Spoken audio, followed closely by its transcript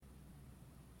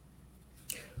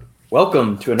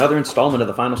Welcome to another installment of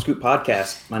the Final Scoop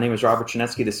podcast. My name is Robert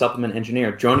Chinetsky, the supplement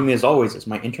engineer. Joining me as always is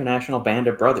my international band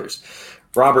of brothers.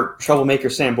 Robert, Troublemaker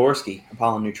Samborski,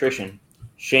 Apollon Nutrition.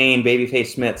 Shane,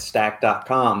 Babyface Smith,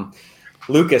 Stack.com.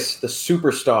 Lucas, the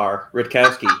superstar,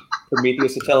 Rutkowski,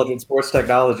 Prometheus Intelligent Sports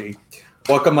Technology.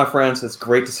 Welcome, my friends. It's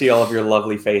great to see all of your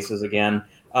lovely faces again.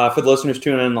 For the listeners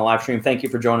tuning in the live stream, thank you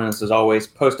for joining us as always.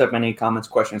 Post up any comments,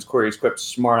 questions, queries, quips,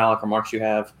 smart aleck remarks you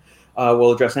have.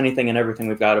 We'll address anything and everything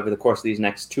we've got over the course of these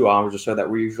next 2 hours or so that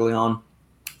we're usually on.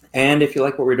 And if you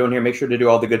like what we're doing here, make sure to do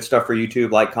all the good stuff for YouTube,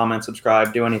 like, comment,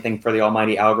 subscribe, do anything for the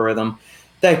almighty algorithm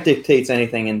that dictates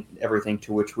anything and everything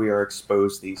to which we are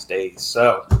exposed these days.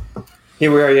 So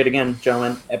here we are yet again,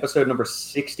 gentlemen, episode number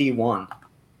 61.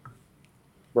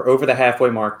 We're over the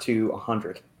halfway mark to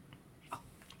 100.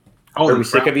 Are we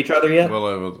sick of each other yet? Well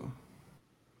over.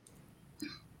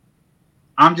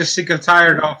 I'm just sick and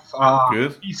tired of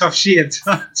piece of shit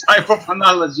type of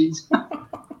analogies.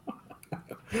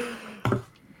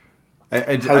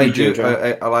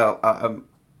 I'm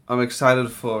excited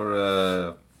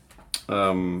for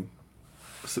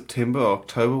September,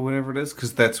 October, whenever it is,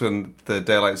 because that's when the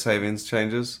daylight savings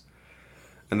changes,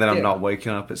 and then I'm not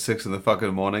waking up at 6 in the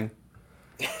fucking morning.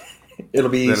 It'll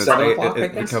be then 7 o'clock.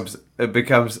 It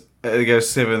goes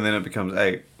 7, then it becomes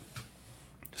 8.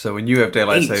 So when you have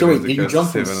daylight savings, so it you goes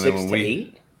jump to 7, from 6 and then to when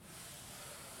 8?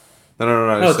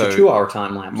 No. No, it's a 2-hour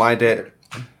time lapse. My day.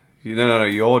 No.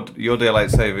 Your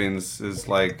daylight savings is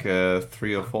like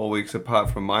 3 or 4 weeks apart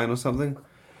from mine or something.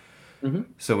 Mm-hmm.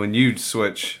 So when you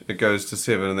switch, it goes to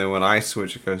 7, and then when I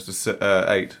switch, it goes to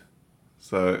 8.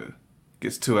 So it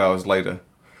gets 2 hours later.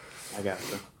 I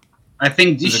gotcha. I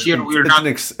think this year we're not.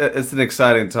 It's an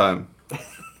exciting time.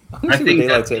 I think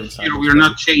that this year we're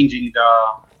not changing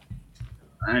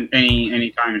any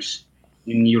times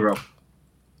in Europe.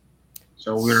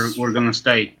 So we're gonna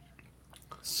stay.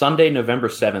 Sunday, November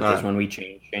 7th is when we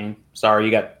change, Shane. Sorry,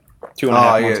 you got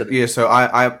 2.5 months. Yeah. So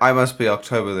I must be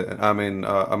October then. I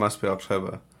must be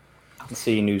October. Let's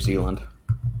see, New Zealand.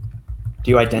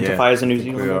 Do you identify as a New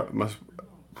Zealander?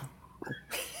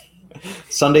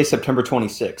 Sunday, September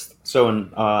 26th. So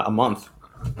in a month.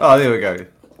 Oh, there we go.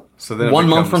 So then 1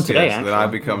 month from today. So then I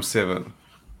become 7.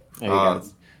 There you go.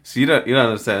 So you don't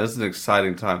understand. This is an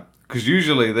exciting time because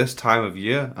usually this time of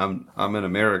year I'm in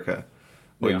America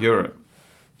or Europe,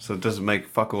 so it doesn't make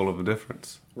fuck all of a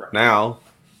difference. Right. Now,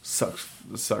 sucks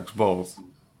balls.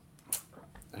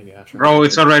 I gotcha. Bro,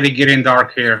 it's already getting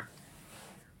dark here.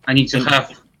 I need to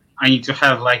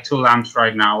have like 2 lamps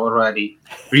right now already.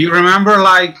 Do you remember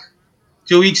like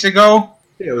 2 weeks ago?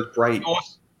 It was bright.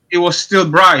 It was still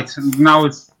bright. And now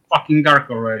it's fucking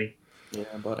dark already. Yeah,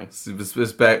 buddy.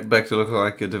 It's back to looking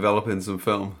like you're developing some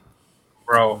film.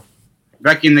 Bro,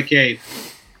 back in the cave.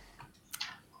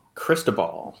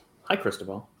 Cristobal. Hi,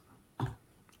 Cristobal.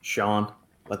 Sean,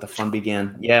 let the fun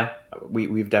begin. Yeah,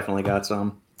 we've definitely got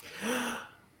some.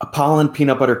 Apollon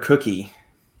peanut butter cookie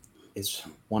is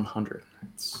 100.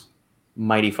 It's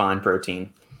mighty fine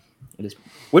protein. It is.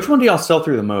 Which one do y'all sell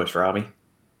through the most, Robbie?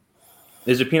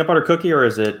 Is it peanut butter cookie or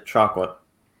is it chocolate?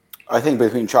 I think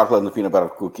between chocolate and the peanut butter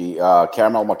cookie,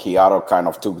 caramel macchiato kind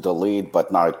of took the lead,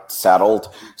 but now it's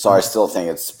settled. So I still think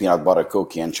it's peanut butter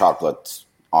cookie and chocolate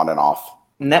on and off.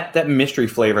 And that mystery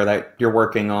flavor that you're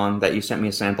working on that you sent me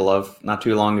a sample of not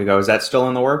too long ago, is that still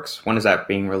in the works? When is that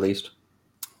being released?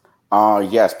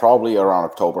 Yes, probably around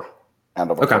October, end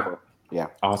of October. Yeah.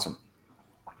 Awesome.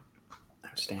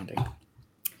 Outstanding.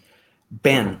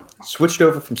 Ben switched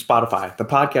over from Spotify, the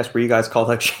podcast where you guys called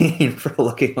out Shane for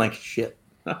looking like shit.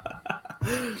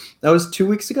 That was 2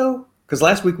 weeks ago? Because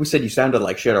last week we said you sounded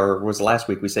like shit, or was last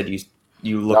week we said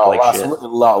you looked like shit?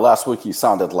 Last week you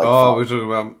sounded like fun. We're talking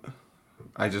about...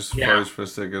 I just froze for a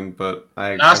second, but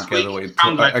I gather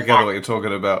what you're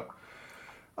talking about.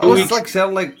 I was like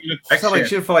sounded like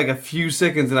shit for like a few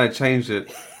seconds, and I changed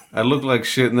it. I looked like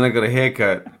shit, and then I got a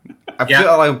haircut. I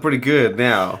feel like I'm pretty good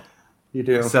now. You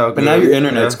do. So but now your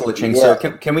internet's glitching. Yeah.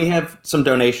 So can we have some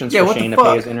donations for Shane to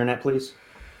pay his internet, please?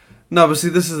 No, but see,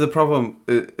 this is the problem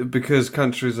because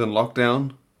countries in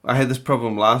lockdown. I had this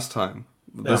problem last time.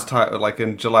 This time, like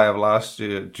in June, July of last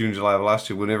year,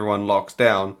 when everyone locks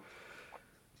down.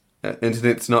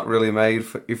 Internet's not really made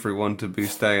for everyone to be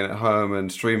staying at home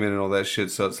and streaming and all that shit,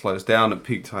 so it slows down at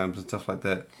peak times and stuff like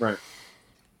that. Right.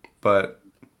 But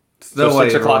so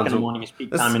 6 o'clock in the morning is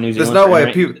peak time in New Zealand. There's no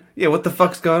way people... Yeah, what the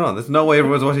fuck's going on? There's no way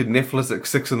everyone's watching Netflix at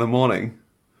 6 in the morning.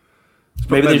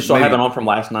 Maybe they just don't have it on from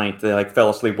last night. They like fell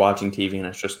asleep watching TV and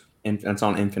it's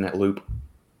on infinite loop.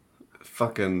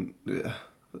 Fucking... Yeah.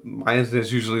 My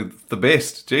internet's usually the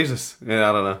best. Jesus. Yeah,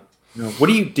 I don't know. What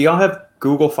do y'all have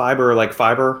Google Fiber or like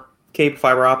fiber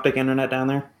optic internet down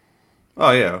there?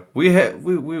 Oh yeah, we got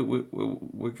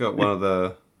one of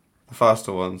the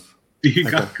faster ones. You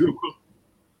got Google.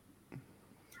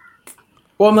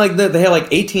 Well, I'm like they had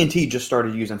like AT&T just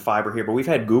started using fiber here, but we've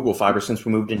had Google Fiber since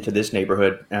we moved into this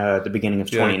neighborhood at the beginning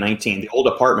of 2019. The old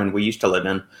apartment we used to live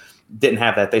in didn't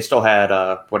have that. They still had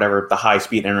whatever the high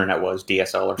speed internet was,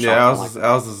 DSL or something. Yeah,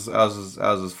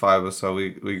 ours is fiber, so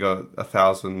we got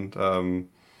 1,000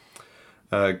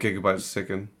 gigabytes a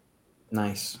second.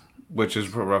 Nice. Which is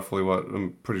roughly what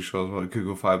I'm pretty sure is what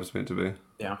Google Fiber is meant to be.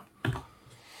 Yeah.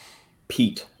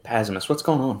 Pete Pasimus, what's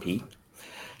going on, Pete?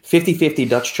 50-50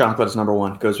 Dutch chocolate is number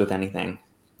one. Goes with anything.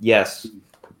 Yes.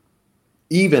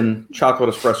 Even chocolate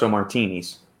espresso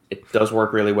martinis. It does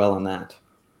work really well in that.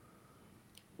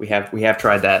 We have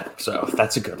tried that, so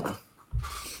that's a good one.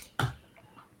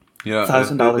 Yeah,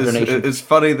 $1,000 donation. It's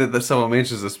funny that someone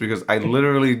mentions this because I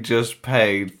literally just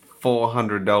paid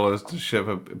 $400 to ship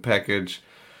a package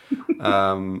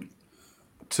 2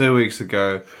 weeks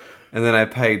ago, and then I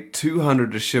paid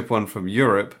 $200 to ship one from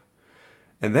Europe.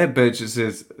 And that bitch, it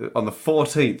says, on the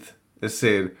 14th, it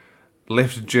said,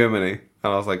 left Germany.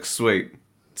 And I was like, sweet.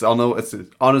 It's on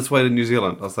its way to New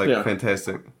Zealand. I was like,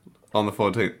 fantastic. On the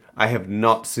 14th. I have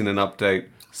not seen an update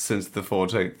since the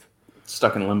 14th.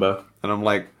 Stuck in limbo. And I'm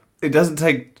like, it doesn't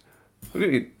take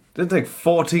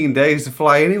 14 days to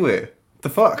fly anywhere. The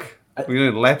fuck? We're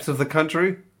going to lapse of the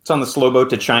country? It's on the slow boat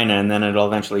to China, and then it'll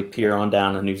eventually peer on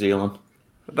down to New Zealand.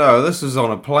 No, this is on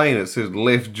a plane. It says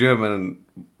left German.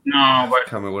 No, but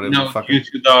due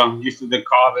to the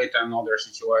COVID and other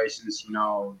situations,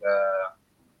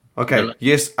 Okay,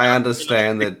 yes, I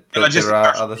understand that there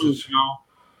are other situations.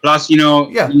 Plus, you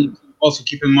need to also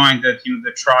keep in mind that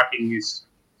the tracking is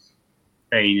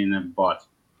pain in the butt.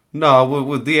 No,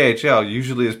 with DHL,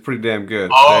 usually it's pretty damn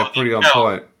good. Oh, they're pretty on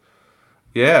point.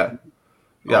 Yeah.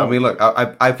 Yeah, I mean, look,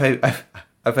 I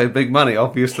pay big money,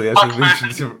 obviously, as I've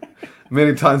mentioned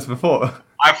many times before.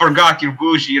 I forgot your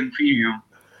bougie and premium.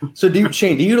 So,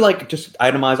 Shane, do you like just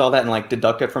itemize all that and like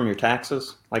deduct it from your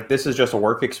taxes? Like this is just a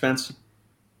work expense?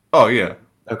 Oh yeah.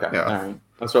 Okay. Yeah. All right.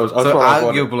 That's what I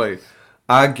was arguably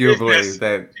that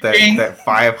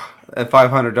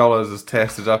 $500 is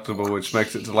tax deductible, which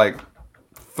makes it to like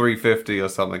 $350 or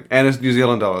something, and it's New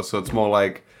Zealand dollars, so it's more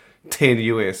like 10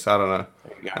 US. I don't know.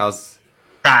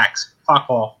 Tax. Fuck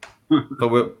off. but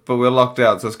we're locked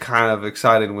out, so it's kind of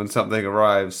exciting when something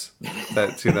arrives.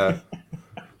 That's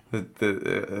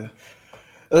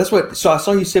That's what. So I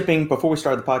saw you sipping before we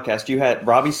started the podcast. You had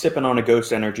Robbie sipping on a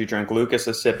Ghost energy drink. Lucas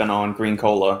is sipping on Green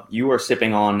Cola. You are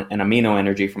sipping on an Amino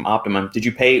Energy from Optimum. Did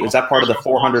you pay? Was that part of the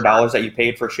 $400 that you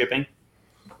paid for shipping?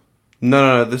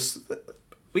 No.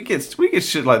 We get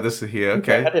shit like this here.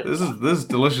 Okay, this is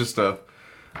delicious stuff.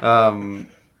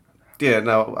 Yeah.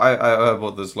 No, I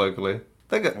bought this locally.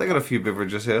 They got a few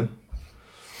beverages here.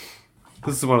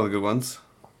 This is one of the good ones.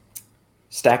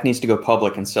 Stack needs to go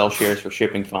public and sell shares for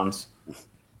shipping funds.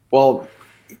 Well,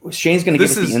 Shane's going to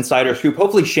give us the insider scoop.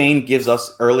 Hopefully Shane gives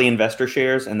us early investor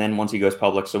shares, and then once he goes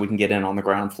public, so we can get in on the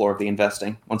ground floor of the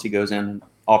investing. Once he goes in and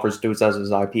offers to us as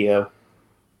his IPO.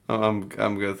 Oh,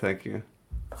 I'm good, thank you.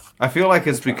 I feel like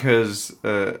it's because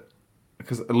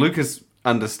Lucas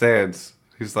understands.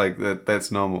 He's like,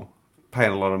 that's normal.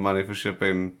 Paying a lot of money for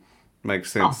shipping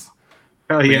makes sense.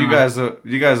 Oh. Yeah,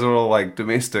 you guys are all like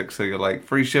domestic, so you're like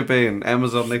free shipping,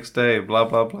 Amazon next day, blah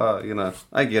blah blah.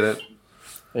 I get it.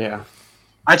 Yeah,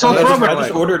 I just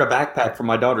ordered a backpack for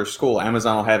my daughter's school.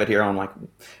 Amazon will have it here on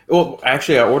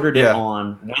actually I ordered it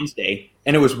on Wednesday,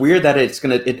 and it was weird that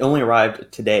it only arrived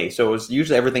today. So it was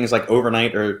usually everything is like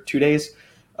overnight or 2 days.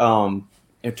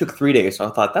 It took 3 days, so I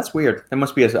thought that's weird. There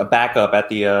must be a backup at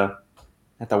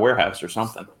the warehouse or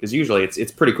something, because usually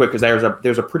it's pretty quick, because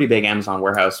there's a pretty big Amazon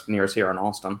warehouse near us here in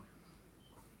Austin.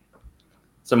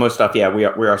 So most stuff, we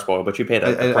are spoiled, but you paid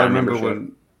a I remember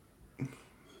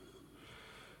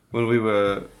when we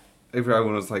were,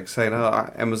 everyone was like saying,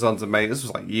 Amazon's amazing. This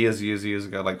was like years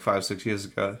ago, like 5-6 years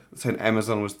ago, saying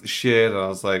Amazon was the shit, and I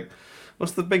was like,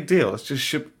 what's the big deal? It's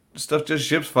just stuff just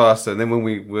ships faster. And then when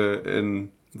we were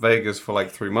in Vegas for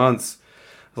like 3 months,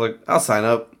 I was like, I'll sign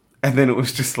up. And then it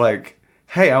was just like,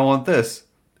 hey, I want this.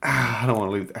 I don't want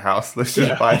to leave the house. Let's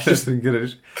just buy this and get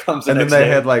it. And then they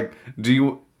had like, do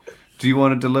you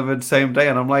want it delivered same day?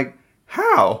 And I'm like,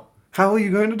 how? How are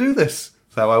you going to do this?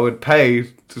 So I would pay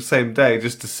the same day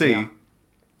just to see. Yeah.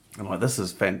 I'm like, this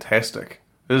is fantastic.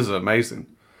 This is amazing.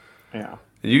 Yeah.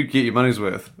 And you get your money's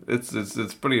worth.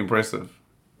 It's pretty impressive.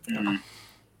 Yeah.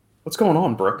 What's going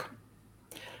on, Brooke?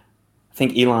 I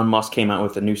think Elon Musk came out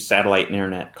with a new satellite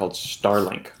internet called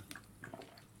Starlink.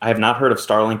 I have not heard of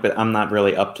Starlink, but I'm not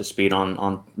really up to speed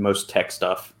on most tech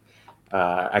stuff.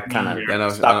 I kind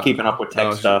of stopped keeping up with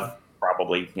tech stuff.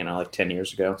 probably, like 10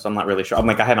 years ago. So I'm not really sure. I'm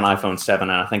like, I have an iPhone 7,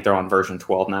 and I think they're on version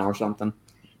 12 now or something.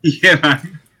 Yeah,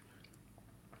 man.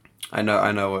 I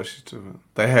know what she's doing.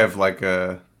 They have like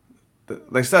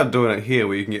they started doing it here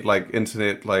where you can get like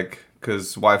internet, like,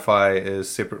 because Wi-Fi is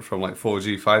separate from like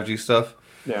 4G, 5G stuff.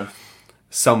 Yeah.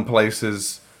 Some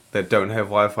places that don't have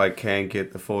Wi-Fi can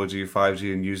get the 4G,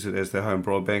 5G and use it as their home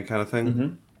broadband kind of thing.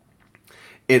 Mm-hmm.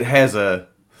 It has a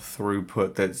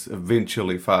throughput that's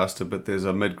eventually faster, but there's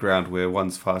a mid-ground where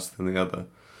one's faster than the other.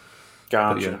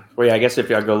 Gotcha. Yeah. Well, yeah, I guess if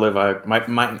I go live,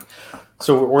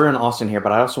 so we're in Austin here,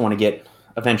 but I also want to get,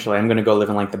 eventually, I'm going to go live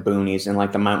in like the boonies and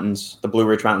like the mountains, the Blue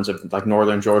Ridge Mountains of like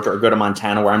northern Georgia, or go to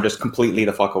Montana where I'm just completely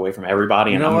the fuck away from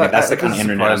everybody. And that's the kind of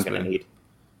internet I'm going to need.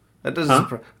 That doesn't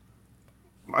surprise.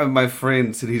 My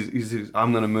friend said he's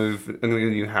I'm going to move. I'm going to get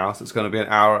a new house. It's going to be an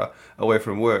hour away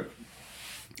from work.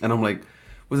 And I'm like,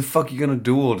 what the fuck are you going to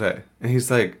do all day? And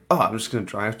he's like, oh, I'm just going to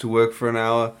drive to work for an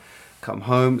hour, come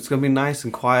home. It's going to be nice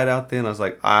and quiet out there. And I was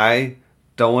like, I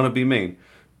don't want to be mean,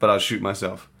 but I'll shoot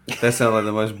myself. That sounds like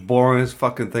the most boringest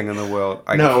fucking thing in the world.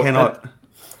 I cannot.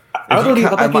 I'm not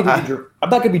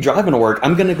going to be driving to work.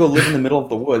 I'm going to go live in the middle of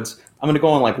the woods. I'm going to go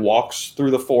on like walks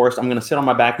through the forest. I'm going to sit on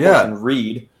my back porch and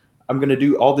read. I'm going to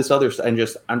do all this other stuff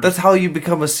and That's how you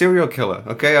become a serial killer.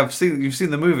 Okay, you've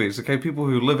seen the movies. Okay, people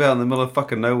who live out in the middle of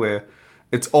fucking nowhere.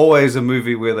 It's always a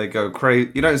movie where they go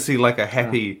crazy. You don't see like a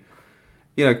happy,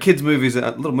 kids movies.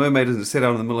 Little Mermaid isn't set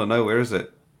out in the middle of nowhere, is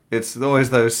it? It's always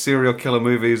those serial killer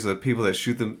movies, the people that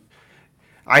shoot them.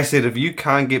 I said, if you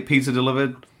can't get pizza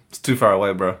delivered, it's too far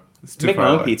away, bro. It's too far away. I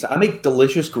make my own pizza. I make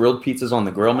delicious grilled pizzas on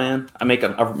the grill, man. I make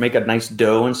a nice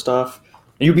dough and stuff.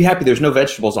 And you'll be happy there's no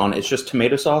vegetables on it. It's just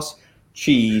tomato sauce,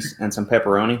 cheese, and some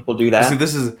pepperoni. We'll do that. See,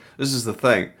 this is the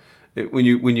thing. When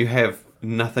you have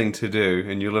nothing to do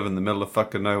and you live in the middle of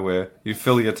fucking nowhere, you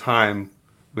fill your time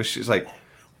with shit. It's like,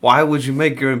 why would you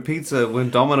make your own pizza when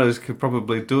Domino's could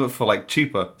probably do it for like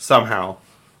cheaper somehow?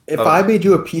 If I made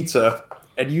you a pizza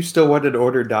and you still wanted to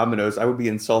order Domino's, I would be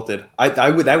insulted.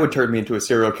 That would turn me into a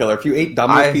serial killer. If you ate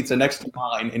Domino's pizza next to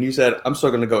mine and you said, I'm still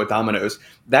going to go with Domino's,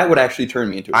 that would actually turn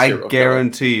me into a serial killer. I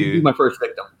guarantee you. You'd be my first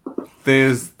victim.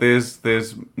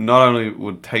 There's not only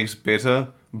would taste better,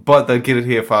 but they'd get it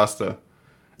here faster.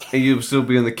 And you'd still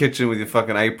be in the kitchen with your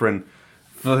fucking apron,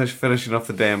 finishing off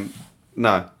the damn...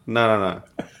 No.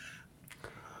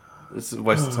 It's a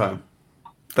waste of time.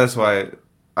 That's why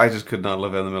I just could not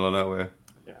live out in the middle of nowhere.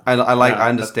 Yeah. I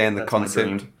understand the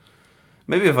concept.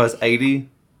 Maybe if I was 80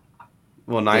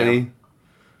 or 90.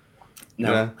 Yeah.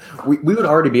 No, we would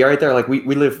already be right there. Like we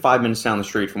live 5 minutes down the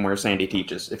street from where Sandy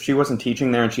teaches. If she wasn't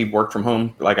teaching there and she worked from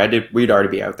home like I did, we'd already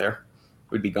be out there.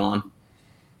 We'd be gone.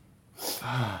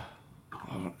 I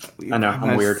know,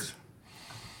 I'm weird.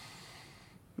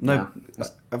 No,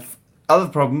 other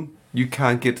problem, you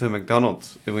can't get to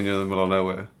McDonald's when you're in the middle of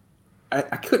nowhere.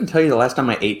 I couldn't tell you the last time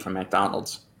I ate from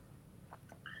McDonald's.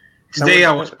 Today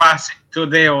I was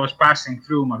passing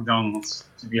through McDonald's,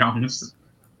 to be honest.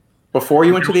 Before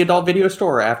you went to the adult video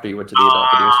store or after you went to the adult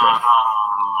video store?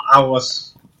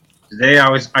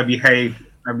 I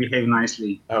behaved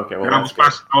nicely. Okay, well, I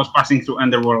was passing through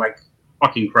and there were like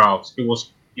fucking crowds. It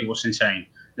was insane.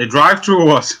 The drive-thru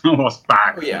was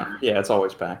packed. Oh, yeah, it's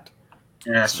always packed.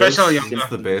 Yeah, especially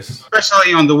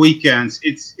especially on the weekends.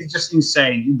 It's just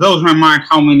insane. It blows my mind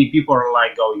how many people are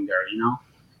like going there.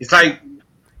 It's like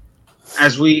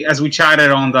as we chatted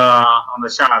on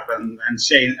the chat and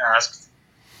Shane asked,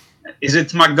 "Is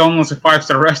it McDonald's a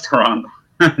 5-star restaurant?"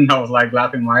 And I was like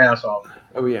laughing my ass off.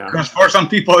 Oh yeah, because for some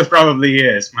people it probably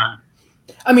is, man.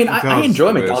 I mean, I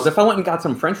enjoy McDonald's. If I went and got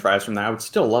some French fries from there, I would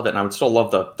still love it, and I would still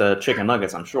love the chicken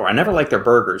nuggets. I'm sure. I never liked their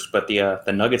burgers, but the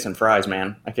nuggets and fries,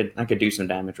 man, I could do some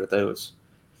damage with those.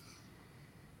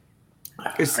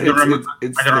 I don't remember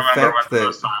when the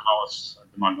first time I was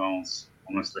at the McDonald's.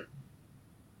 Honestly,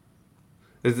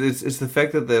 it's the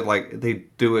fact that they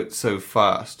do it so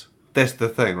fast. That's the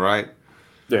thing, right?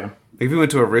 Yeah. If you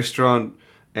went to a restaurant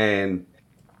and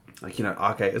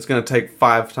okay, it's going to take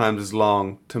 5 times as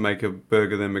long to make a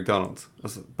burger than McDonald's,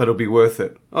 but it'll be worth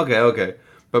it. Okay.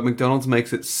 But McDonald's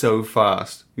makes it so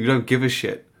fast. You don't give a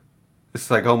shit. It's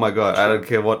like, oh my God, I don't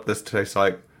care what this tastes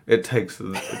like. It takes...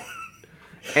 and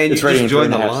it's ready in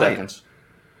 3.5 seconds.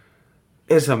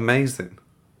 It's amazing.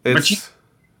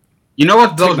 You know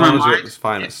what blows my mind? At its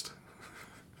finest.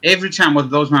 Every time what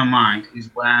blows my mind is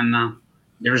when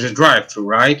there is a drive-thru,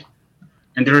 right?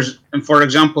 And for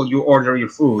example, you order your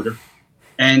food,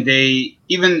 and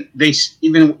even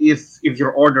if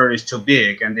your order is too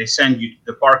big, and they send you to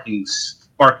the parking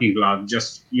lot,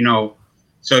 just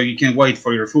so you can wait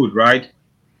for your food, right?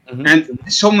 Mm-hmm.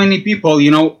 And so many people,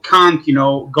 can't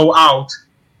go out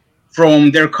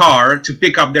from their car to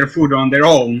pick up their food on their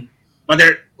own, but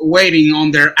they're waiting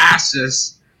on their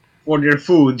asses for their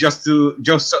food just so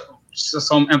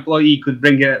some employee could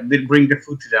bring the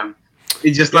food to them.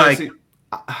 It's just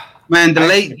man,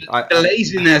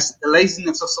 the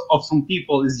laziness of some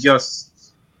people is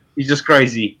just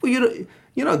crazy. Well,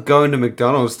 you're not going to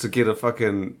McDonald's to get a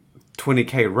fucking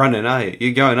 20k running, are you?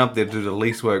 You're going up there to do the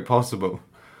least work possible.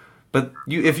 But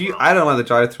I don't like the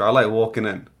drive-thru. I like walking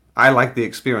in. I like the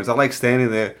experience. I like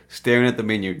standing there staring at the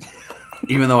menu,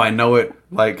 even though I know it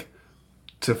like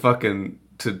to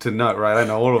nut, right? I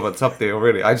know all of it's up there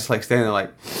already. I just like standing there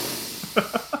like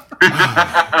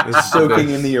soaking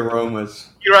in the aromas.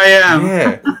 Here I am.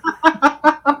 Yeah.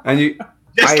 And the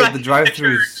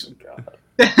drive-thrus.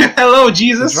 Hello,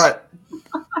 Jesus.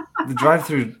 The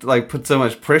drive-thru like puts so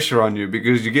much pressure on you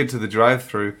because you get to the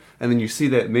drive-thru and then you see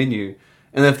that menu,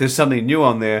 and if there's something new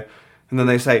on there, and then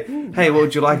they say, "Hey, what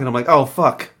would you like?" and I'm like, "Oh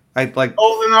fuck, I like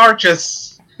Golden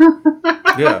Arches."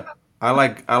 Yeah, I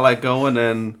like going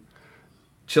and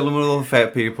chilling with all the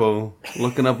fat people,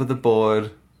 looking up at the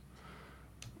board,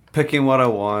 picking what I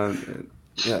want.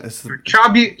 Yeah, it's the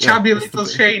chubby little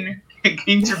Shane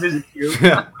came to visit you.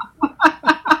 Yeah.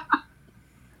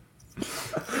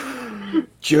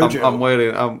 Jojo. I'm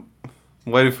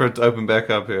waiting for it to open back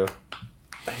up here.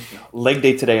 Leg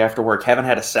day today after work. Haven't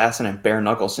had Assassin and Bare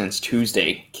Knuckle since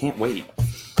Tuesday. Can't wait.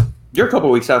 You're a couple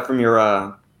weeks out from your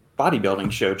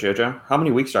bodybuilding show, Jojo. How many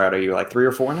weeks are out? Are you like 3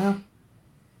 or 4 now?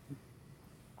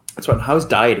 How's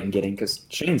dieting getting? Because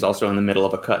Shane's also in the middle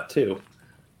of a cut too.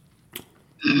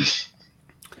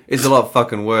 It's a lot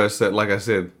fucking worse that, like I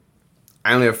said,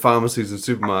 I only have pharmacies and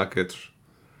supermarkets.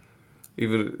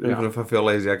 Even if I feel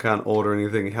lazy, I can't order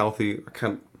anything healthy. I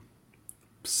can't.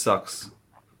 Sucks.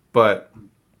 But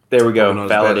there we go. I'm not as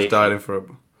bad as dieting for it.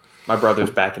 My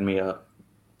brother's backing me up.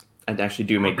 I actually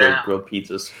do make great grilled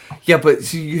pizzas. Yeah, but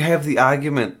see, you have the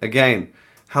argument again.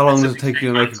 How long does it take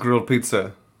you to make a grilled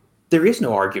pizza? There is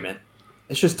no argument.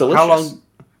 It's just delicious.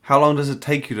 How long does it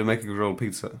take you to make a grilled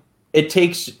pizza? It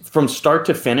takes from start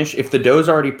to finish. If the dough's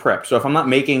already prepped, so if I'm not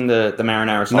making the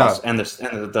marinara sauce and the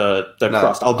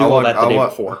crust, I'll do all that the day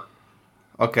before.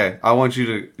 Okay, I want you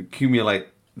to accumulate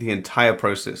the entire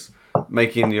process,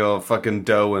 making your fucking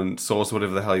dough and sauce,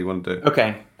 whatever the hell you want to do.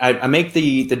 Okay, I make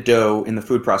the dough in the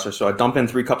food processor. So I dump in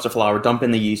 3 cups of flour, dump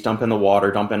in the yeast, dump in the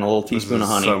water, dump in a little teaspoon of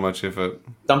honey. So much effort.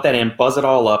 Dump that in, buzz it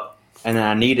all up, and then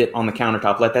I knead it on the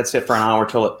countertop. Let that sit for an hour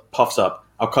till it puffs up.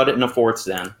 I'll cut it into fourths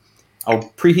then. I'll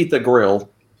preheat the grill,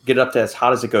 get it up to as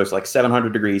hot as it goes, like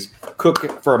 700 degrees. Cook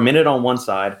it for a minute on one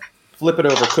side, flip it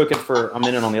over, cook it for a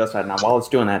minute on the other side. Now, while it's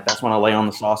doing that, that's when I lay on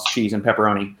the sauce, cheese, and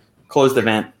pepperoni. Close the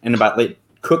vent, and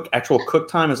actual cook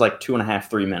time is like 2.5,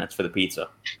 3 minutes for the pizza.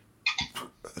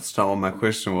 That's not what my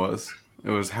question was.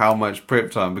 It was how much prep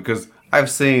time, because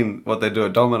I've seen what they do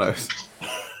at Domino's.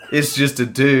 It's just a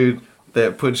dude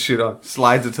that puts shit on,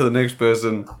 slides it to the next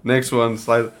person, next one,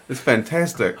 slides. It's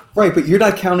fantastic. Right, but you're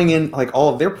not counting in like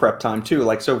all of their prep time too.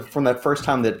 Like, so from that first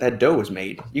time that dough was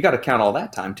made, you got to count all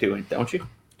that time too, don't you?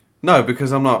 No,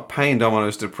 because I'm not paying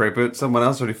Domino's to prep it. Someone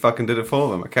else already fucking did it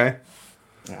for them, okay?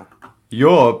 Yeah.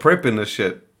 You're prepping this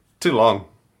shit. Too long.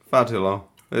 Far too long.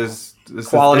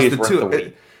 Quality is worth the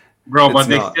wait. Bro, but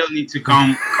they still need to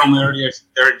come earlier to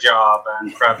their job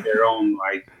and prep their own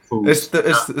food. This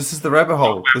is the rabbit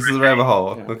hole. This is the rabbit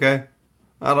hole. Yeah. Okay,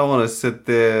 I don't want to sit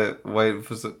there waiting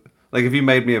for like if you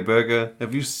made me a burger.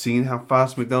 Have you seen how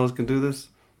fast McDonald's can do this?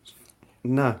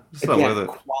 No, it's not worth it.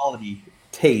 Quality,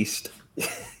 taste.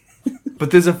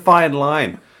 But there's a fine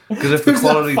line because if the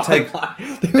quality if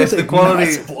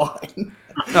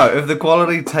the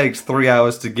quality takes 3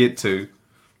 hours to get to,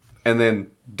 and then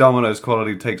Domino's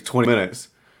quality takes 20 minutes.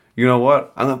 You know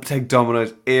what? I'm going to take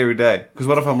Domino's every day. Because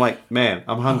what if I'm like, man,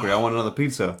 I'm hungry. I want another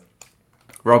pizza.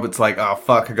 Robert's like, oh,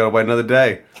 fuck, I got to wait another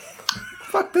day.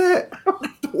 Fuck that.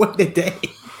 Wait a day.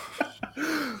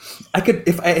 I could,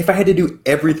 if I had to do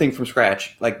everything from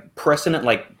scratch, like pressing it,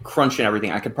 like crunching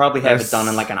everything, I could probably have it done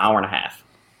in like an hour and a half.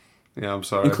 Yeah, I'm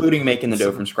sorry. Including making the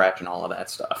dough from scratch and all of that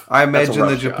stuff. I imagine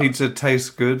that your pizza tastes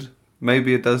good.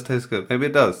 Maybe it does taste good. Maybe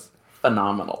it does.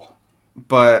 Phenomenal.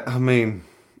 But I mean,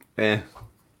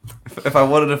 if I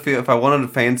wanted to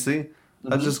fancy,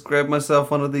 I'd just grab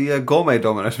myself one of the gourmet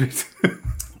Domino's pizza.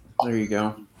 There you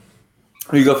go.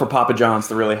 Or you go for Papa John's,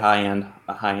 the really high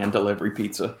end delivery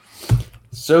pizza.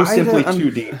 So simply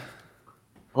too deep.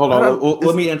 Hold on,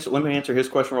 let me answer his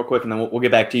question real quick, and then we'll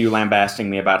get back to you lambasting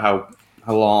me about how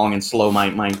long and slow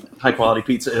my high quality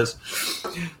pizza is.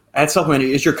 At Supplement,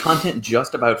 is your content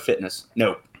just about fitness?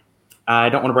 No. I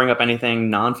don't want to bring up anything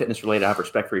non-fitness related. I have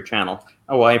respect for your channel.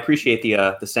 Oh, well, I appreciate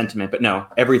the sentiment, but no,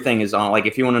 everything is on. Like,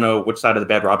 if you want to know which side of the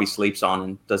bed Robbie sleeps on,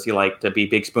 and does he like to be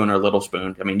big spoon or little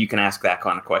spoon? I mean, you can ask that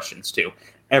kind of questions too.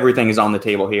 Everything is on the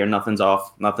table here. Nothing's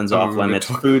off. Nothing's off limits.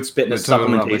 Food, fitness,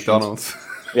 supplementation. McDonald's.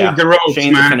 Yeah, Shoot the ropes,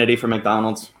 Shane's man. affinity for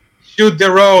McDonald's. Shoot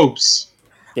the ropes.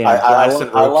 Damn, I glass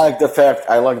of like ropes.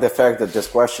 the fact that this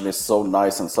question is so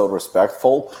nice and so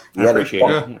respectful. I appreciate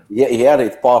it. Yet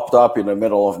it popped up in the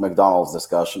middle of McDonald's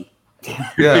discussion.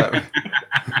 Yeah.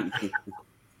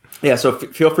 Yeah, so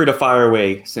feel free to fire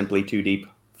away. Simply too deep.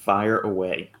 Fire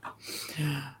away.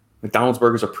 McDonald's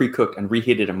burgers are pre-cooked and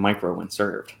reheated in micro when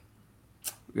served.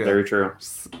 Yeah. Very true.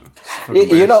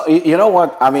 You know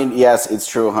what? I mean, yes, it's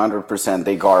true, 100%.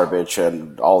 They garbage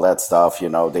and all that stuff.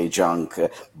 They junk.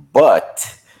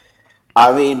 But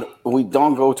I mean, we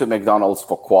don't go to McDonald's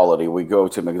for quality. We go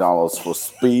to McDonald's for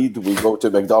speed. We go to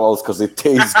McDonald's because it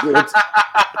tastes good.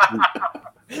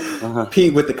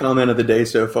 Pete with the comment of the day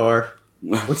so far.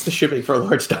 What's the shipping for a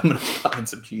large Domino's pie and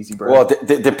some cheesy bread? Well,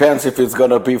 depends if it's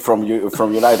gonna be from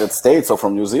United States or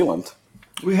from New Zealand.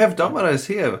 We have Domino's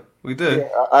here. We do.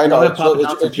 I know. Are Papa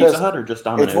John's and Pizza Hut or just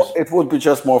Domino's? It would be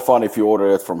just more fun if you order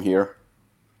it from here.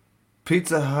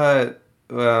 Pizza Hut,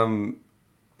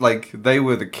 like they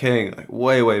were the king, like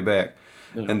way back,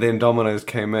 and then Domino's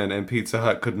came in, and Pizza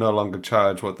Hut could no longer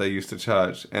charge what they used to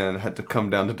charge, and had to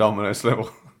come down to Domino's level.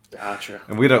 Gotcha.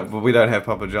 And we don't have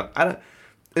Papa John.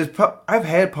 I've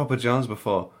had Papa John's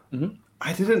before. Mm-hmm.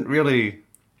 I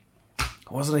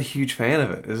wasn't a huge fan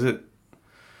of it. Is it?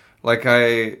 Like,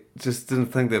 I just didn't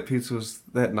think that pizza was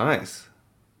that nice.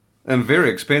 And very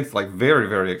expensive, like very,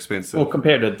 very expensive. Well,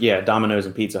 compared to Domino's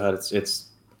and Pizza Hut,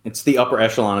 it's the upper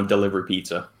echelon of delivery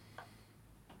pizza.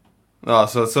 Oh,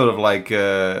 so it's sort of like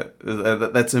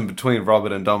that's in between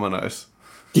Robert and Domino's.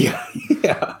 Yeah,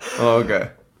 yeah. Oh,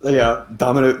 okay. Yeah,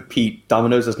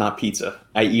 Domino's is not pizza.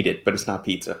 I eat it, but it's not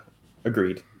pizza.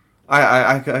 Agreed.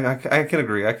 I can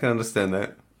agree. I can understand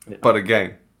that. Yeah. But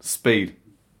again, speed.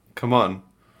 Come on.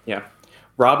 Yeah.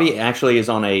 Robbie actually is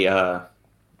on a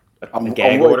I'm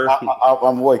gag order.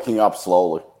 I'm waking up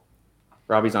slowly.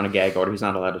 Robbie's on a gag order. He's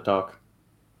not allowed to talk.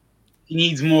 He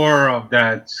needs more of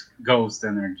that ghost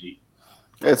energy.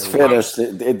 It's finished.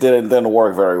 It didn't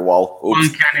work very well. Oops.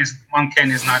 One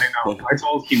can is not enough. I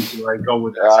told him to go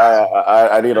with this.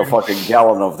 I need a fucking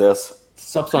gallon of this.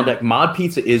 Subs on deck. Mod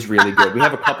Pizza is really good. We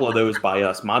have a couple of those by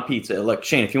us. Mod Pizza. Look,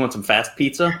 Shane, if you want some fast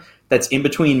pizza that's in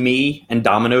between me and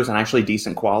Domino's and actually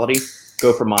decent quality,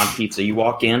 go for Mod Pizza. You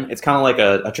walk in. It's kind of like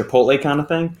a Chipotle kind of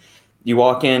thing. You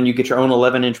walk in, you get your own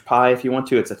 11-inch pie if you want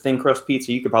to. It's a thin crust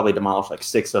pizza. You could probably demolish like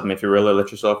 6 of them if you really let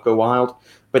yourself go wild.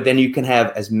 But then you can have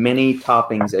as many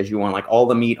toppings as you want, like all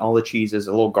the meat, all the cheeses,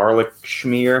 a little garlic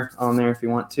schmear on there if you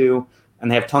want to. And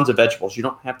they have tons of vegetables. You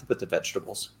don't have to put the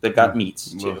vegetables. They've got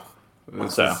meats too. Wait,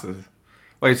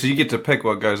 so you get to pick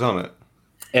what goes on it?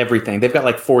 Everything. They've got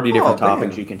like 40 different man.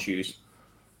 toppings you can choose.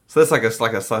 So that's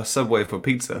like a Subway for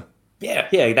pizza. Yeah,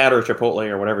 that or Chipotle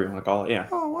or whatever you want to call it. Yeah,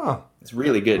 Oh, wow. it's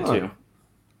really good too.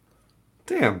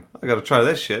 Damn, I gotta try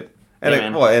this shit. And Yeah, it,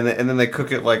 man. what? And then they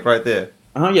cook it like right there.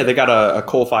 Oh yeah, they got a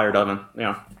coal-fired oven.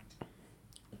 Yeah,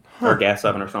 or a gas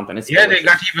oven or something. It's Yeah, they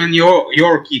delicious. got even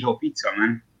your keto pizza,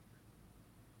 man.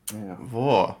 Yeah.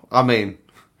 Whoa. I mean,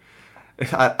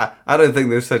 I don't think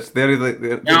there's such. The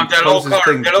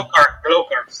The low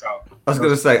carb stuff. I was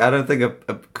gonna say I don't think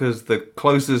because the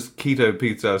closest keto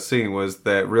pizza I've seen was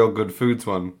that Real Good Foods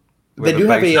one. They do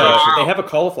have they have a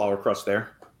cauliflower crust there.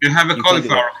 You have a You can do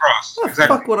cauliflower that. crust. What the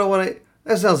Exactly. fuck would I want to?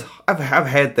 That sounds. I've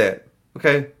had that.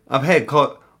 Okay, I've had.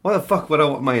 Why the fuck would I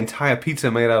want my entire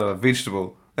pizza made out of a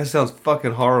vegetable? That sounds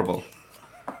fucking horrible.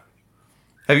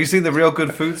 Have you seen the Real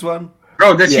Good Foods one?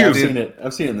 Bro, that's Yeah, I've huge. seen it.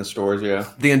 I've seen it in the stores. Yeah.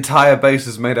 The entire base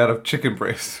is made out of chicken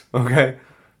breast. Okay,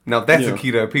 now that's a Yeah.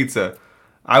 keto pizza.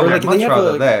 I Or would like, much they have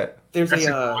rather a- that. There's That's a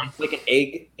a good one. like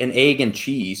an egg and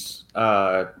cheese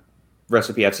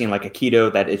recipe. I've seen like a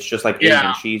keto that it's just like egg Yeah.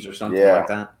 and cheese or something Yeah. like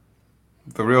that.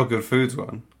 The Real Good Foods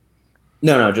one.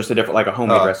 No, just a different like a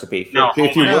homemade Oh. recipe. No, if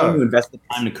you're homemade. willing to invest the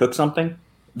time to cook something,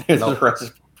 there's No. a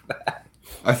recipe.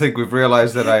 I think we've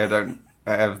realized that I don't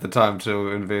have the time to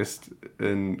invest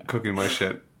in cooking my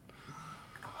shit.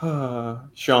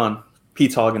 Sean,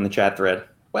 Pete's hog in the chat thread.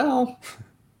 Well,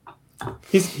 I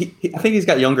think he's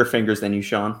got younger fingers than you,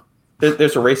 Sean.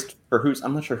 There's a race for who's.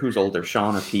 I'm not sure who's older,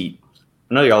 Sean or Pete.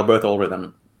 I know y'all are both older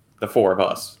than the 4 of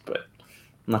us, but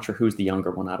I'm not sure who's the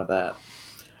younger one out of that.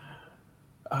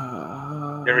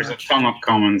 There is a ton of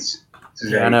comments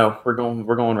today. Yeah, I know. We're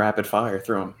going rapid fire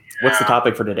through them. What's the Yeah.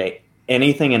 topic for today?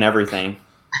 Anything and everything.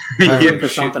 Yeah. Looking for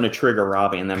something to trigger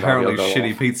Robbie, and then Robbie Apparently, will go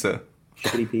shitty off. pizza.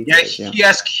 Shitty Yeah,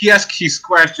 pizzas. he asked his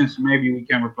questions. Maybe we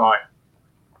can reply.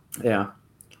 Yeah.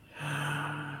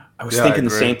 I was Yeah, thinking I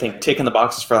the agree. same thing. Ticking the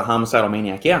boxes for the homicidal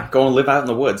maniac. Yeah, go and live out in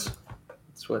the woods.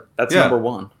 That's Yeah. number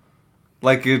one.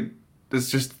 Like it's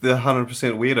just the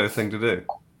 100% weirdo thing to do.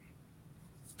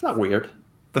 It's not weird.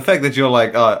 The fact that you're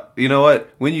like, you know what?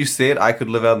 When you said I could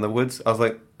live out in the woods, I was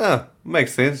like,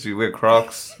 makes sense. You wear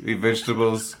Crocs, you eat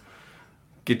vegetables,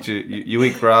 you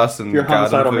eat grass and If you're a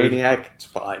garden homicidal food. maniac, it's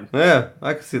fine. Yeah,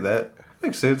 I can see that.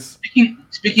 Makes sense.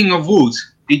 Speaking of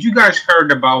woods, did you guys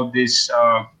heard about this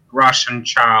Russian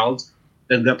child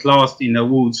that got lost in the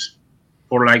woods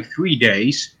for like 3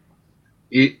 days?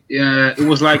 It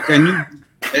was like a new.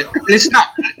 Listen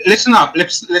up.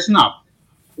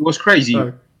 It was crazy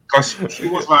because she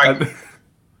was like,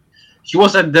 she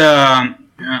was at the,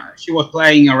 she was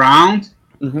playing around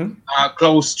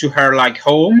close to her like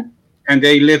home, and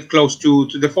they lived close to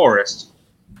the forest.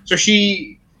 So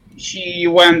she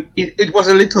went. It was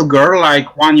a little girl,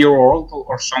 like 1 year old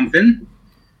or something,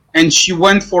 and she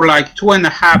went for like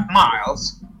 2.5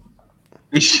 miles,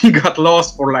 and she got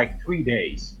lost for like 3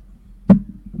 days,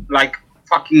 like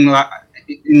fucking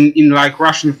in like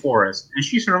Russian forest, and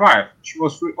she survived. She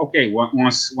was okay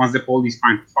once the police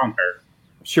found her.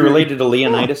 She related to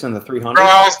Leonidas in the 300. Bro,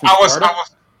 I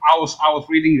was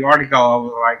reading the article. I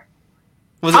was like,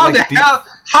 Was how it the like hell?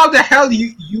 How the hell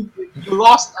you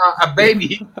lost a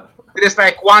baby that is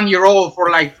like 1 year old for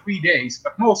like 3 days?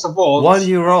 But most of all, 1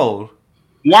 year old?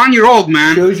 1 year old,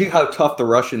 man. Shows you how tough the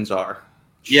Russians are.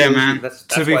 Yeah, Shows man. you- That's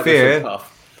To be why they're fair, so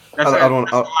tough. That's, I don't-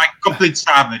 that's like complete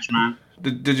savage, man.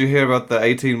 Did you hear about the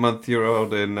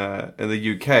 18-month-year-old in the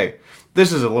UK?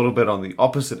 This is a little bit on the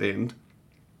opposite end,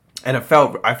 and I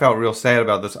felt real sad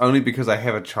about this only because I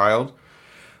have a child.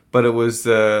 But it was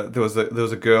there was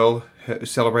a girl who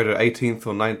celebrated her 18th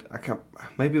or 9th.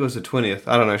 Maybe it was the 20th.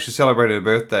 I don't know. She celebrated her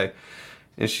birthday,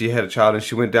 and she had a child, and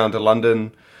she went down to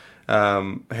London,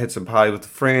 had some party with the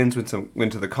friends,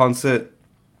 went to the concert,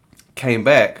 came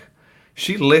back.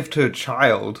 She left her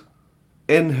child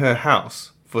in her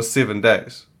house for 7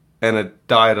 days, and it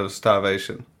died of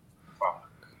starvation.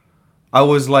 I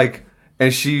was like,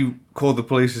 and she called the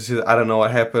police and said, I don't know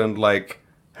what happened, like,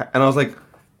 and I was like,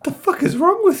 the fuck is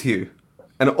wrong with you?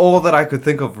 And all that I could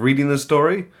think of reading the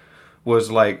story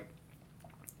was like,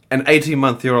 an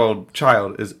 18-month-old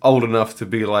child is old enough to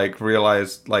be like,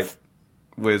 realize, like,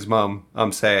 where's mum?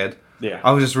 I'm sad. Yeah.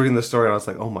 I was just reading the story and I was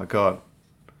like, oh my god,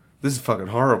 this is fucking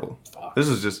horrible. Fuck. This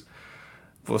is just,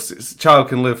 well, a child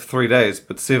can live 3 days,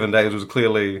 but 7 days was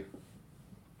clearly,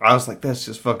 I was like, that's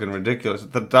just fucking ridiculous.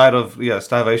 That died of,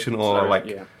 starvation or Sorry, like,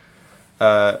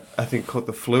 yeah. I think caught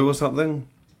the flu or something.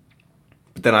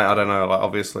 But then I don't know, like,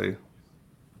 obviously.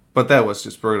 But that was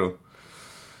just brutal.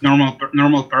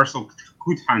 Normal person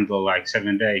could handle like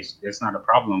 7 days. That's not a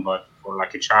problem, but for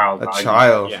like a child,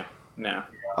 Yeah. No.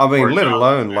 I mean, Or let child.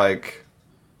 alone like,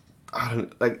 I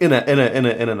don't like in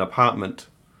an apartment.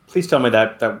 Please tell me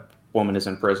that woman is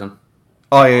in prison.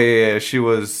 Oh yeah. She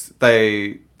was.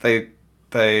 The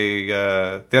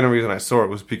only reason I saw it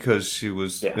was because she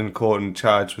was in court and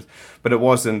charged with, but it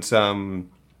wasn't.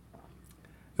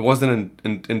 It wasn't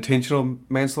an intentional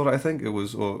manslaughter. I think it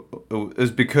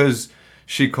was because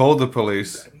she called the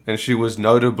police and she was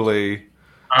notably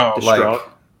like. Distraught.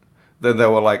 Then they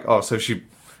were like, oh, so she.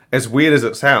 As weird as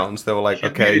it sounds, they were like, She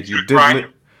okay, admitted you to did.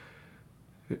 crime.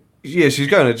 Yeah, she's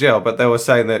going to jail, but they were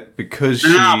saying that because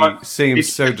No, but she seems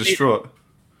it's- so distraught.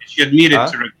 She admitted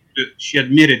Huh? she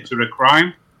admitted to the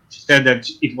crime. She said that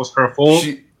it was her fault.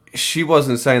 She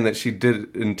wasn't saying that she did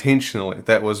it intentionally.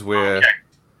 That was where Okay.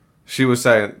 she was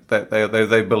saying that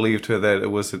they believed her that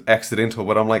it was an accidental.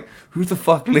 But I'm like, who the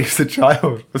fuck leaves a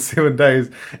child for 7 days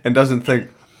and doesn't think,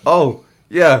 oh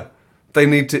yeah, they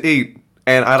need to eat,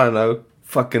 and I don't know,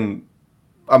 fucking,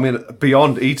 I mean,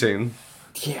 beyond eating,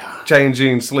 Yeah.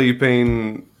 changing,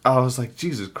 sleeping. I was like,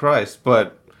 Jesus Christ!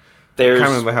 But I There's, can't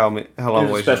remember how long there's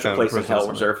away a she's special been in place in prison. hell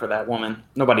reserved for that woman.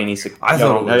 Nobody needs to. I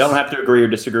thought it was- y'all don't have to agree or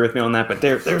disagree with me on that, but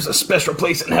there's a special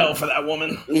place in hell for that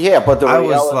woman. Yeah, but the I was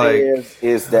reality like-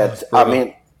 is that I brutal.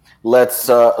 mean, let's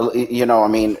I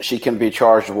mean, she can be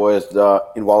charged with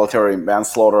involuntary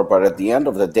manslaughter, but at the end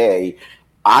of the day,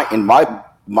 in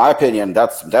my opinion,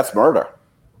 that's murder.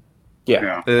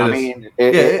 Yeah. It I is. mean,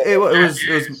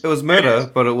 it was murder,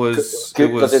 but it was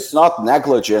because it's not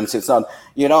negligence. It's not,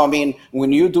 I mean,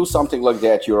 when you do something like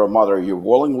that, you're a mother. You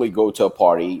willingly go to a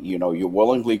party. You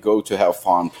willingly go to have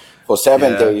fun for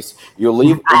 7 Yeah. days. You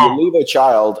leave a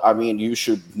child. I mean, you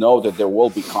should know that there will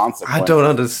be consequences. I don't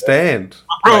understand.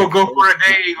 Bro, Like, go for a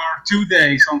day or 2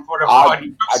 days on for the I-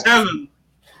 party. I- 7.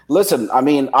 Listen, I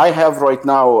mean, I have right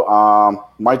now.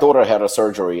 My daughter had a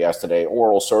surgery yesterday,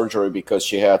 oral surgery, because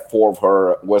she had 4 of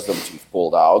her wisdom teeth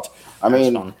pulled out. I That's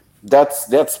mean, fun.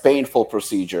 that's painful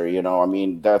procedure. I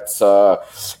mean, that's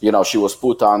she was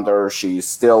put under. She's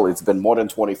still. It's been more than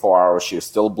 24 hours. She's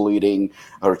still bleeding.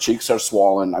 Her cheeks are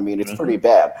swollen. I mean, it's pretty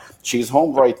bad. She's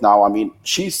home right now. I mean,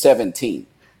 she's 17.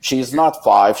 She's not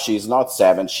 5. She's not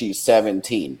 7. She's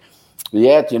 17.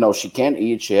 Yet, she can't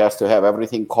eat. She has to have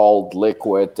everything called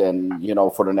liquid, and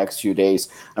for the next few days.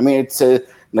 I mean, it's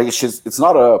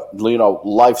not a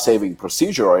life saving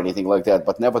procedure or anything like that,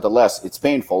 but nevertheless, it's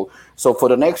painful. So for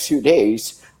the next few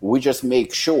days, we just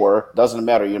make sure, doesn't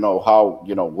matter, how,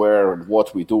 where,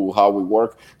 what we do, how we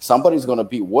work. Somebody's going to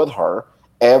be with her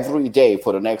every day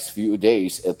for the next few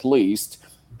days at least.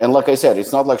 And like I said,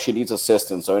 it's not like she needs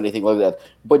assistance or anything like that.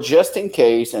 But just in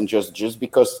case, and just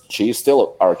because she's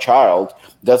still our child,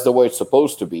 that's the way it's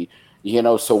supposed to be.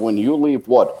 So when you leave,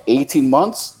 18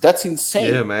 months? That's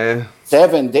insane. Yeah, man.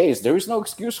 7 days. There is no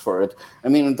excuse for it. I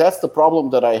mean, that's the problem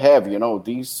that I have.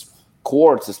 These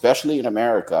courts, especially in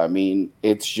America, I mean,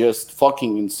 it's just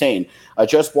fucking insane. I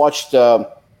just watched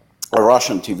a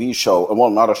Russian TV show.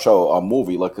 Well, not a show, a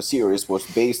movie, like a series, was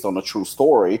based on a true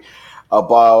story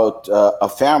about a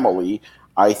family.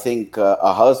 I think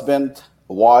a husband,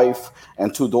 wife,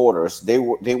 and 2 daughters. They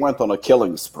went on a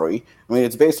killing spree. I mean,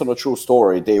 it's based on a true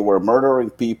story. They were murdering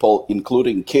people,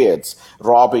 including kids,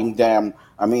 robbing them.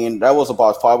 I mean, that was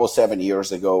about 5 or 7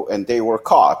 years ago, and they were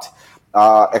caught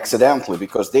accidentally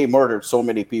because they murdered so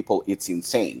many people. It's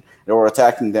insane. They were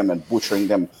attacking them and butchering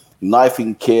them,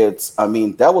 knifing kids. I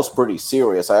mean, that was pretty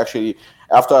serious.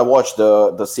 After I watched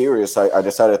the series, I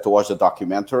decided to watch the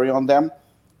documentary on them,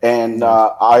 and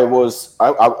I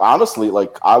honestly,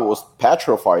 like, I was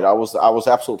petrified. I was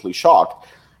absolutely shocked.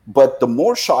 But the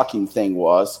more shocking thing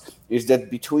is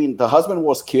that between the husband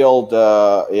was killed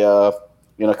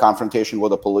in a confrontation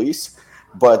with the police,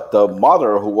 but the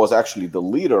mother, who was actually the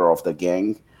leader of the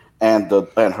gang, and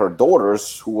her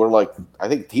daughters, who were like, I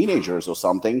think, teenagers or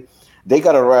something, they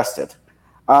got arrested.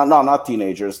 No, not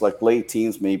teenagers, like late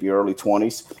teens, maybe early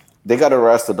 20s. They got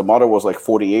arrested. The mother was like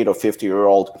 48 or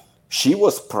 50-year-old. She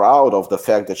was proud of the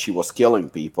fact that she was killing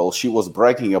people. She was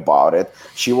bragging about it.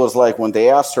 She was like, when they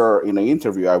asked her in an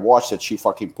interview, I watched it, she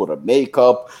fucking put on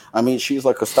makeup. I mean, she's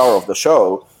like a star of the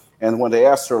show. And when they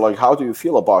asked her, like, how do you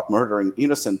feel about murdering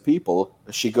innocent people?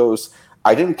 She goes,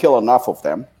 I didn't kill enough of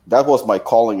them. That was my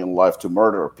calling in life, to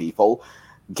murder people.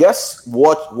 Guess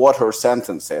what her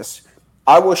sentence is?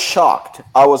 I was shocked.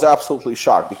 I was absolutely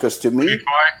shocked, because to me,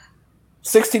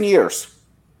 16 years.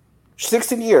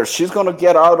 16 years. She's going to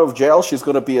get out of jail. She's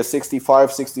going to be a 65,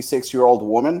 66-year-old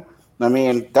woman. I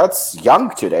mean, that's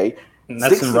young today. And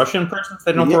that's in Russian prisons?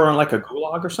 They don't throw her in like a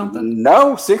gulag or something?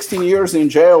 No, 16 years in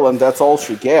jail, and that's all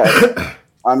she gets.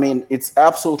 I mean, it's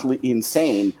absolutely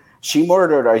insane. She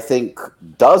murdered, I think,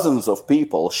 dozens of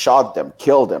people, shot them,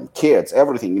 killed them, kids,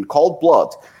 everything, in cold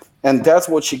blood. And that's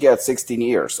what she gets, 16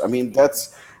 years. I mean,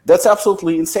 that's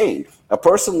absolutely insane. A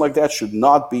person like that should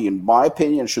not be, in my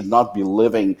opinion, should not be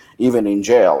living even in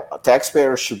jail.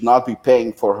 Taxpayers should not be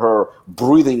paying for her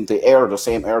breathing the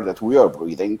same air that we are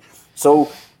breathing. So,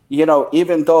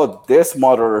 even though this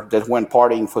mother that went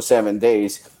partying for 7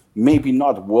 days maybe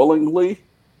not willingly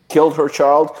killed her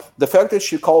child, the fact that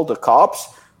she called the cops,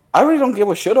 I really don't give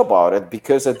a shit about it,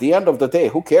 because at the end of the day,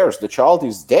 who cares? The child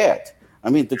is dead. I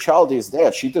mean, the child is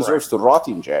dead. She deserves to rot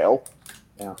in jail.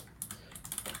 Yeah.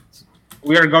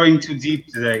 We are going too deep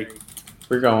today.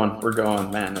 We're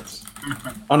going, man. It's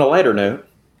on a lighter note.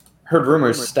 Heard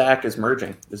rumors Stack is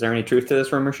merging. Is there any truth to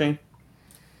this rumor, Shane?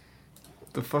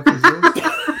 The fuck is this?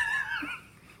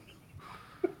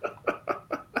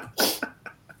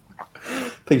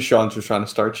 I think Sean's just trying to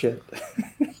start shit.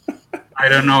 I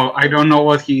don't know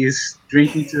what he is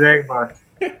drinking today, but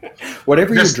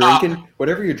whatever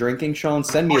you're drinking, Sean,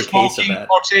 send me a case of that.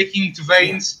 Or taking to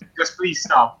veins, just please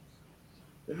stop.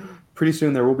 Pretty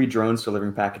soon there will be drones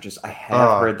delivering packages. I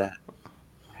have heard that.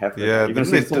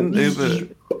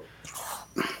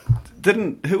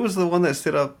 Who was the one that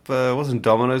set up? Wasn't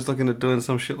Domino's looking at doing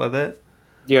some shit like that?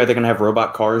 Yeah, they're gonna have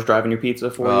robot cars driving your pizza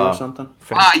for you or something.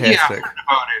 Fantastic. Yeah,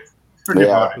 I heard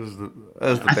about it. That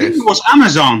was the I best. think it was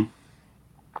Amazon.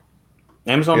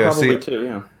 Amazon probably too.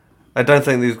 Yeah. I don't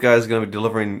think these guys are going to be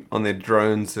delivering on their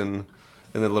drones and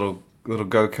their little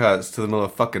go-karts to the middle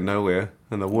of fucking nowhere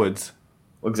in the woods.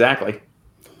 Exactly.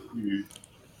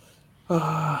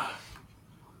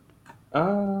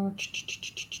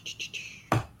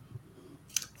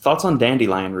 Thoughts on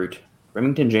dandelion root?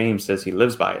 Remington James says he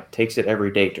lives by it, takes it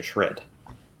every day to shred.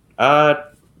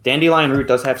 Dandelion root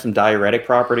does have some diuretic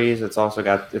properties.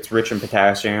 It's rich in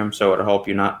potassium, so it'll help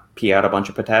you not pee out a bunch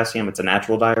of potassium. It's a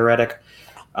natural diuretic.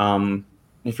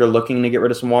 If you're looking to get rid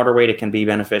of some water weight, it can be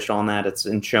beneficial on that. It's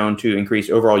been shown to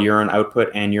increase overall urine output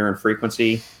and urine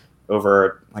frequency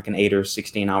over like an 8 or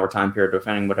 16-hour time period,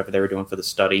 depending whatever they were doing for the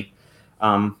study.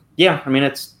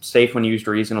 It's safe when used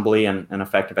reasonably and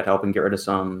effective at helping get rid of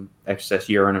some excess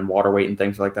urine and water weight and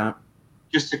things like that.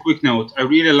 Just a quick note. I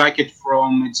really like it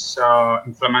from its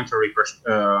inflammatory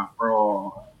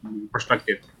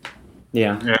perspective.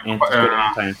 Yeah, and it's good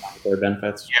anti-inflammatory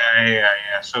benefits. Yeah.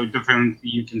 So definitely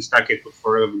you can stack it with,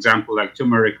 for example, like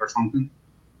turmeric or something.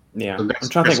 Yeah, so I'm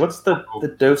trying to think. What's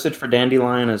the dosage for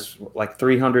dandelion? Is like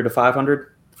 300 to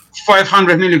 500?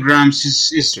 500 milligrams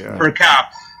is per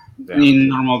cap in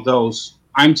normal dose.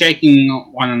 I'm taking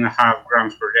 1.5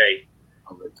 grams per day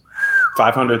of it.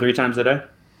 500 3 times a day?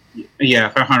 Yeah,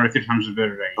 500 3 times a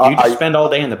day. You just spend all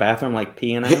day in the bathroom like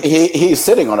peeing out? He's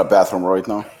sitting on a bathroom right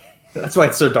now. That's why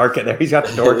it's so dark in there. He's got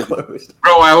the door closed.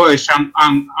 Bro, I wish.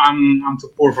 I'm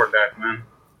too poor for that, man.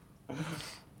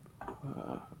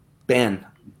 Ben,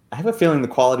 I have a feeling the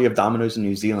quality of Domino's in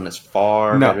New Zealand is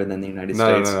far better than the United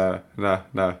States.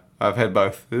 No. I've had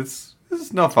both. It's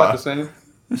not far. About the same?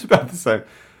 It's about the same.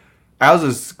 Ours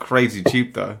is crazy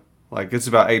cheap, though. Like, it's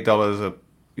about $8 a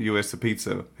US a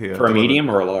pizza here. For a medium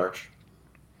or a large?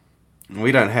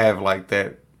 We don't have, like,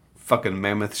 that fucking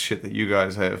mammoth shit that you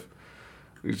guys have.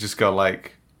 We just got,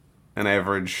 like, an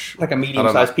average... Like a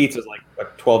medium-sized pizza is like a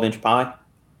 12-inch pie?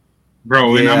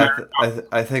 Bro,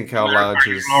 I think our large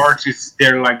is... Large is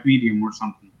they're like medium or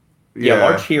something. Yeah,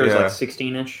 large here is like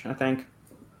 16-inch, I think.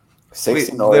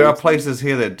 There are places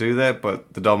here that do that,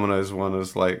 but the Domino's one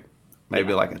is like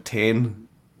maybe like a 10.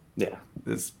 Yeah.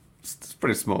 It's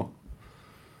pretty small.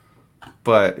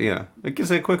 But, it gets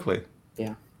there quickly.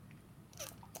 Yeah.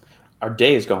 Our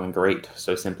day is going great,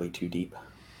 so simply too deep.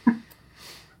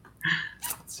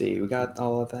 Let's see, we got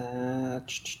all of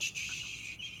that.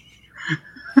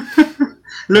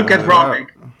 Look at Robin.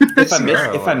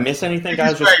 If I miss anything,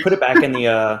 guys, just put it back in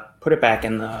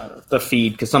the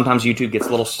feed, because sometimes YouTube gets a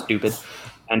little stupid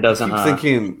and doesn't. I'm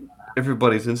thinking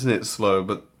everybody's internet's slow,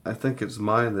 but I think it's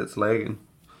mine that's lagging.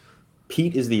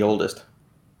 Pete is the oldest.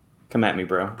 Come at me,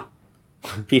 bro.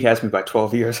 Pete has me by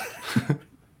 12 years.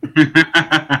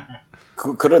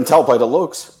 Couldn't tell by the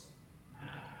looks.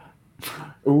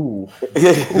 Ooh.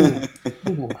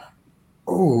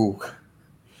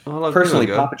 Personally,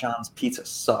 Papa John's pizza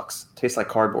sucks. Tastes like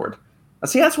cardboard.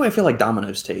 See, that's why I feel like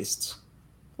Domino's tastes.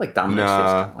 Like Domino's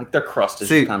tastes. Like their crust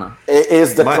is kind of...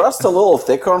 Is the crust a little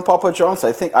thicker on Papa John's?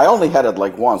 I think I only had it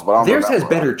like once, but I don't Theirs has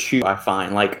better chew, I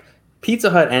find. Like Pizza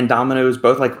Hut and Domino's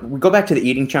both, like, we go back to the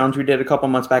eating challenge we did a couple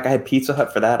months back. I had Pizza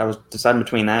Hut for that. I was deciding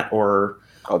between that or...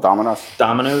 Oh, Domino's?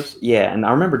 Domino's, yeah. And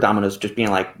I remember Domino's just being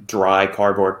like dry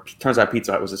cardboard. Turns out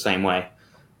Pizza Hut was the same way.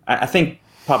 I think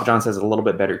Papa John's has a little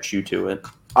bit better chew to it.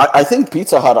 I think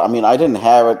Pizza Hut, I mean, I didn't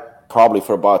have it probably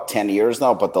for about 10 years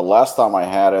now, but the last time I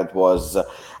had it was,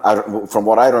 from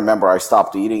what I remember, I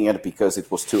stopped eating it because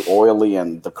it was too oily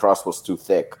and the crust was too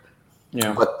thick.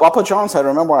 Yeah. But Papa John's, I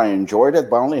remember I enjoyed it,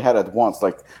 but I only had it once.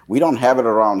 Like, we don't have it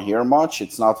around here much.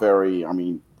 It's not very, I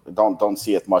mean, don't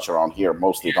see it much around here,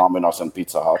 mostly Domino's and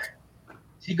Pizza Hut.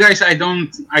 See, guys, I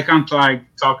can't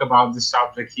like talk about this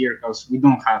subject here because we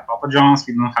don't have Papa John's,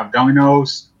 we don't have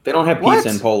Domino's. They don't have pizza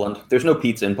in Poland. There's no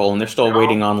pizza in Poland. They're still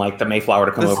waiting on like the Mayflower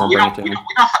to come over and bring it to them. We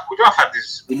don't have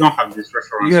this. We don't have this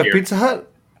restaurant. You have here. Pizza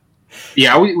Hut?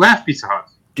 Yeah, we have Pizza Hut.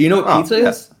 Do you know what pizza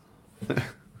is?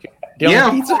 Yeah,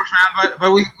 of course, man.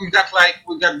 But we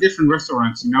got different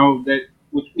restaurants. That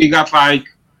we got like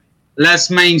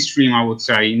less mainstream, I would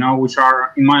say. Which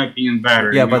are, in my opinion,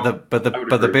 better. Yeah, but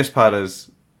the best part is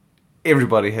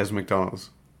everybody has McDonald's.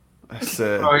 Oh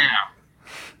yeah.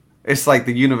 It's like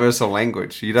the universal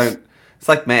language. It's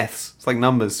like maths. It's like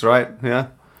numbers, right? Yeah.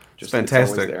 Just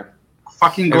fantastic.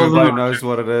 Fucking everybody knows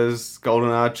what it is. Golden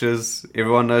Arches.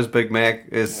 Everyone knows Big Mac.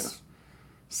 It's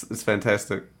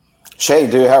fantastic. Shay,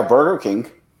 do you have Burger King?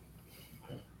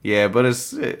 Yeah, but it's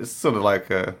sort of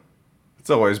like it's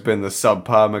always been the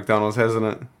subpar McDonald's, hasn't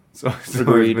it? It's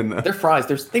always been their fries.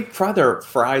 They fry their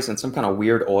fries in some kind of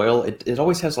weird oil. It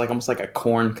always has like almost like a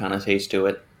corn kind of taste to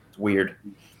it. It's weird.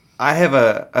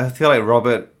 I feel like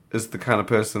Robert is the kind of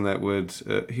person that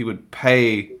would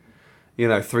pay,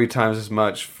 3 times as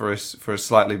much for a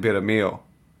slightly better meal.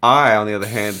 I, on the other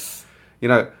hand,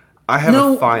 I have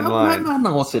a fine line. Not in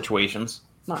all situations.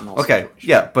 Not in all okay, situations.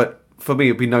 Yeah, but for me,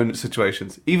 it'd be no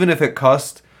situations. Even if it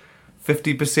cost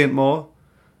 50% more,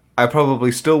 I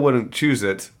probably still wouldn't choose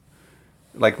it.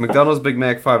 Like McDonald's Big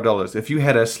Mac, $5. If you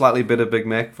had a slightly better Big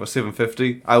Mac for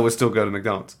 $7.50, I would still go to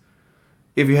McDonald's.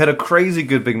 If you had a crazy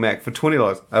good Big Mac for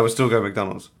 $20, I would still go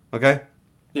McDonald's. Okay.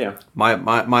 Yeah. My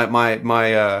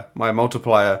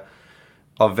multiplier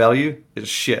of value is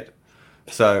shit.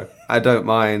 So I don't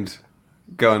mind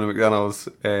going to McDonald's,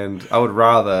 and I would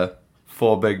rather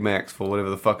 4 Big Macs for whatever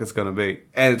the fuck it's going to be.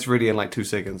 And it's ready in like 2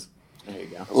 seconds. There you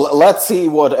go. Let's see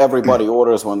what everybody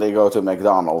orders when they go to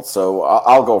McDonald's. So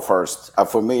I'll go first.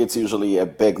 For me, it's usually a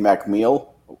Big Mac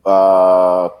meal,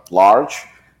 large,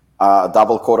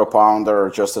 double quarter pounder,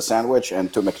 just a sandwich,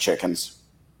 and 2 McChickens.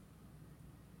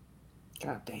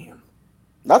 God damn.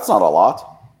 That's not a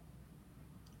lot.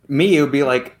 Me, it would be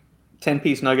like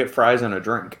 10-piece nugget, fries, and a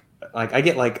drink. Like I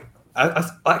get like I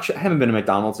actually haven't been to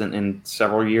McDonald's in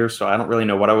several years, so I don't really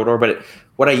know what I would order. But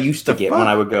what I used to get when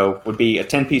I would go would be a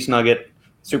 10-piece nugget,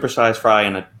 supersized fry,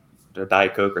 and a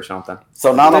Diet Coke or something.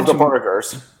 So none of the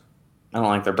burgers. I don't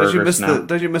like their burgers now.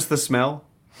 Did you miss the smell?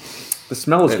 The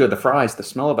smell is good. The fries, the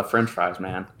smell of the French fries,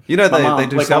 man. You know they do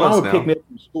like my salads mom would now. pick me up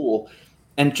from school,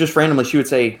 and just randomly she would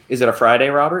say, "Is it a Friday,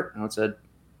 Robert?" And I would say,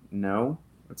 "No,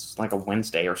 it's like a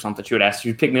Wednesday or something." She would ask.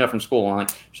 She'd pick me up from school, and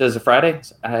she says, "Is it Friday?"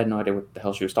 I had no idea what the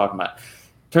hell she was talking about.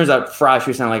 Turns out fries.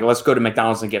 She was saying like, "Let's go to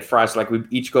McDonald's and get fries." So like we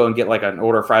each go and get like an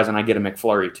order of fries, and I get a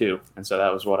McFlurry too. And so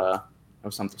that was that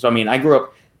was something. So I mean, I grew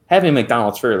up having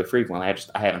McDonald's fairly frequently.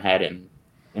 I haven't had it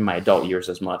in my adult years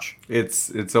as much.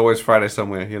 It's always Friday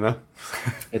somewhere, you know.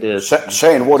 It is.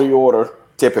 Shane, what do you order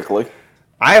typically?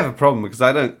 I have a problem because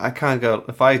I can't go.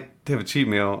 If I have a cheat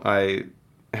meal, I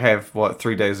have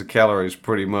 3 days of calories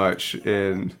pretty much,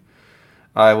 and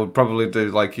I would probably do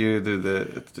like you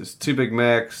do just 2 Big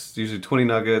Macs, usually 20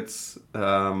 nuggets,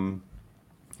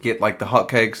 get like the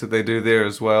hotcakes that they do there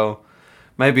as well,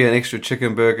 maybe an extra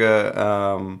chicken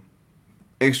burger,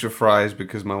 extra fries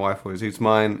because my wife always eats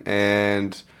mine,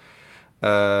 and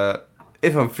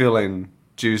if I'm feeling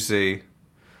juicy,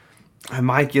 I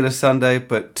might get a sundae,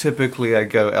 but typically I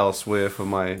go elsewhere for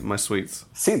my sweets.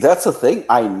 See, that's the thing.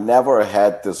 I never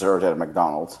had dessert at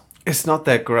McDonald's. It's not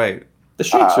that great. The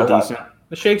shakes are decent.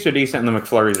 The shakes are decent, and the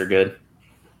McFlurries are good.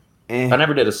 Eh. I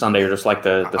never did a sundae or just like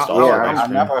the style Yeah, ice I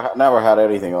cream. never had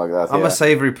anything like that. I'm yeah. a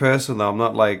savory person though. I'm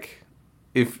not like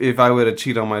if I were to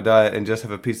cheat on my diet and just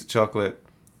have a piece of chocolate,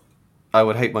 I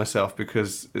would hate myself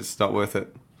because it's not worth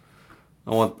it.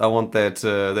 I want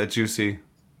that juicy,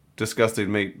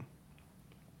 disgusting meat.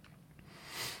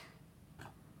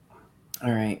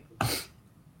 All right.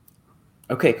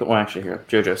 Okay, cool. Well, actually, here,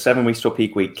 JoJo, 7 weeks till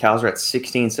peak week. Cows are at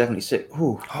 1676.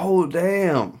 Ooh, Oh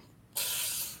damn!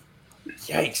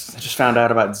 yikes! I just found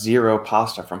out about zero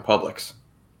pasta from Publix.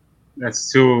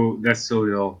 That's too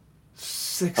low.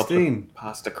 16.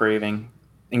 Pasta craving.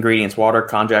 Ingredients: water,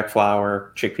 konjac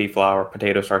flour, chickpea flour,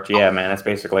 potato starch. Yeah, man, that's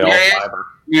basically all Yeah. fiber.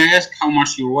 May I ask how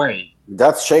much you weigh?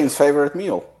 That's Shane's favorite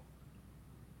meal.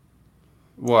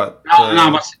 What?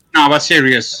 But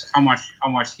serious, how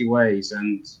much he weighs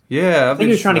and Yeah, I think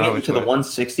he was trying to get into the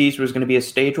 160s. Was going to be a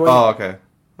stage weight. Oh, okay.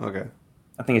 Okay.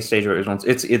 I think his stage weight was once.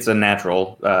 It's a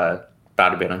natural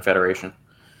bodybuilding federation.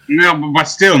 no, but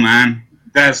still, man,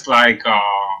 that's like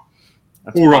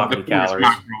That's poor of the poverty poorest calories.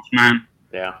 macros, man.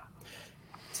 Yeah.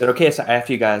 Is it okay so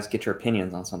after you guys get your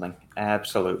opinions on something?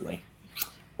 Absolutely.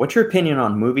 What's your opinion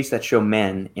on movies that show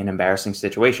men in embarrassing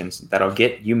situations that'll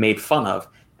get you made fun of?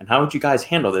 And how would you guys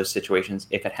handle those situations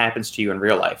if it happens to you in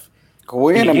real life?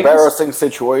 We're in Can an you give us- embarrassing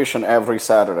situation every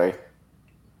Saturday.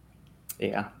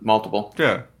 Yeah, multiple.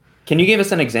 Yeah. Can you give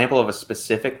us an example of a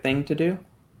specific thing to do?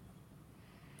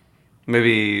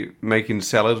 Maybe making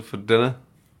salad for dinner.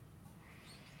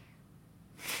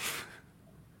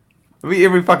 I mean,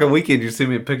 every fucking weekend you send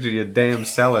me a picture of your damn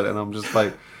salad, and I'm just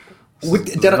like, What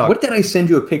did I send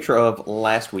you a picture of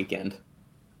last weekend?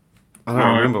 I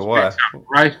don't remember why.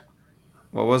 Right?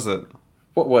 What was it?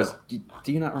 What was?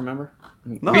 Do you not remember?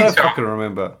 No, I don't Pizza. fucking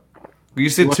remember. You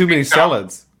said was too many pizza.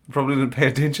 salads. Probably didn't pay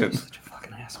attention. Such a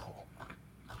fucking asshole.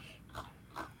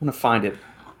 I'm gonna find it.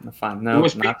 I'm gonna find. It No,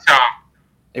 was not. pizza.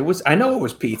 It was. I know it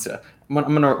was pizza. I'm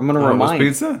gonna Oh, it was remind.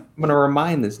 pizza? I'm gonna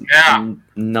remind this Yeah.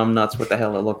 numbnuts what the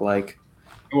hell it looked like.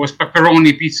 It was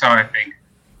pepperoni pizza, I think.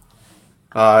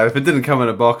 If it didn't come in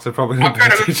a box, I probably didn't I've pay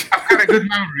got attention. a good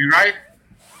memory,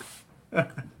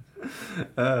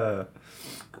 right?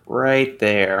 Right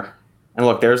there. And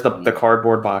look, there's the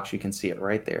cardboard box. You can see it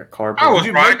right there. Cardboard. I was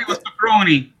you right. make It was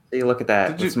pepperoni. See, look at that.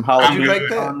 Did With you- some did you jalapeno make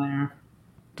that? on there.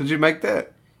 Did you make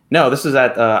that? No, this is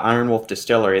at Iron Wolf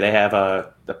Distillery. They have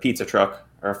a pizza truck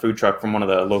or a food truck from one of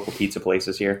the local pizza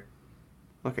places here.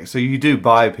 Okay, so you do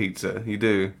buy pizza. You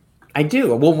do. I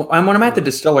do. Well, when I'm at the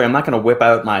distillery, I'm not going to whip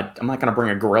out I'm not going to bring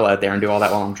a grill out there and do all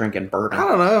that while I'm drinking I bourbon.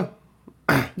 don't know.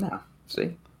 No. See?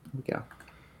 Here we go.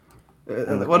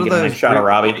 What are You get a those? nice shot of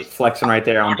Robbie flexing right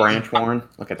there on Branch Warren.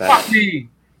 Look at that. Fuck me.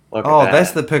 Look at Oh, that.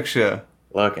 that's the picture.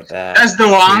 Look at that. That's the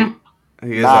one.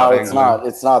 He is No, out it's not.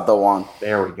 It's not the one.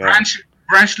 There we go.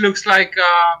 Branch looks like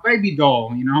a baby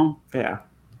doll, you know? Yeah.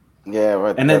 Yeah,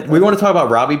 but And then we want to talk about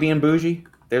Robbie being bougie.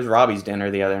 There's Robbie's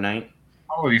dinner the other night.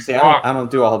 Holy See, fuck. I don't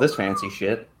do all this fancy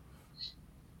shit.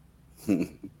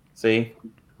 See?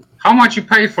 How much you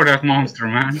paid for that monster,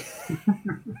 man?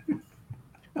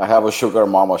 I have a sugar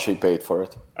mama. She paid for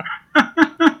it.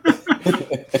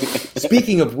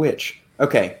 Speaking of which,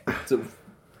 okay, so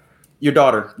your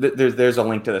daughter, there's a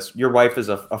link to this. Your wife is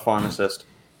a pharmacist.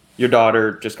 Your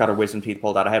daughter just got her wisdom teeth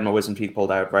pulled out. I had my wisdom teeth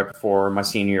pulled out right before my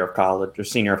senior year of college or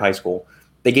senior of high school.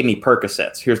 They gave me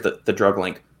Percocets. Here's the drug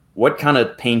link. What kind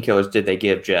of painkillers did they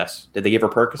give Jess? Did they give her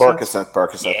Percocets?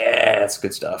 Percocet. Yeah, that's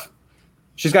good stuff.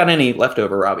 She's got any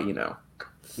leftover, Robbie, you know.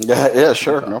 Yeah,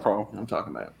 sure, no problem. I'm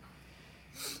talking about.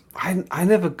 I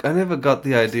never got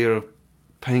the idea of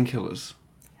painkillers.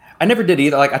 I never did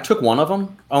either. Like, I took one of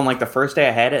them on, like, the first day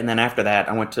I had it, and then after that,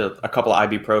 I went to a couple of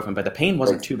ibuprofen, but the pain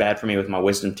wasn't too bad for me with my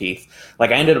wisdom teeth.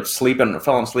 Like, I ended up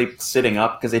falling asleep sitting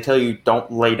up, because they tell you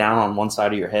don't lay down on one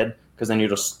side of your head, because then you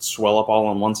just swell up all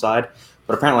on one side.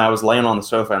 But apparently I was laying on the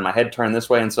sofa, and my head turned this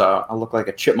way, and so I looked like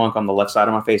a chipmunk on the left side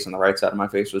of my face, and the right side of my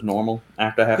face was normal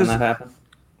after having that happen.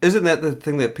 Isn't that the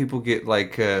thing that people get,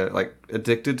 like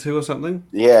addicted to or something?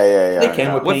 Yeah. They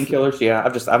can with painkillers, yeah.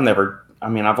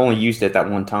 I've only used it that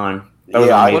one time. That was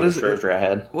the main surgery I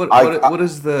had. What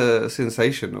is the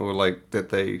sensation, or like that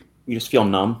they? You just feel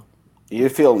numb. You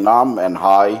feel numb and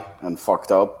high and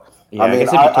fucked up. Yeah, I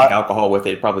guess if you take alcohol with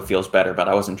it, it probably feels better, but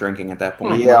I wasn't drinking at that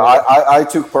point. Yeah, I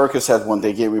took Percocet when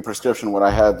they gave me prescription when I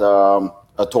had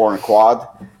a torn quad.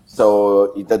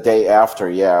 So the day after,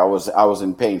 I was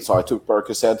in pain. So I took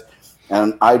Percocet,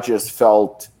 and I just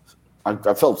felt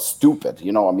stupid,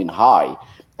 high.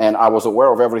 And I was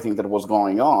aware of everything that was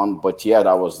going on, but yet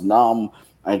I was numb.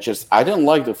 I didn't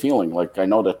like the feeling. Like, I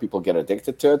know that people get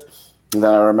addicted to it. And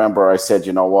then I remember I said,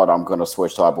 you know what, I'm going to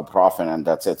switch to ibuprofen, and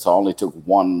that's it. So I only took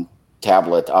one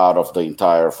tablet out of the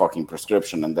entire fucking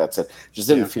prescription, and that's it. Just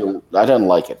didn't feel. I didn't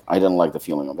like it. I didn't like the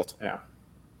feeling of it. Yeah.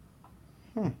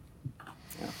 Yeah.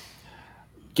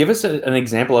 Give us an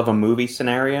example of a movie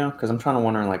scenario, because I'm trying to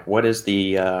wonder, like, what is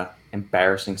the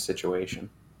embarrassing situation?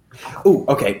 Oh,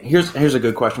 okay. Here's a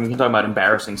good question. We can talk about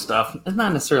embarrassing stuff. It's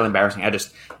not necessarily embarrassing.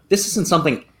 This isn't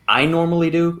something I normally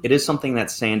do. It is something that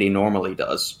Sandy normally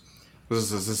does. Is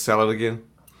this salad again?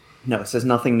 No, it says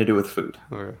nothing to do with food.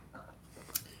 Okay.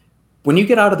 When you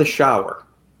get out of the shower,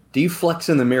 do you flex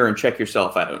in the mirror and check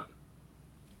yourself out?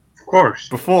 Of course.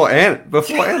 Before and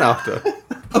after.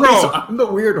 Bro, so I'm the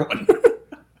weird one.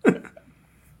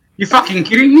 You fucking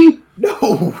kidding me?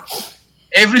 No.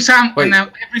 Every time when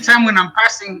I'm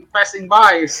passing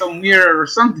by some mirror or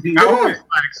something, I always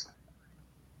flex.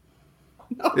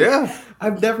 No, yeah,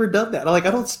 I've never done that. Like,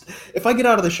 I don't. If I get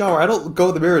out of the shower, I don't go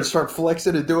in the mirror and start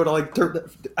flexing and do it.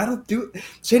 I don't do it.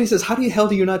 Sandy says, "How the hell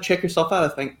do you not check yourself out?"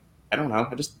 I think, I don't know.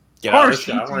 I just get out of the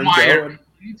shower and go.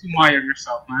 You need to admire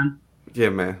yourself, man. Yeah,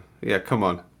 man. Yeah, come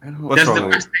on. That's the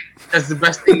best thing. That's the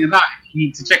best thing in life. You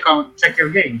need to check your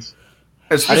games.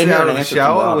 Especially out of the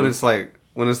shower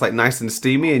when it's like nice and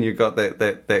steamy and you got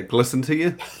that glisten to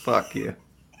you. Fuck yeah.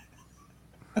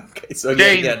 Okay, so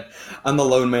again, I'm the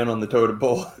lone man on the totem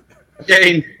pole.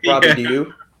 Jane, Robbie, do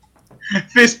you?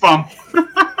 Fist bump.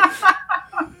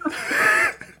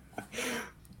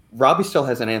 Robbie still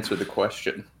hasn't answered the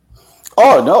question.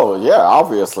 Oh no, yeah,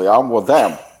 obviously I'm with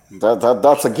them.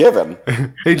 That's a given.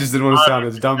 He just didn't want to sound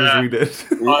as dumb as we did.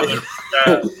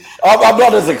 I'm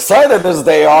not as excited as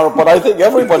they are, but I think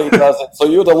everybody does it. So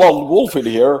you're the lone wolf in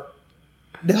here.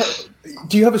 No,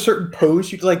 do you have a certain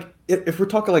pose you like? If we're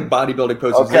talking like bodybuilding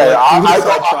poses, okay, like,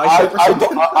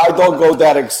 I don't go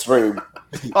that extreme.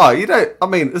 Oh, you don't. I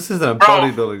mean, this isn't a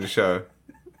bodybuilding show.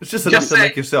 It's just enough to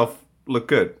make yourself look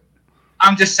good.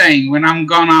 I'm just saying, when I'm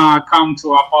gonna come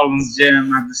to Apollon's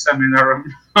gym at the seminar,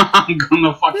 I'm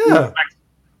gonna fucking flex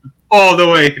all the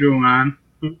way through, man.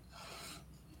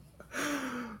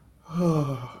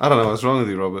 I don't know what's wrong with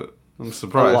you, Robert. I'm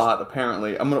surprised. A lot,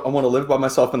 apparently. I want to live by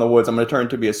myself in the woods. I'm going to turn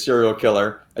to be a serial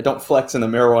killer. I don't flex in the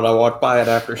mirror when I walk by it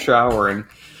after showering.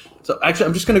 So actually,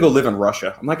 I'm just going to go live in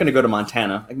Russia. I'm not going to go to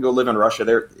Montana. I can go live in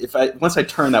Russia. Once I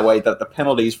turn that way, the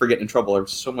penalties for getting in trouble are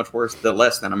so much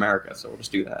less than America. So we'll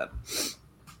just do that.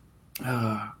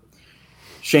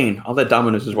 Shane, all that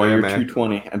Domino's is why you're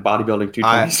 220 and bodybuilding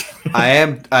 220.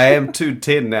 I am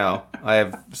 210 now. I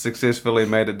have successfully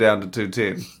made it down to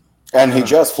 210. And he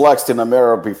just flexed in the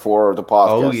mirror before the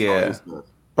podcast. Oh yeah,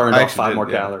 burned off 5 more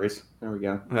calories. There we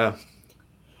go. Yeah.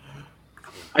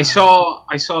 I saw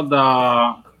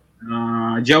the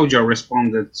Jojo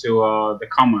responded to the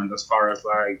comment as far as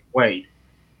like weight,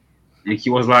 and he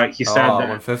said Oh, that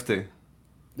 150.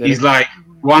 he's like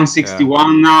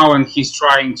 161 now, and he's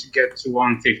trying to get to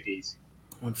 150s.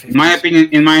 In my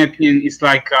opinion, it's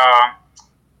like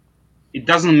it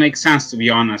doesn't make sense, to be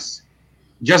honest.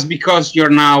 Just because you're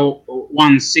now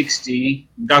 160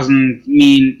 doesn't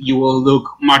mean you will look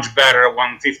much better at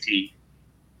 150.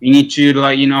 You need to,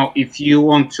 like, if you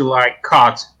want to like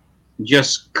cut,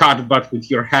 just cut, but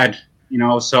with your head,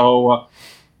 So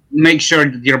make sure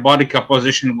that your body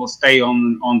composition will stay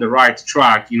on the right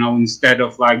track, instead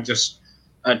of like just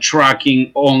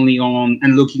tracking only on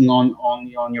and looking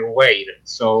only on your weight.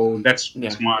 So that's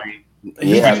my.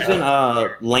 He's using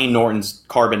Lane Norton's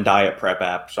Carbon Diet Prep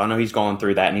app, so I know he's going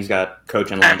through that, and he's got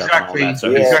coaching lined up and all that.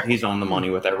 So he's on the money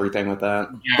with everything with that.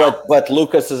 Yeah. But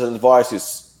Lucas's advice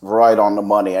is right on the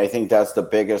money. I think that's the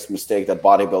biggest mistake that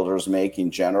bodybuilders make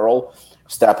in general.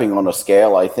 Stepping on a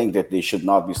scale, I think that they should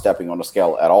not be stepping on a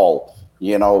scale at all.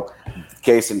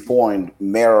 Case in point,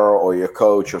 Mirror or your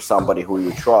coach or somebody who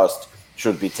you trust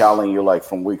should be telling you like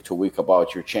from week to week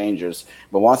about your changes.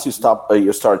 But once you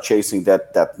start chasing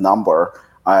that number,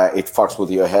 it fucks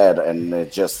with your head, and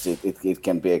it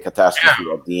can be a catastrophe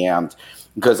at the end.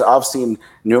 Because I've seen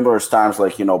numerous times,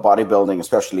 like bodybuilding,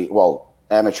 especially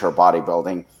amateur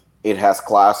bodybuilding, it has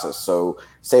classes. So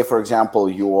say for example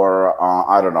you're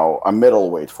a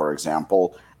middleweight, for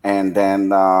example, and then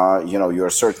you're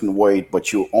a certain weight,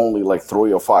 but you only like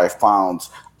 3 or 5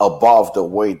 pounds above the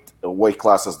weight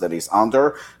classes that he's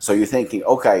under. So you're thinking,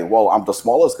 okay, well, I'm the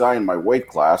smallest guy in my weight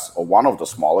class, or one of the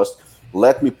smallest.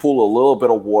 Let me pull a little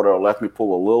bit of water, let me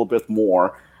pull a little bit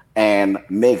more, and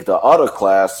make the other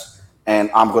class, and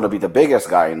I'm going to be the biggest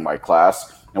guy in my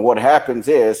class. And what happens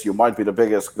is you might be the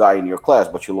biggest guy in your class,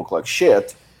 but you look like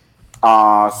shit.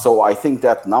 So I think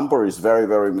that number is very,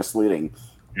 very misleading.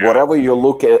 Yeah. Whatever you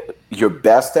look at your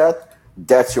best at,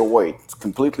 that's your weight.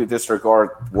 Completely disregard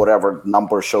whatever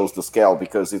number shows the scale,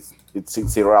 because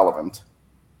it's irrelevant.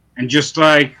 And just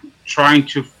like trying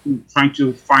to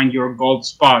find your gold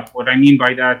spot. What I mean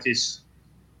by that is,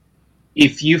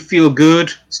 if you feel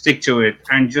good, stick to it,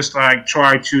 and just like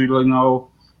try to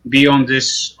be on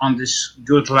this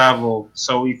good level.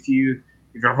 So if your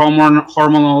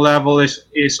hormonal level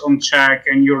is on check,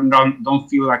 and you don't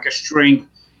feel like a shrink,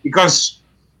 because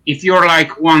if you're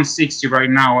like 160 right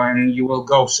now and you will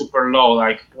go super low,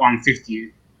 like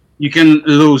 150, you can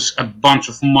lose a bunch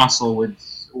of muscle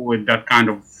with that kind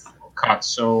of cut.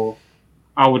 So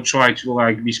I would try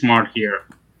to be smart here.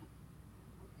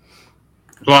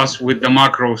 Plus, with the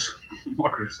macros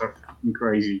are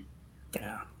crazy.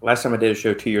 Yeah. Last time I did a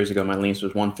show 2 years ago, my lean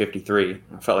was 153.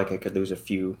 I felt like I could lose a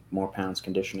few more pounds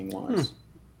conditioning-wise.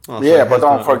 Well, yeah, but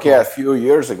don't forget, 2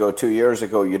 years ago,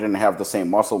 you didn't have the same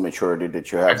muscle maturity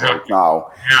that you have right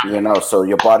now. Yeah. So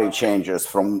your body changes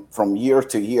from year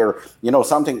to year.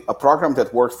 A program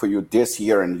that worked for you this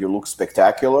year and you look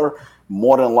spectacular,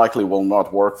 more than likely will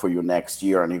not work for you next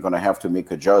year, and you're going to have to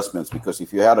make adjustments, because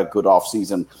if you had a good off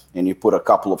season and you put a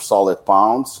couple of solid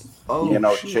pounds,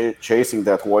 chasing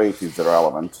that weight is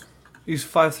irrelevant. He's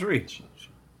 5'3".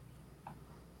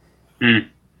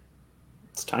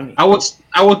 It's tiny. I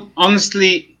would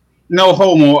honestly, no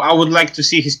homo, I would like to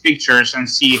see his pictures and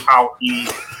see how he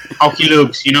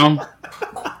looks,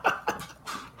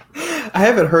 I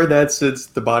haven't heard that since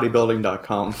the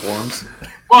bodybuilding.com forums.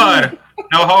 What?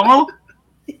 No homo?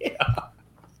 Yeah.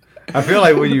 I feel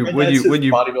like when you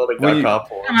bodybuilding.com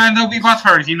forums. Yeah, man, they'll be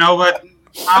butthurt, but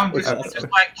I'm just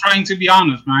like trying to be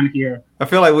honest, man, here. I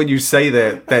feel like when you say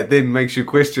that then makes you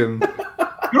question.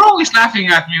 You're always laughing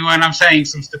at me when I'm saying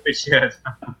some stupid shit.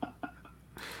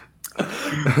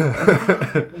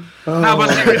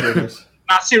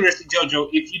 Seriously, Jojo,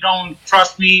 if you don't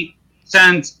trust me,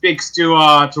 send pics to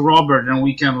Robert, and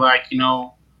we can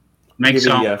make give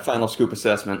some final scoop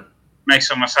assessment. Make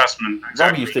some assessment.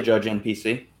 Exactly. Rob used to judge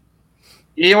NPC.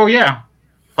 Yeah.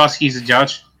 Plus, he's a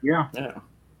judge. Yeah.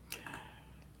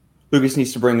 Lucas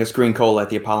needs to bring us green cola at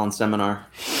the Apollon seminar.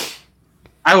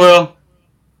 I will.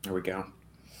 There we go.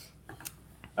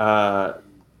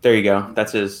 There you go.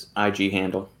 That's his IG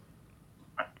handle.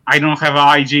 I don't have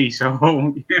an IG, so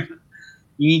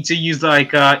you need to use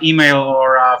email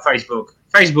or Facebook.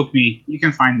 Facebook me. You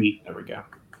can find me. There we go.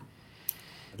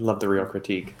 I love the real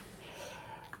critique.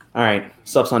 All right.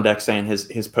 Subs on deck saying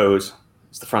his pose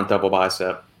is the front double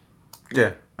bicep.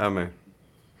 Yeah, I mean.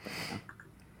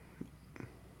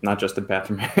 Not just the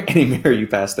bathroom. Any mirror you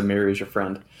pass, the mirror is your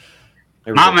friend.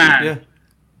 My man. Yeah.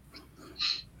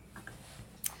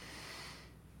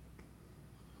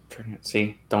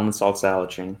 See, don't insult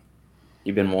salad, Shane.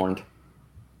 You've been warned.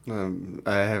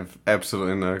 I have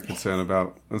absolutely no concern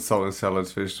about insulting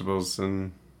salads, vegetables,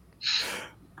 and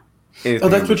anything Oh,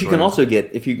 that's in what you can between. also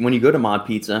get when you go to Mod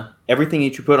Pizza. Everything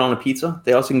that you put on a pizza,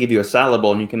 they also can give you a salad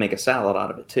bowl, and you can make a salad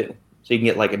out of it too. So you can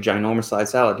get like a ginormous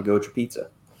sized salad to go with your pizza.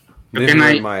 So can Never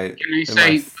I in my can I in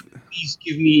say, my please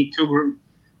give me 2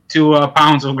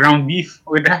 pounds of ground beef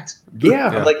with that?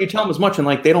 Yeah, Yeah. like you tell them as much, and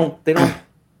like they don't,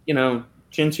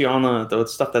 chintz you on the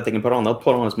stuff that they can put on. They'll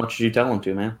put on as much as you tell them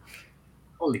to, man.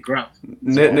 Holy crap!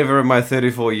 never in my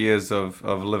 34 years of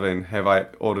living have I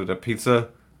ordered a pizza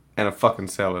and a fucking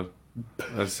salad.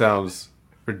 That sounds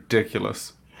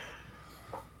ridiculous.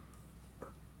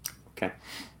 Okay.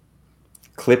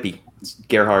 Clippy. It's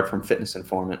Gerhard from Fitness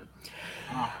Informant.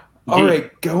 Oh, All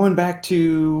right, going back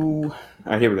to.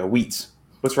 All right, here we go. Wheats.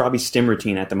 What's Robbie's stim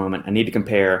routine at the moment? I need to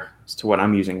compare as to what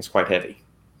I'm using. It's quite heavy.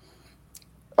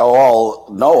 Oh, well,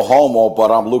 no homo, but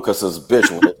I'm Lucas's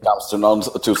bitch when it comes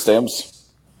to stems.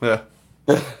 Yeah.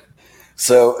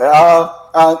 So,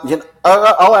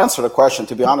 I'll answer the question.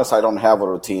 To be honest, I don't have a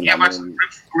routine. yeah, I but mean,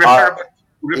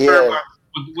 refer yeah. back.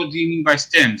 What do you mean by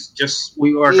stems? Just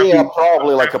we are Yeah, talking.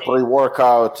 probably like a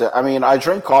pre-workout. I mean, I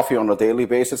drink coffee on a daily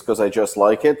basis because I just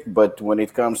like it. But when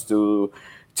it comes to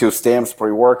stems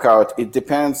pre-workout, it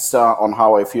depends on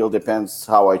how I feel. Depends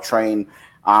how I train.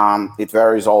 It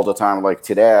varies all the time. Like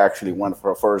today, I actually went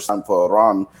for a first time for a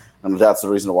run, and that's the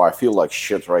reason why I feel like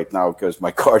shit right now because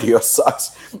my cardio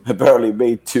sucks. I barely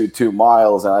made 2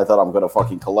 miles, and I thought I'm gonna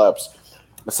fucking collapse.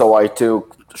 So I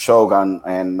took Shogun,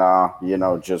 and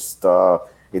just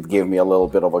it gave me a little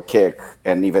bit of a kick.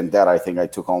 And even that, I think I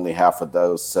took only half of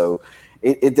those. So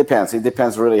it depends. It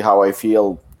depends really how I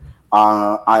feel.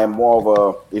 I am more of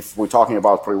a. If we're talking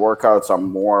about pre-workouts, I'm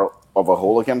more of a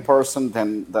hooligan person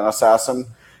than assassin.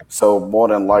 So more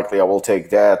than likely, I will take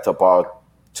that about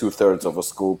 2/3 of a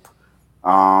scoop.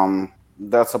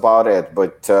 That's about it.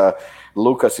 But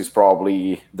Lucas is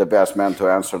probably the best man to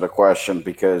answer the question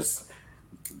because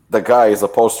the guy is a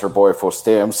poster boy for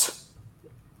stems.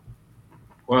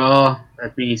 Well,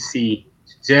 let me see.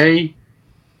 Today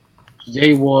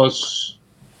was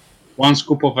 1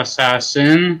 scoop of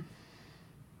assassin.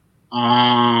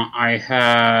 I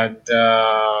had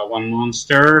 1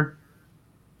 monster.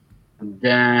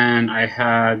 Then I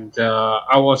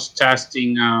was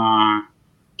testing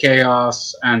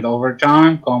chaos and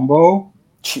overtime combo.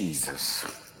 Jesus.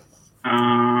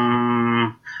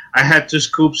 I had 2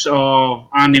 scoops of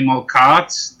animal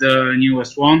cuts, the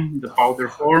newest one, the powder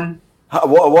form.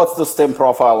 What's the stem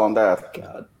profile on that?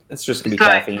 God, it's just gonna be It's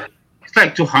like- caffeine. It's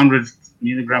like 200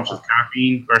 milligrams of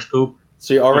caffeine per scoop.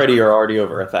 So you're already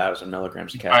over 1,000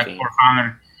 milligrams of Like caffeine.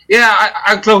 400. Yeah,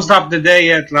 I closed up the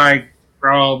day at like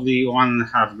probably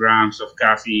 1.5 grams of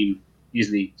caffeine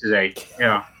easily today.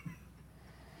 Yeah.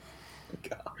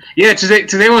 God. Yeah,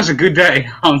 today was a good day,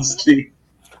 honestly.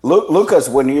 Lucas,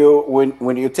 when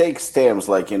you take stems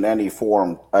like in any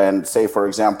form, and say for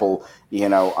example,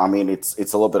 I mean it's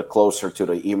a little bit closer to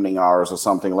the evening hours or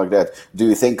something like that. Do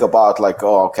you think about like,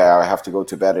 oh, okay, I have to go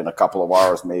to bed in a couple of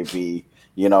hours, maybe?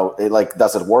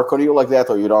 Does it work on you like that,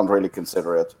 or you don't really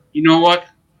consider it? You know what?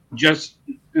 Just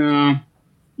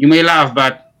you may laugh,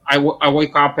 but I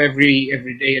wake up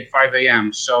every day at 5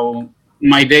 a.m. So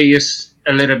my day is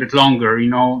a little bit longer,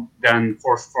 than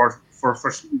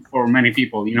for many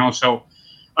people, So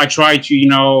I try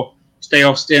to, stay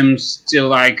off stims till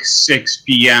like 6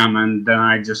 p.m. and then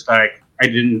I just like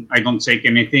I don't take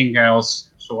anything else.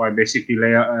 So I basically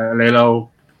lay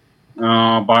low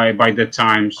by the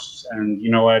times, and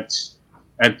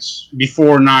at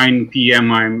before 9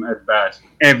 p.m. I'm at bed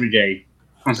every day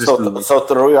consistently. So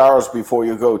 3 hours before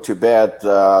you go to bed,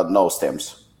 no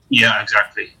stems. Yeah,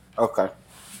 exactly. Okay.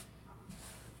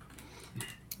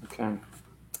 Okay.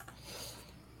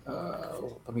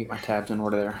 Let me get my tabs in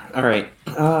order there. All right.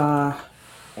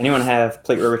 Anyone have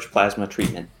platelet-rich plasma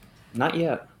treatment? Not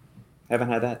yet. Haven't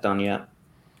had that done yet.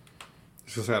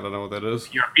 Just I don't know what that is.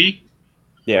 PRP?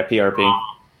 Yeah, PRP.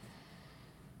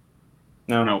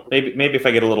 No. Maybe if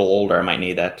I get a little older, I might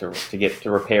need that to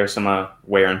repair some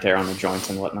wear and tear on the joints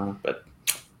and whatnot. But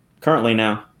currently,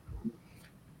 no.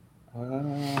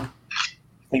 I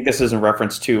think this is in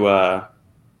reference to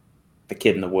the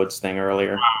kid in the woods thing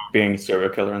earlier, being a serial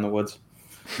killer in the woods.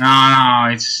 No,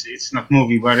 it's not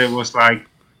movie, but it was like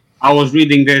I was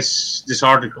reading this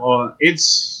article.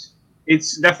 It's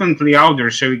definitely out there,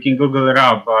 so you can Google it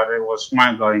up. But it was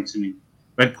mind-blowing to me.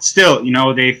 But still,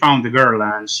 they found the girl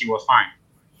and she was fine.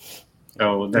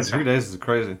 So that's 3 days is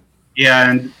crazy. Yeah,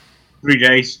 and 3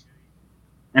 days.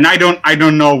 And I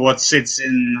don't know what sits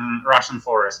in Russian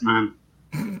forest, man.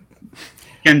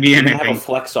 Can be You can have a anything.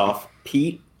 flex off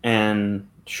peat and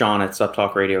Sean at Sub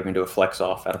Talk Radio can do a flex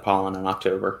off at Apollon in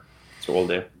October. That's what we'll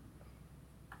do.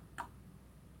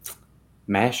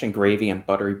 Mash and gravy and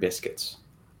buttery biscuits.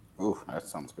 Ooh, that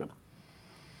sounds good.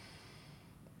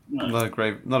 Not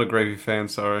a gravy fan.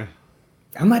 Sorry.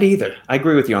 I'm not either. I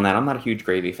agree with you on that. I'm not a huge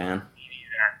gravy fan.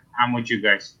 I'm with you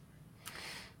guys.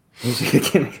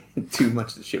 Too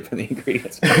much to ship for the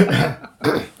ingredients.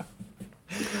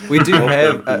 We do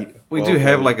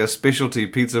have like a specialty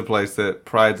pizza place that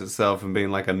prides itself in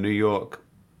being like a New York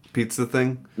pizza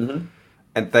thing,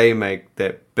 and they make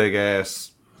that big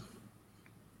ass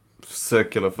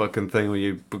circular fucking thing where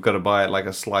you've got to buy it like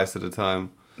a slice at a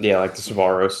time. Yeah, like the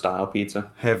Sbarro style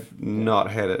pizza. Have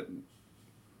not had it,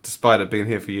 despite it being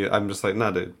here for you. I'm just like,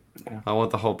 nah, dude. Yeah. I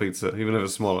want the whole pizza, even if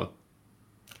it's smaller.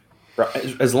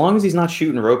 As long as he's not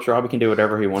shooting ropes, Robbie can do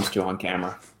whatever he wants to on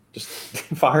camera. Just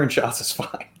firing shots is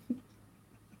fine.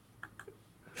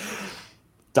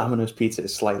 Domino's Pizza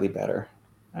is slightly better.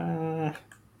 For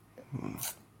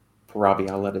Robbie,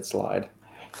 I'll let it slide.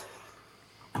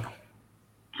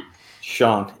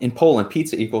 Sean, in Poland,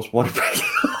 pizza equals Wonder Bread.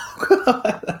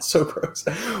 That's so gross.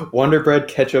 Wonder Bread,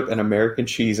 ketchup, and American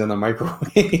cheese in the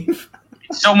microwave.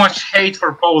 So much hate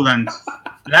for Poland.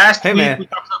 Last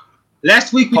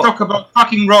week we talked about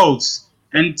fucking roads,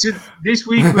 and this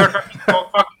week we are talking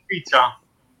about fucking pizza.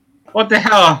 What the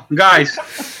hell, guys?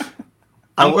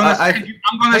 I'm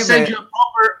gonna send you a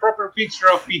proper picture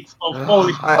of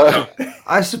Polish pizza.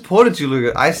 I supported you,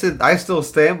 Luca. I said I still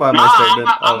stand by my statement.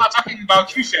 I'm not talking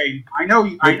about you, Shane. I know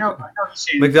you,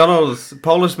 Shane.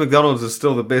 Polish McDonald's is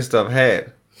still the best I've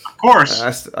had. Of course.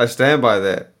 I stand by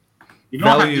that. You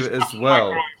don't Value have as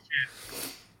well.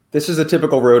 This is a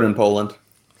typical road in Poland.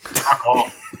 Fuck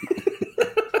off.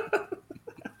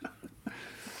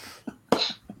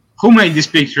 Who made this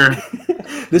picture?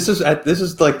 This is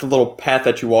like the little path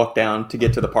that you walk down to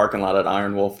get to the parking lot at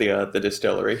Iron Wolf, the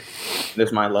distillery.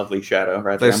 There's my lovely shadow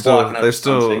right there.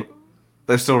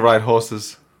 They still ride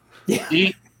horses.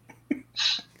 Yeah.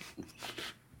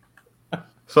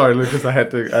 Sorry, Lucas. I had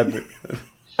to.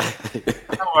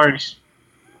 No worries.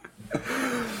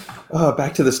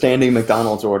 Back to the standing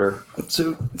McDonald's order.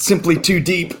 So simply too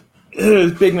deep.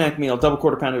 Big Mac meal, double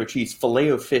quarter pounder with cheese, filet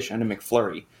of fish, and a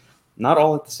McFlurry. Not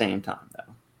all at the same time, though.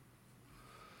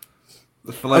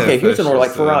 Okay, here's an order.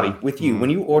 Like for Robbie, with you, when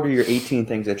you order your 18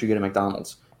 things that you get at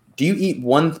McDonald's, do you eat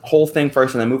one whole thing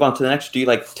first and then move on to the next? Do you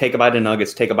like take a bite of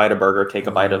nuggets, take a bite of burger, take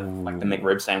a bite of like the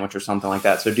McRib sandwich or something like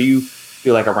that? So do you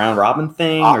do like a round robin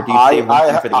thing, or do you save one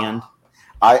thing for the end?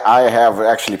 I have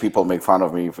actually people make fun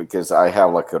of me because I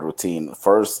have like a routine.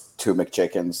 First 2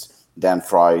 McChickens, then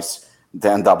fries,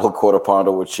 then double quarter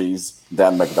pounder with cheese,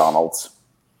 then McDonald's.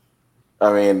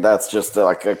 I mean, that's just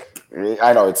like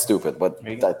I know it's stupid, but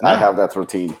I have that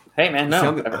routine. Hey man, no,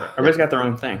 everybody's got their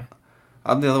own thing.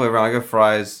 I'm the other way around. I go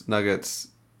fries, nuggets,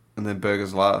 and then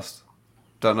burgers last.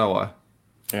 Don't know why.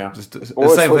 Yeah, just the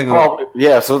same thing.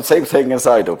 So the same thing as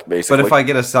I do, basically. But if I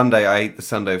get a sundae, I eat the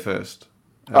sundae first.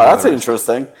 Oh, that's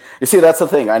interesting. You see, that's the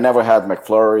thing. I never had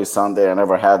McFlurry, sundae. I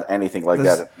never had anything like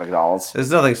that at McDonald's. There's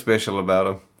nothing special about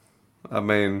them. I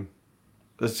mean,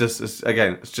 it's just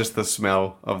the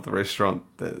smell of the restaurant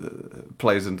that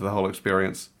plays into the whole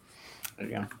experience. There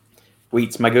you go.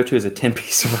 Wheats, my go-to is a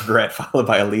 10-piece of regret followed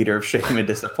by a liter of shame and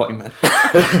disappointment.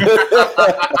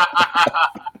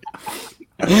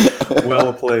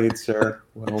 Well played, sir.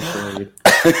 Well played.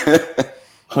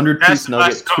 100-piece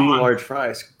nugget, 2 large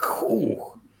fries.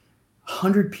 Cool.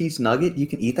 100-piece nugget? You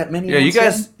can eat that many? Yeah, you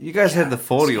guys had the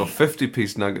 40 or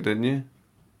 50-piece nugget, didn't you?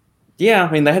 Yeah,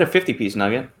 I mean, they had a 50-piece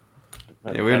nugget.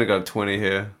 Yeah, we only got 20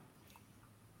 here.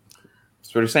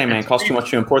 That's what you're saying, man. It costs too much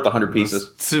to import the 100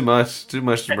 pieces. It's too much to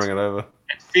bring it over.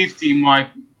 At 50, my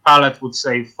palate would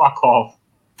say, fuck off.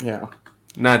 Yeah.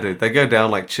 Nah, dude, they go down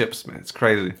like chips, man. It's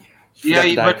crazy. Yeah,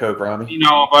 Diet Coke, Robbie. You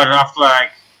know, but after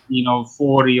like,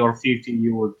 40 or 50,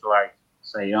 you would like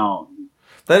say, oh.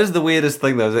 That is the weirdest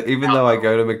thing, though. Is that even though I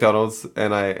go to McDonald's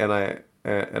and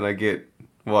I get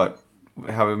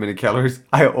however many calories,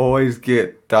 I always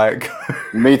get Diet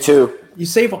Coke. Me too. You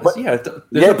save, but you know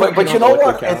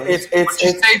what? It's you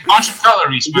save a bunch of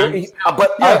calories, man.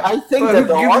 I think that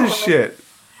the give a shit.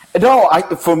 No,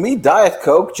 for me, Diet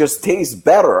Coke just tastes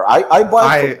better. I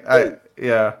buy it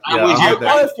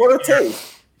for the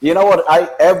taste. You know what?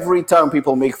 Every time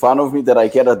people make fun of me that I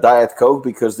get a Diet Coke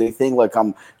because they think like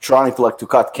I'm trying to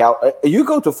cut calories. You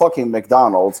go to fucking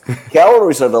McDonald's,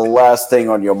 calories are the last thing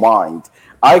on your mind.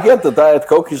 I get the Diet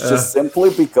Coke is just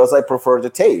simply because I prefer the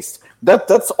taste.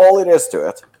 That's all it is to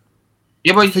it.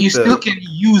 Yeah, but you still can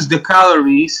use the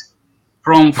calories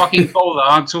from fucking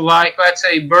cola to like, let's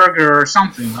say, burger or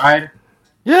something, right?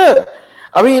 Yeah.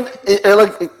 I mean,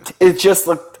 it's just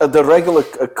like the regular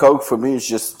Coke for me is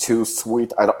just too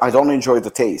sweet. I don't enjoy the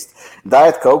taste.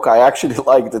 Diet Coke, I actually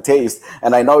like the taste,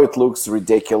 and I know it looks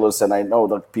ridiculous, and I know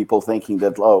that people thinking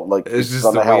that It's just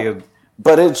gonna the help. weird.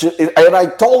 But and I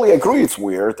totally agree it's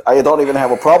weird. I don't even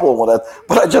have a problem with that.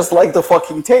 But I just like the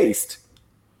fucking taste.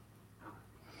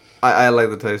 I like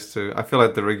the taste too. I feel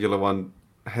like the regular one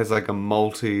has like a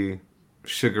malty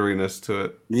sugariness to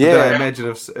it. But then I Yeah. imagine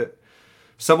if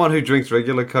someone who drinks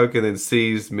regular Coke and then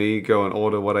sees me go and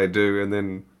order what I do and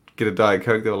then get a Diet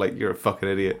Coke, they're like, "You're a fucking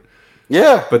idiot."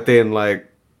 Yeah. But then, like,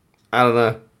 I don't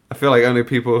know. I feel like only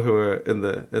people who are in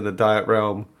the diet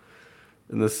realm,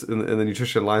 in the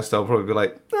nutrition lifestyle, probably be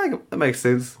like, "That makes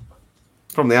sense."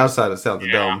 From the outside, it sounds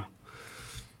dumb.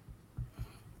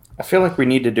 I feel like we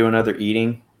need to do another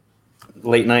eating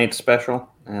late night special,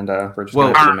 and we're just Well-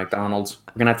 gonna have to do McDonald's.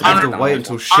 We're gonna have to I do have to McDonald's. wait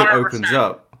until shit 100%. opens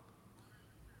up.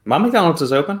 My McDonald's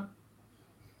is open.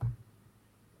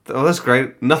 Oh, that's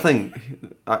great. Nothing.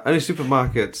 Only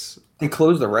supermarkets. They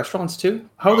close the restaurants too.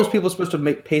 How are those people supposed to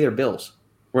pay their bills?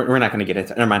 We're not going to get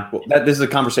into. Never mind. Well, this is a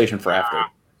conversation for after.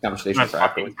 Conversation That's for fucking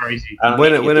afterwards. crazy. I don't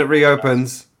When need it to when get it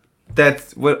reopens,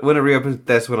 that's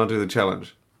when I'll do the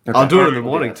challenge. Okay. I'll do it in Alright, the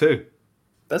we'll morning that. too.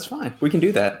 That's fine. We can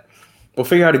do that. We'll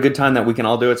figure out a good time that we can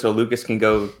all do it, so Lucas can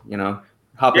go.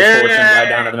 Hop his horse and ride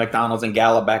down to the McDonald's and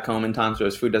gallop back home in time, so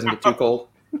his food doesn't get too cold.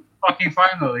 Fucking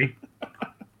finally.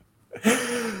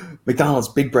 McDonald's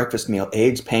big breakfast meal: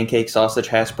 eggs, pancakes, sausage,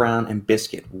 hash brown, and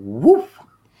biscuit. Woo!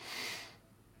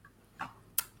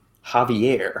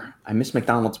 Javier, I miss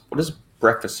McDonald's. What is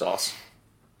breakfast sauce?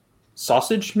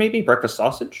 Sausage, maybe? Breakfast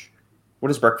sausage? What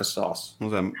is breakfast sauce?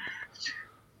 What's that?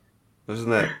 Isn't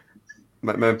that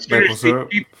maple Seriously,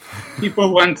 syrup?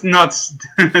 people went nuts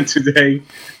today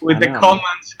with I the know.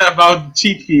 comments about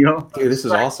cheat meal. Dude, this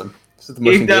is Like, awesome. This is the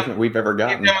most give them- engagement we've ever Give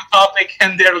gotten. them a topic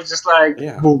and they're just like,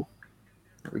 Yeah. boo.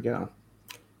 There we go.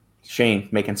 Shane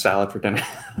making salad for dinner.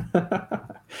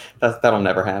 That'll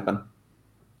never happen.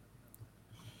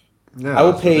 Yeah, I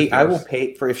will that's pay. I will ridiculous.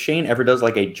 pay for if Shane ever does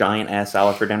like a giant ass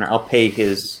salad for dinner. I'll pay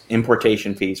his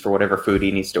importation fees for whatever food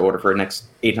he needs to order for the next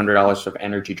 $800 of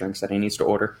energy drinks that he needs to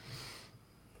order.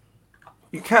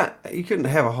 You couldn't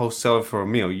have a whole salad for a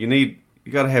meal. You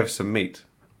got to have some meat.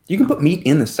 You can put meat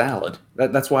in the salad.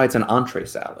 That's why it's an entree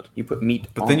salad. You put meat.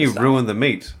 But on then the you salad. ruin the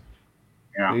meat.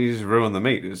 Yeah. You just ruin the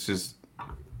meat. It's just,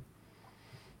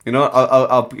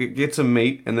 I'll get some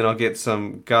meat and then I'll get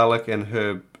some garlic and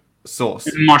herb sauce.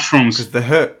 Mushrooms.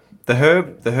 Because the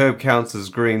herb counts as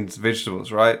greens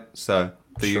vegetables, right? So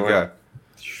there you Sure. go.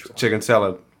 Sure. Chicken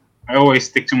salad. I always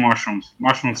stick to mushrooms.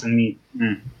 Mushrooms and meat.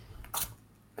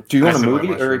 Do you want a That's the way movie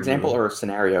or mushroom example movie. or a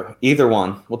scenario? Either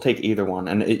one. We'll take either one.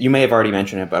 And you may have already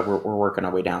mentioned it, but we're working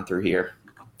our way down through here.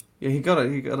 Yeah, he got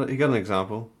an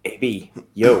example. AB,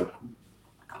 yo.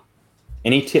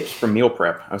 Any tips for meal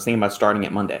prep? I was thinking about starting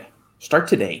it Monday. Start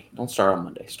today. Don't start on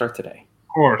Monday. Start today.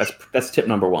 Of course. That's tip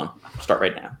number one. Start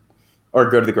right now. Or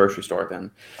go to the grocery store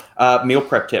then. Meal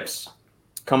prep tips.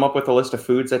 Come up with a list of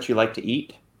foods that you like to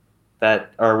eat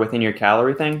that are within your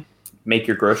calorie thing. Make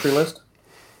your grocery list.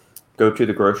 Go to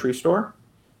the grocery store.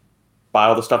 Buy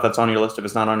all the stuff that's on your list. If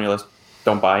it's not on your list,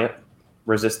 don't buy it.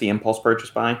 Resist the impulse purchase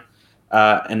buy.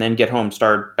 And then get home,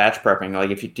 start batch prepping.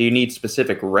 Like, do you need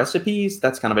specific recipes?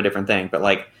 That's kind of a different thing. But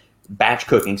like batch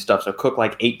cooking stuff, so cook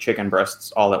like 8 chicken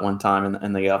breasts all at one time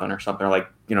in the oven or something. Or like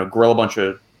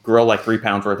grill like 3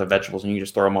 pounds worth of vegetables, and you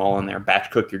just throw them all in there. Batch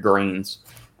cook your grains,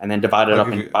 and then divide it Like up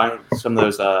if and you- buy some of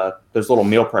those little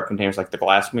meal prep containers, like the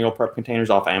glass meal prep containers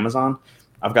off Amazon.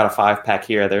 I've got a 5-pack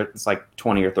here. It's like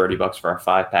 $20 or $30 for a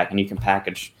 5-pack, and you can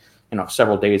package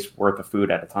several days worth of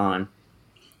food at a time.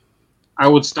 I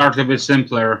would start a bit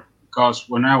simpler because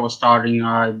when I was starting,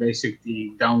 I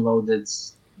basically downloaded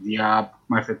the app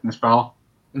MyFitnessPal,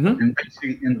 Mhm.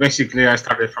 and basically I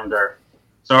started from there.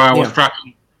 So I was Yeah.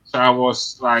 tracking. So I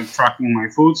was like tracking my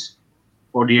foods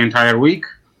for the entire week,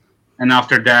 and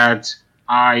after that,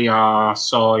 I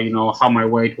saw how my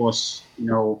weight was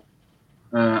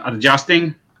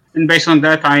adjusting, and based on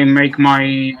that, I make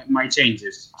my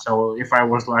changes. So if I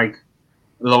was like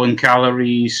low in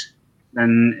calories,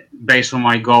 then based on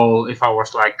my goal, if I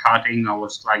was like cutting, I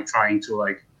was like trying to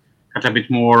like cut a bit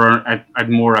more, add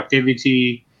more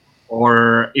activity,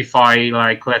 or if I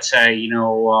like, let's say,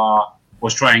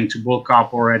 was trying to bulk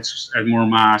up or add more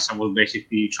mass, I was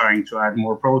basically trying to add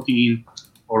more protein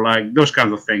or like those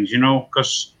kinds of things,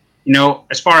 because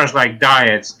as far as like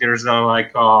diets, there's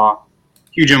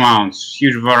huge amounts,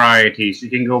 huge varieties. You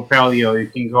can go paleo, you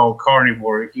can go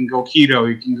carnivore, you can go keto,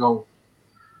 you can go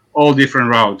all different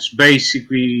routes.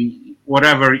 Basically,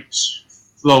 whatever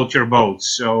floats your boat.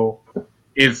 So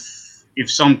if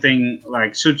if something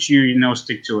like suits you,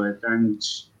 stick to it. And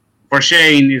for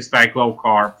Shane, it's like low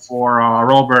carb. For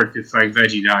Robert, it's like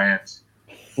veggie diet.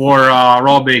 For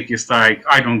Robic, it's like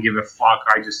I don't give a fuck.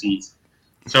 I just eat.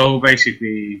 So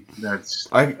basically, that's.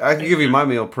 I can give you my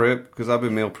meal prep because I've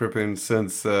been meal prepping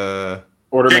since.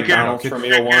 Order Chicken. McDonald's for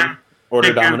meal 1. Order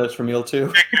Chicken. Domino's for meal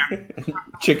 2.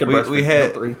 Chicken breast we for meal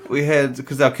 3. we had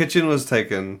because our kitchen was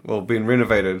being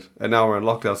renovated, and now we're in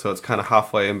lockdown, so it's kind of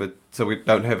halfway in, but so we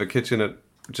don't have a kitchen,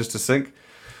 just a sink.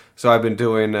 So I've been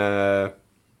doing.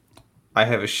 I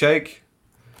have a shake,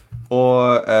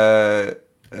 or a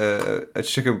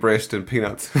chicken breast and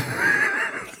peanuts.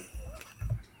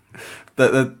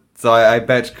 So I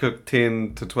batch cook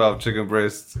 10 to 12 chicken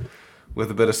breasts with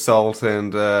a bit of salt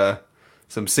and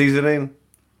some seasoning.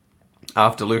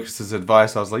 After Lucas's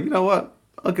advice, I was like, you know what?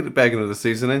 I'll get it back into the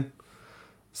seasoning.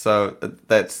 So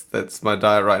that's my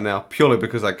diet right now, purely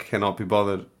because I cannot be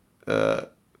bothered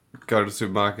go to the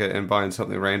supermarket and buying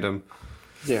something random.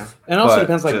 Yeah, and it also But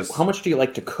depends, like, just- how much do you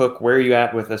like to cook? Where are you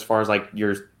at with as far as, like,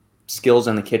 your skills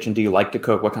in the kitchen? Do you like to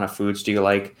cook? What kind of foods do you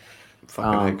like?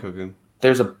 Fucking hate cooking.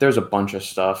 There's a bunch of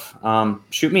stuff.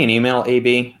 Shoot me an email,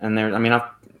 AB, and I've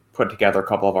put together a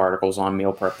couple of articles on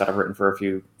meal prep that I've written for a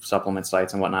few supplement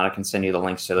sites and whatnot. I can send you the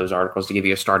links to those articles to give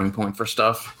you a starting point for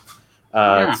stuff.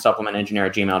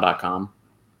 Supplementengineer@gmail.com.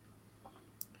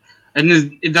 And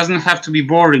it doesn't have to be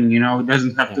boring, It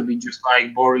doesn't have to be just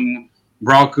like boring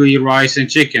broccoli, rice, and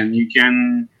chicken. You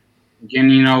can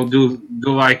do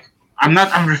like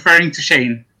I'm referring to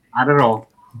Shane, not at all.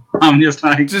 I'm just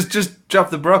like Just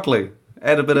drop the broccoli.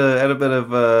 Add a bit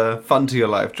of fun to your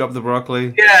life. Drop the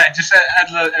broccoli. yeah, just add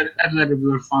a little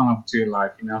bit of fun up to your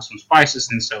life, some spices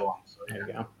and so on. So, There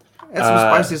you go. Add some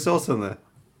spicy sauce in there.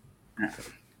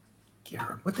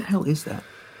 Gerhard, what the hell is that?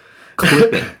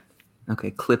 Clip it.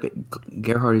 Okay, clip it.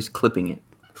 Gerhard is clipping it.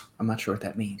 I'm not sure what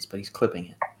that means, but he's clipping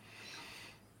it.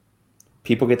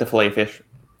 People get the fillet fish.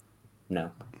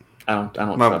 No, I don't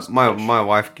trust fish. My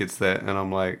wife gets that, and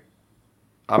I'm like,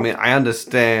 I mean, I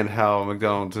understand how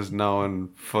McDonald's is known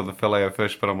for the filet of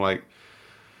fish, but I'm like,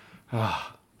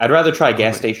 I'd rather try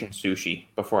gas station sushi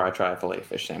before I try a fillet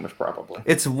fish sandwich, probably.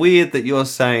 it's weird that you're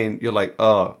like,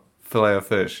 oh, filet of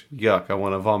fish, yuck, I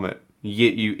want to vomit.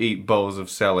 Yet you eat bowls of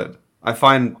salad. I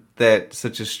find that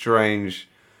such a strange.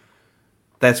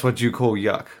 That's what you call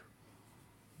yuck.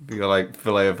 You're like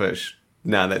filet of fish.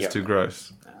 Nah, that's Yuck. too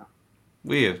gross. No.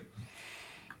 Weird.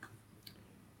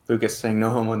 Lucas saying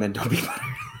no homo and then don't be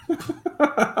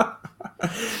buttered.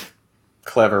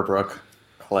 Clever, Brooke.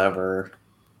 Clever.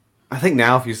 I think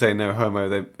now if you say no homo,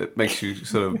 it makes you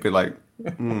sort of be like,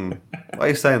 why are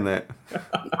you saying that?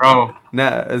 bro,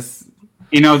 Nah, it's.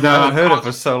 the I haven't heard it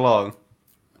for so long.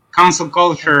 cancel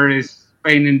culture is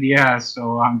pain in the ass.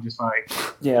 So I'm just like,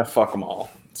 Yeah, fuck them all.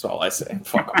 That's all I say.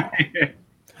 Fuck them all.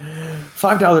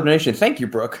 $5 donation. Thank you,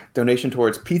 Brooke. Donation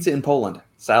towards pizza in Poland,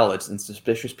 salads, and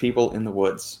suspicious people in the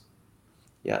woods.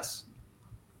 Yes.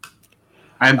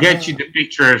 I'll get you the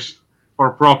pictures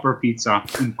for proper pizza.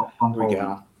 There we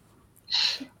go.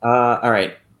 All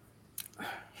right.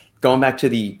 Going back to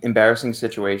the embarrassing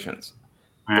situations.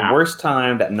 Yeah. The worst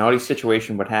time that naughty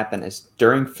situation would happen is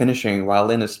during finishing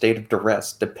while in a state of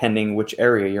duress, depending which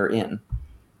area you're in.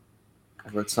 I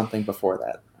wrote something before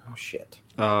that. Oh, shit.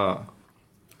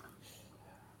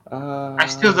 I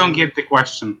still don't get the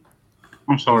question.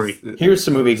 I'm sorry. Here's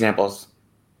some movie examples.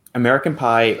 American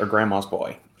Pie or Grandma's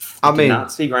Boy. I did mean,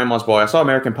 not see Grandma's Boy. I saw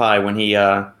American Pie when he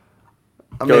I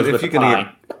goes mean, with the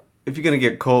pie. if you're gonna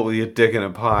get caught with your dick in a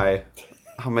pie,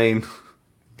 I mean,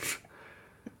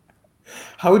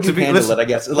 How would you handle listen- it, I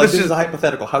guess? Like, let's this is just- a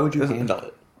hypothetical. How would you handle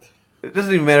it? it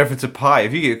doesn't even matter if it's a pie.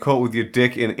 If you get caught with your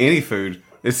dick in any food,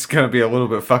 it's gonna be a little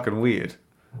bit fucking weird.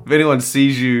 If anyone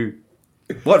sees you,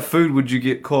 what food would you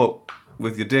get caught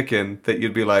with your dick in that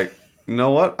you'd be like, you know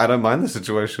what? I don't mind the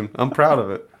situation. I'm proud of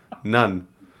it. None.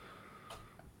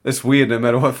 It's weird no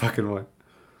matter what fucking way.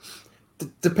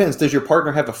 Depends. Does your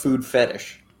partner have a food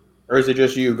fetish? Or is it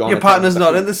just you going Your to town partner's with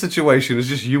not the in the situation. It's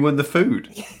just you and the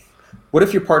food. What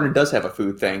if your partner does have a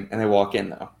food thing and they walk in,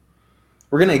 though?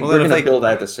 We're Well, gonna then if they- build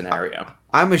out this scenario.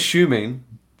 I'm assuming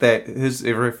that his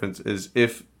reference is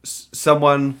if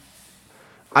someone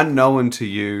unknown to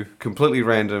you, completely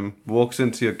random, walks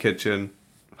into your kitchen,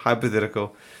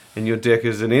 hypothetical, and your dick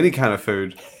is in any kind of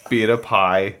food, be it a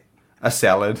pie, a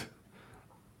salad,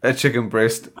 a chicken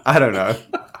breast, I don't know.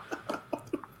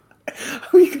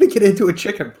 How are you going to get into a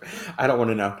chicken? I don't want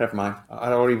to know. Never mind. I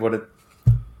don't even want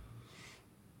to.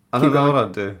 I don't know what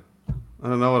I'd do. I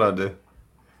don't know what I'd do.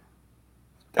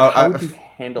 How would you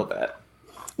handle that?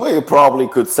 Well, you probably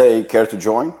could say, care to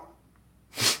join?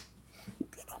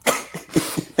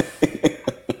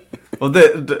 Well,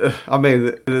 I mean,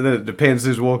 it depends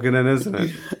who's walking in, isn't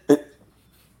it?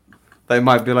 They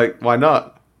might be like, why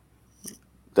not?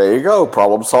 There you go.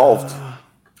 Problem solved.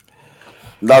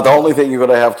 Now, the only thing you're going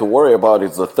to have to worry about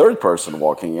is the third person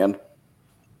walking in.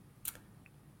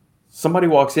 Somebody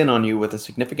walks in on you with a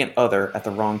significant other at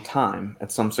the wrong time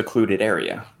at some secluded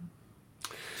area.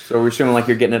 So we're assuming like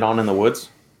you're getting it on in the woods?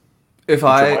 If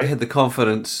I had the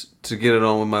confidence to get it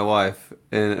on with my wife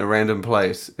in a random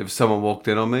place, if someone walked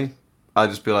in on me, I'd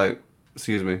just be like,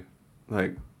 excuse me.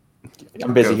 Like,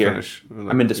 I'm busy here.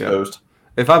 Like, I'm indisposed.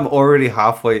 Yeah. If I'm already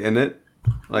halfway in it,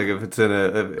 like if it's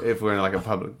if we're in like a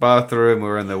public bathroom,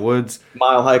 we're in the woods.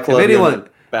 Mile High Club.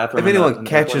 If anyone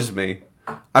catches me,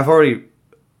 I'm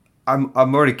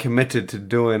already committed to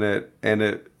doing it,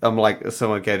 and I'm like, if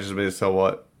someone catches me, so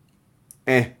what?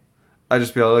 I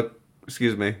just be like, look,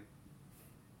 excuse me,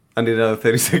 I need another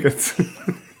 30 seconds.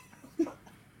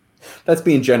 That's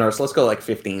being generous. Let's go like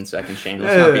 15 seconds, Shane.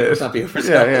 Let's not be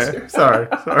overzealous. Yeah. Sorry.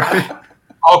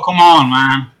 Oh, come on,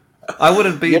 man. I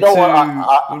wouldn't be too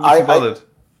bothered.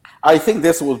 I think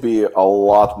this would be a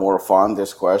lot more fun,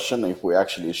 this question, if we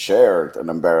actually shared an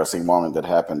embarrassing moment that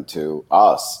happened to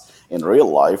us in real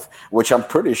life, which I'm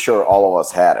pretty sure all of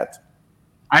us had it.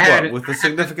 I had it with a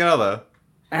significant other.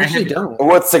 I actually don't.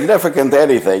 With significant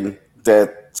anything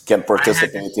that can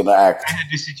participate in an act. I had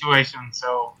this situation,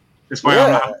 so that's why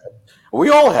I'm not. We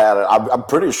all had it. I'm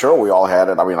pretty sure we all had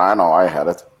it. I mean, I know I had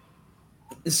it.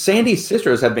 Sandy's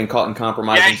sisters have been caught in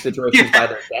compromising situations by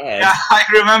their dads. Yeah, I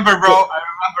remember, bro. I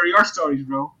remember your stories,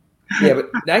 bro. Yeah, but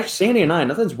actually, Sandy and I,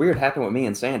 nothing's weird happened with me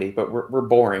and Sandy, but we're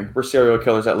boring. We're serial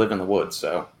killers that live in the woods,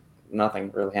 so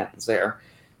nothing really happens there.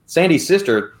 Sandy's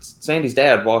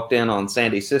dad walked in on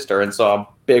Sandy's sister and saw a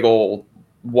big old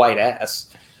white ass.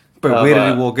 But where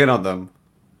did he walk in on them?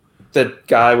 The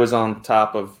guy was on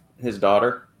top of his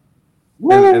daughter.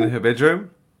 In her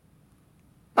bedroom?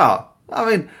 Oh, I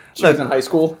mean, she was in high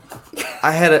school.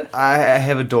 I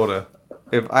have a daughter.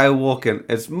 If I walk in,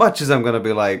 as much as I'm going to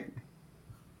be like,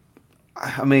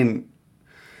 I mean,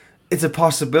 it's a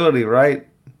possibility, right?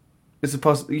 It's a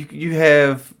possibility. You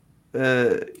have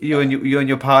you and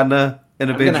your partner in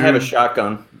a bedroom. I'm gonna have a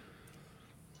shotgun.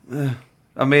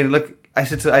 I mean, look. I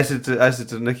said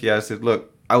to Nikki, I said,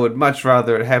 look, I would much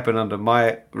rather it happen under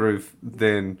my roof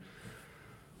than,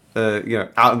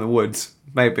 out in the woods.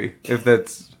 Maybe if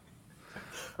that's.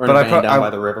 Or down by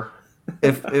the river.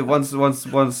 if once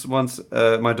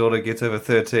my daughter gets over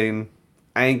 13,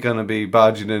 I ain't gonna be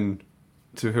barging in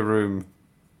to her room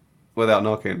without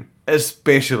knocking.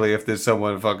 Especially if there's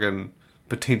someone fucking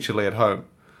potentially at home.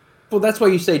 Well, that's why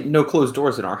you say no closed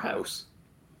doors in our house.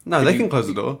 No, they can close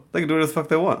the door. They can do whatever the fuck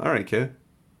they want. I don't care.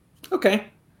 Okay,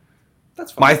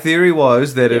 that's fine. My theory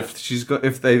was that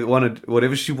if they wanted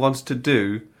whatever she wants to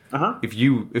do, if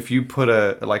you put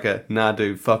a nah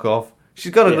dude fuck off,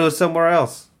 she's got to do it somewhere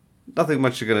else. Nothing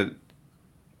much you're gonna.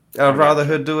 I'd rather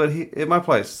her do it in my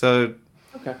place. So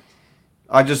okay,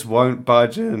 I just won't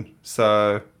barge in.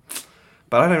 So,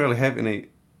 but I don't really have any.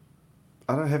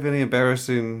 I don't have any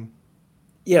embarrassing.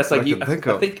 Yes, like I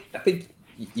think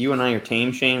you and I are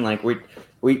tame, Shane. Like we're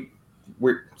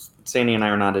Sandy and I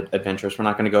are not adventurous. We're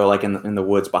not going to go like in the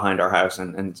woods behind our house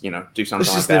and do something.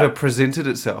 It's just never presented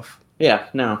itself. Yeah,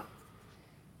 no,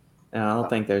 I don't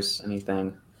think there's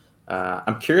anything.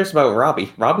 I'm curious about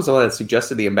Robbie. Robbie's the one that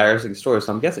suggested the embarrassing story,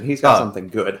 so I'm guessing he's got something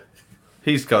good.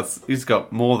 He's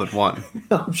got more than one.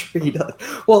 I'm sure he does.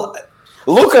 Well,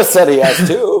 Lucas said he has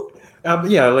two.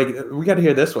 Yeah, like we got to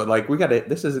hear this one. Like we got to.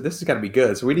 This is got to be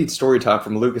good. So we need story time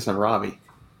from Lucas and Robbie.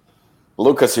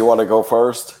 Lucas, you want to go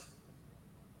first?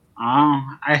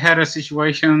 I had a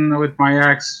situation with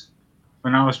my ex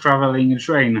when I was traveling in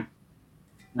train,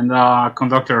 and the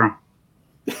conductor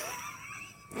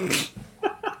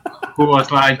who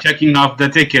was like checking off the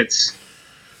tickets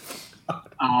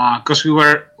because we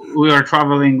were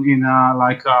traveling in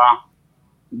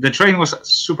the train was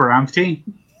super empty.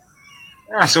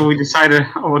 Yeah, so we decided,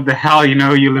 what the hell,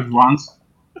 you live once.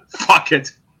 Fuck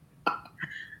it.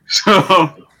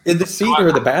 So in the seat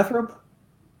or the bathroom?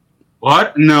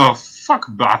 What? No, fuck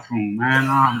bathroom,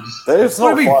 man. There's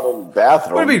no fun in the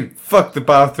bathroom. What do you mean, fuck the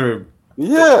bathroom?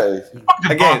 Yeah.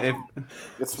 Again,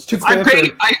 I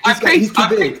paid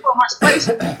for my space.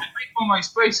 I paid for my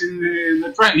space in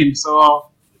the train,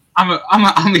 so I'm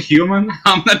a human.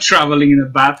 I'm not traveling in a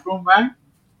bathroom, man.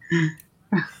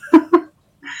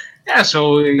 Yeah,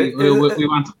 so we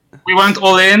went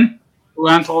all in. We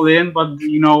went all in, but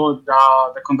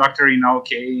the conductor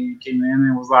came in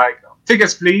and was like,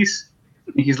 "Tickets, please."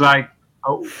 And he's like,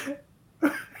 "Oh."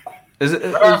 Is it?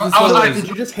 Is I this was one of like, those- Did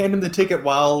you just hand him the ticket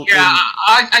while? Yeah,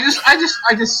 I just handed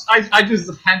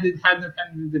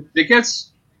the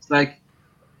tickets. It's like,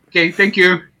 okay, thank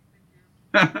you.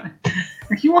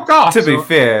 He walked off. To be so-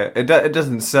 fair, it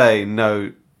doesn't say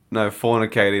no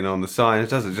fornicating on the sign. It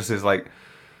does. It just says like.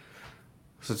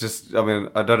 So just, I mean,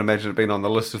 I don't imagine it being on the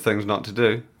list of things not to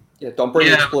do. Yeah, don't bring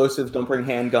Yeah. explosives. Don't bring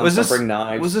handguns. Don't bring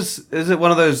knives. Was this? Is it one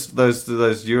of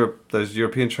those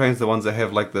European trains, the ones that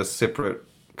have like the separate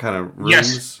kind of rooms?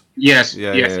 Yes. Yeah, Yes.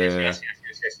 yeah, Yes. yeah, Yes.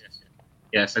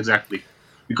 Yes. Exactly.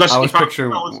 Because I was if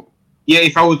picturing.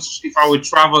 if I would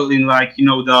travel in like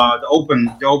the open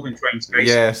train space.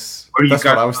 Yes, Where you that's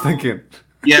got- what I was thinking.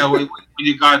 Yeah, when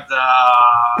you got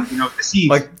the seats.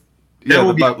 Like, That yeah,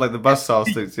 would be- like the bus style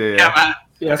seats. Yeah, yeah, yeah. man.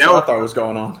 Yeah, that's that what I would- thought was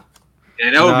going on.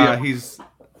 Yeah, that would Nah, be. he's.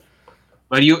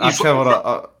 But you I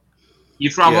traveled. you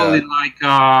travel yeah. in like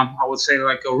I would say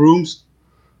like rooms,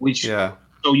 which Yeah,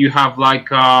 so you have like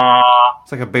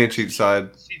it's like a bench each side.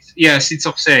 seats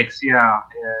of 6. Yeah.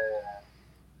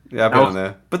 Yeah, I've been on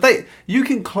there. But you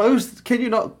can close. Can you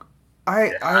not?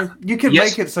 You can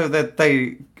Yes. make it so that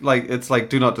they like it's like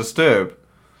do not disturb,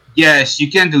 Yes, you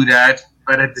can do that,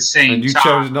 but at the same and you time,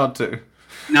 chose not to.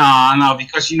 no,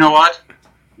 because you know what?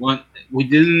 When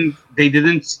they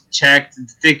didn't check the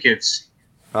tickets.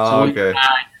 Oh, we, okay.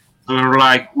 we were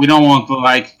like, we don't want to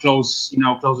like close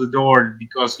the door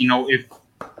because if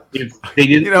they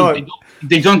didn't, You know if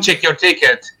they don't check your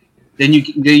ticket, then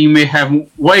you may have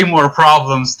way more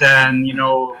problems than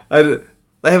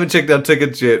They haven't checked out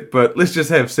tickets yet, but let's just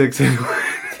have sex anyway.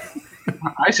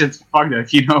 I said fuck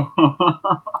that,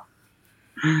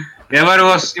 Yeah, but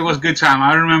it was good time.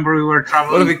 I remember we were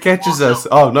traveling. What if it catches us?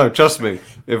 Oh no, trust me.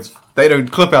 If they don't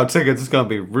clip our tickets, it's gonna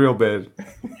be real bad.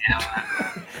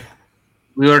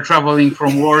 We were traveling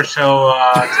from Warsaw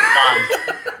to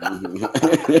Cannes.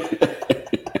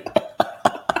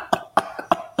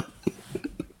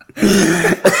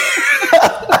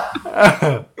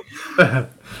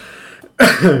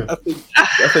 I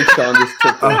think Sean just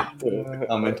took the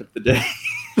comment of the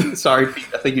day. Sorry, Pete.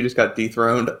 I think you just got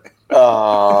dethroned.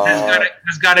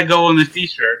 That's gotta go on the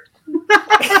t-shirt.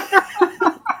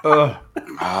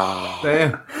 Oh,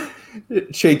 damn.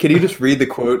 Shane, can you just read the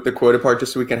quoted part,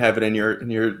 just so we can have it in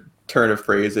your turn of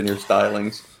phrase and your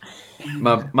stylings?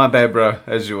 My bad, bro.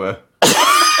 As you were.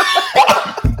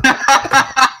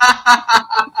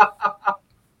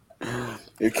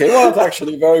 It came out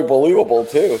actually very believable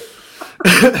too.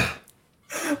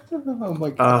 Oh my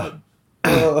god.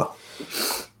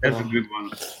 That's a good one.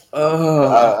 Thanks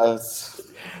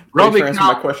for Robic, answering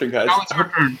my question, guys. now it's your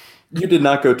turn. You did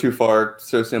not go too far,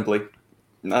 so simply.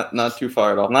 Not too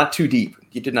far at all. Not too deep.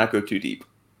 You did not go too deep.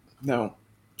 No.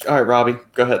 All right, Robbie,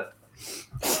 go ahead.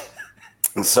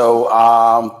 So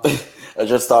I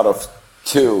just thought of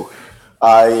two.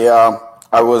 I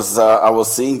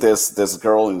was seeing this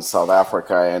girl in South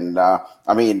Africa, and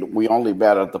I mean, we only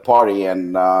met at the party,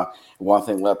 and one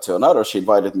thing led to another. She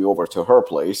invited me over to her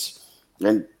place,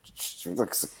 and she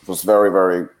was very,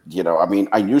 very, I mean,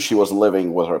 I knew she was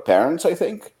living with her parents, I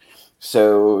think.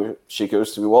 So she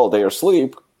goes to me, well, they are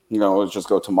asleep, let's just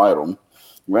go to my room.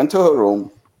 Went to her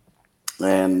room,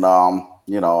 and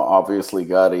obviously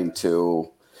got into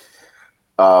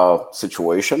a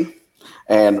situation.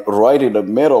 And right in the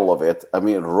middle of it,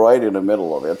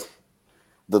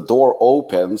 the door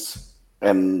opens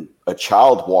and a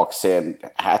child walks in,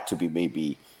 had to be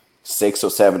maybe 6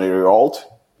 or 7 year old.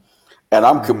 And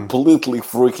I'm completely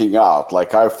freaking out.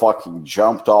 Like I fucking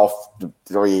jumped off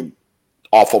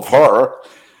of her.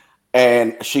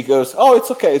 And she goes, oh, it's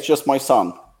okay. It's just my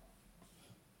son.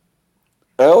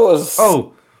 It was...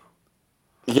 Oh.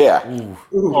 Yeah.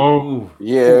 Oh,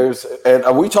 Yes. And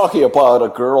are we talking about a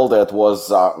girl that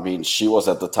was, she was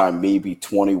at the time maybe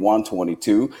 21,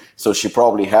 22. So she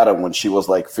probably had it when she was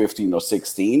like 15 or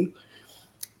 16.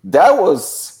 That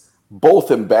was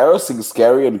both embarrassing,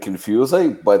 scary, and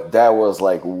confusing. But that was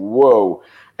like, whoa.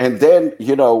 And then,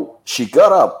 she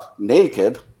got up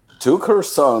naked, took her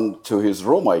son to his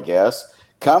room, I guess,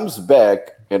 comes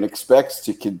back and expects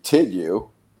to continue.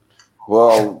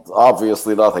 Well,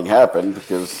 obviously nothing happened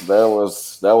because that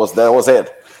was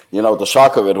it. The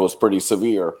shock of it was pretty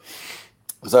severe.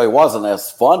 So it wasn't as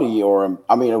funny, it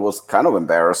was kind of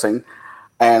embarrassing.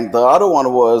 And the other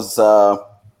one was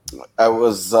I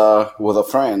was with a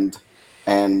friend,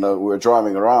 and we were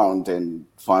driving around, and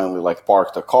finally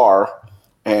parked a car.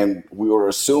 And we were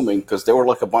assuming, because there were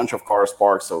a bunch of cars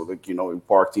parked, so we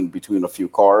parked in between a few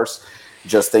cars,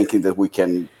 just thinking that we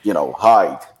can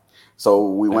hide. So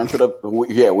we went to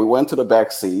the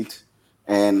back seat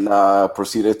and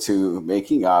proceeded to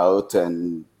making out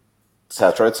and et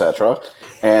cetera, et cetera.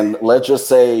 And let's just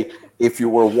say if you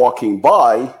were walking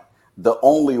by, the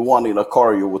only one in a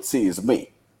car you would see is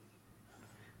me.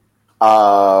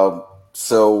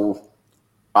 So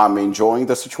I'm enjoying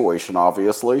the situation,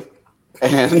 obviously.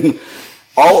 And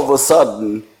all of a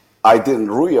sudden, I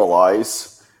didn't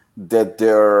realize that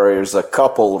there is a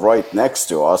couple right next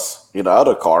to us in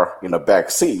another car in the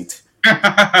back seat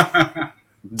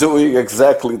doing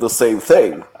exactly the same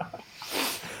thing.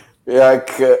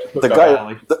 Like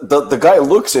the guy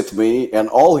looks at me, and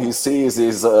all he sees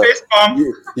is a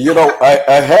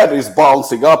head is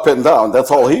bouncing up and down. That's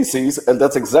all he sees, and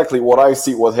that's exactly what I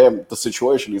see with him. The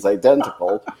situation is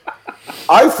identical.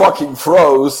 I fucking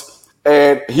froze,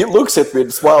 and he looks at me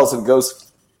and smiles and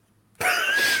goes,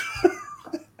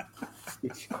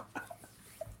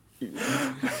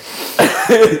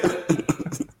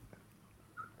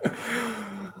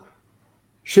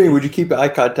 Shane, would you keep eye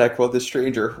contact with this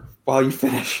stranger while you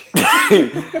finish?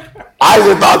 I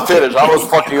did not finish. I was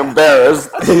fucking embarrassed.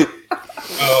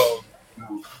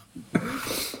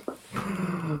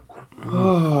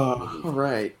 Oh, all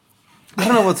right. I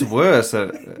don't know what's worse,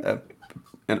 an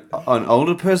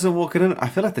older person walking in. I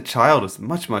feel like the child is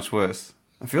much, much worse.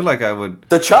 I feel like I would.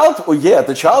 The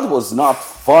child was not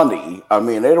funny. I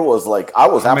mean, it was like I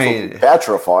was absolutely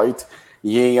petrified.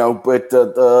 But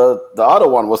the other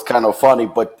one was kind of funny,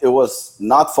 but it was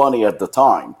not funny at the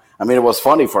time. I mean, it was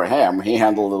funny for him. He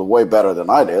handled it way better than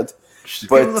I did. Just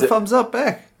give him the thumbs up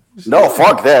back. No,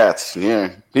 fuck that.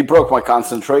 Yeah, he broke my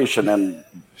concentration and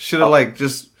should have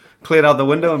just cleared out the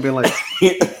window and been like,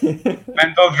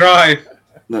 mental drive.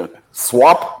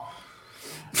 Swap.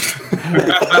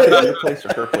 Your place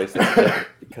or her place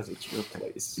because it's your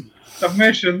place.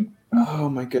 Submission. Oh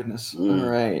my goodness! All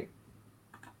right.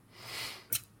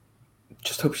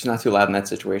 Just hope she's not too loud in that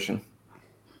situation.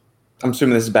 I'm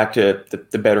assuming this is back to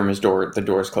the bedroom is door. The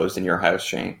door is closed in your house,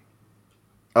 Shane.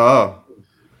 Oh.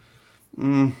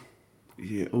 Yeah.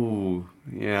 Ooh.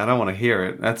 Yeah. I don't want to hear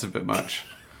it. That's a bit much.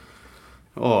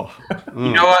 Oh.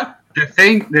 You know what? The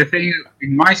thing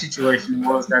in my situation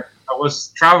was that I was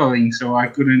traveling, so I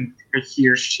couldn't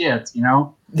hear shit. Yeah.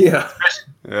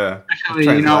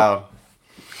 Especially loud.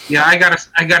 Yeah. I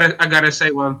gotta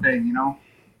say one thing.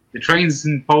 The trains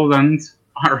in Poland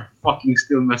are fucking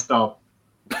still messed up.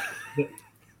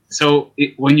 So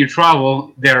when you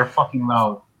travel, they're fucking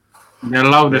loud. They're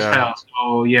loud as hell.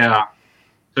 So yeah.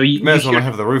 So you may as well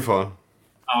have the roof on.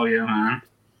 Oh yeah, man.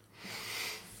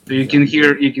 So you can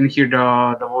hear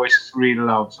the voices really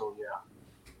loud. So yeah,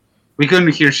 we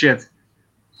couldn't hear shit.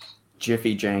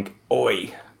 Jiffy Jank.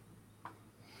 Oi.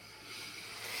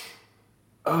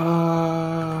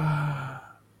 I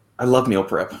love meal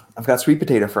prep. I've got sweet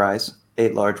potato fries,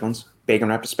 8 large ones, bacon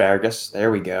wrapped asparagus. There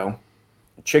we go.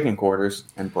 Chicken quarters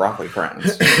and broccoli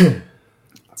crowns. That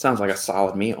sounds like a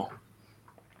solid meal.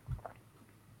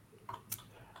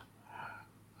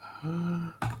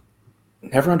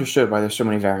 Never understood why there's so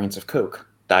many variants of Coke.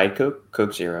 Diet Coke,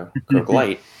 Coke Zero, Coke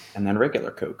Light, and then regular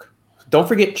Coke. Don't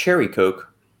forget Cherry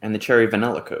Coke and the Cherry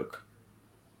Vanilla Coke.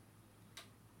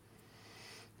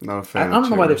 Not a fan. I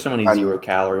don't know why there's so many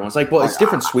 0-calorie ones. It's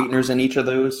different sweeteners in each of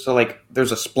those. So,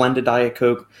 there's a Splendid Diet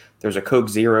Coke, there's a Coke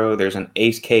Zero, there's an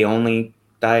Ace K only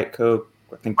Diet Coke.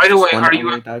 I think. By the way, are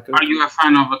you a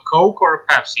fan of a Coke or a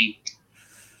Pepsi?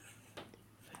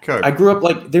 Coke. I grew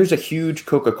up there's a huge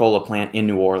Coca-Cola plant in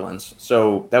New Orleans,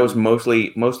 so that was mostly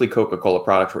Coca-Cola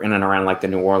products were in and around the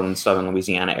New Orleans, Southern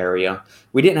Louisiana area.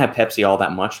 We didn't have Pepsi all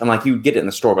that much. I'm you would get it in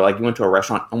the store, but you went to a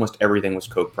restaurant, almost everything was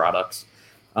Coke products.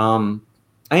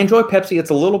 I enjoy Pepsi. It's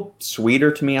a little sweeter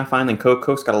to me, I find, than Coke.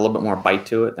 Coke's got a little bit more bite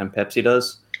to it than Pepsi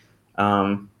does.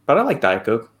 But I like Diet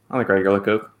Coke. I like regular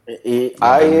Coke. I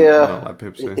don't like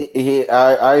Pepsi.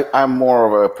 I'm more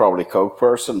of a probably Coke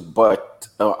person, but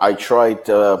I tried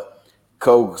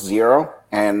Coke Zero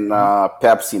and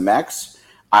Pepsi Max.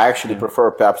 I actually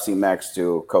prefer Pepsi Max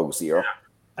to Coke Zero.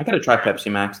 I gotta try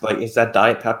Pepsi Max. Is that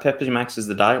Diet Pepsi Max is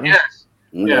the diet one? Yes.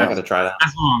 Yeah, I gotta try that.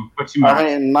 That's long. Pepsi Max.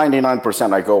 I mean,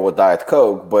 99% I go with Diet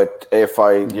Coke, but if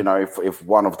if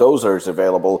one of those is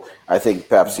available, I think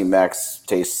Pepsi Max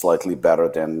tastes slightly better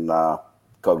than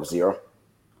Coke Zero.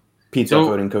 Pizza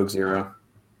voting Coke Zero.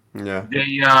 Yeah.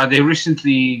 They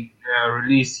recently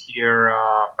released here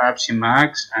Pepsi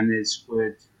Max, and it's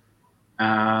with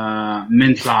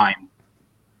mint lime.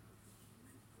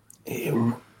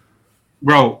 Ew.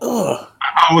 Bro, Ugh.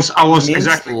 I was Mint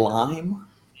exactly lime.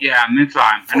 Yeah, mint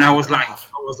lime, and I was like,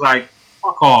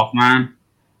 fuck off, man.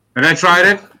 But I tried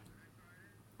it.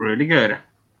 Really good,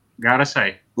 gotta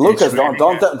say. Lucas,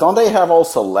 don't they have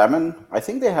also lemon? I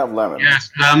think they have lemon. Yes,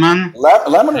 lemon.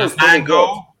 Lemon is pretty good.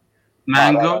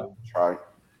 Mango. Try.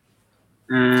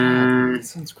 That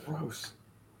sounds gross.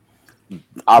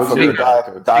 I for me, Zero, Diet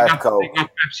They Coke. got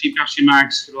Pepsi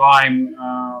Max, lime,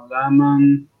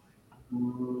 lemon,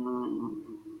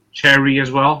 cherry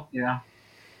as well. Yeah.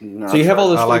 No, So you have all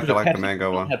those I like flavors of the Pepsi, mango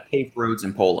you don't one. have paved roads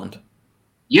in Poland.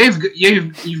 Yeah,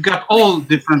 you've got all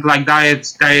different like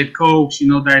diet Cokes,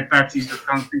 diet Pepsis, that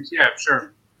kind of things. Yeah,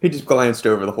 sure. He just glanced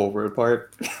over the whole road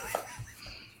part.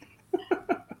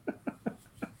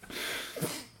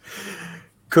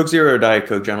 Coke Zero or Diet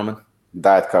Coke, gentlemen?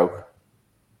 Diet Coke.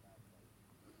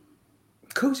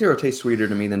 Coke Zero tastes sweeter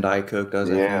to me than Diet Coke does,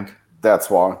 I Yeah, think. that's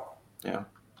why. Yeah.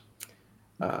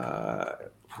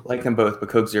 Like them both, but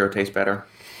Coke Zero tastes better.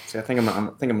 See, I think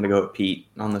I'm gonna go with Pete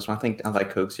on this one. I think I like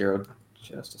Coke Zero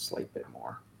just a slight bit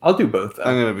more. I'll do both though.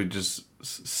 I'm gonna be just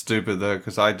stupid though,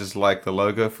 because I just like the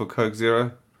logo for Coke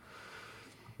Zero.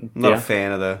 I'm not a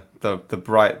fan of the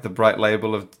bright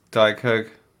label of Diet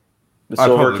Coke. The I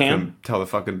silver probably can. couldn't tell the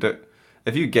fucking.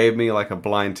 If you gave me like a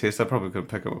blind test, I probably couldn't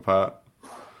pick them apart.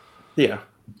 Yeah.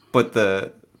 But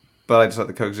I just like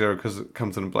the Coke Zero because it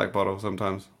comes in a black bottle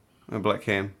sometimes, a black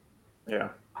can. Yeah.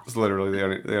 It's literally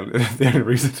the only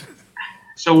reason.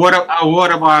 So what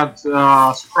about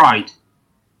Sprite?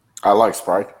 I like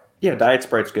Sprite. Yeah, Diet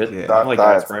Sprite's good. Yeah. I like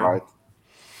Diet Diet Sprite. Sprite.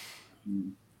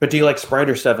 But do you like Sprite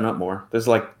or 7-Up more? This is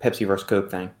like Pepsi versus Coke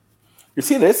thing. You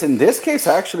see this? In this case,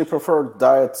 I actually prefer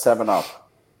Diet 7-Up.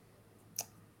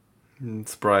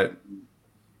 Sprite.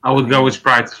 I would go with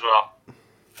Sprite as well.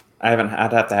 I'd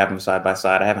have to have them side by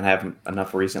side. I haven't had them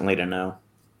enough recently to know.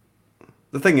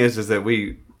 The thing is that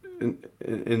we,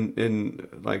 in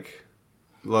like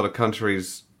a lot of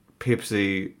countries,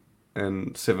 Pepsi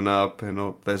and 7-Up and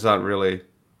all, those aren't really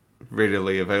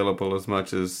readily available as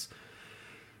much as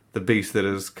the beast that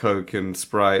is Coke and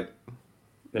Sprite.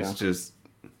 Yeah. It's just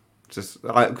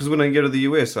because when I go to the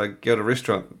US, I go to a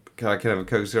restaurant, I can have a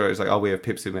Coke Zero. It's like, oh, we have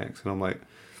Pepsi Max, and I'm like,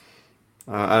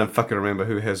 I don't fucking remember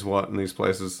who has what in these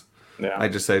places. Yeah. I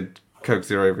just say Coke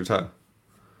Zero every time,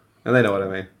 and they know what I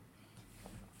mean.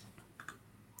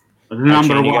 But the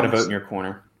number Shane, you got to one. vote in your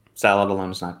corner. Salad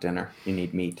alone is not dinner. You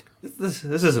need meat. This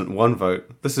isn't one vote.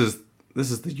 This is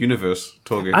the universe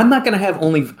talking. I'm not gonna have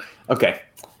only. Okay,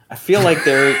 I feel like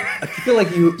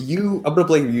you. I'm gonna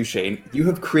blame you, Shane. You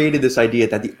have created this idea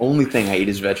that the only thing I eat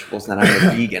is vegetables, and that I'm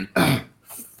a vegan.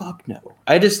 Fuck no.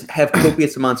 I just have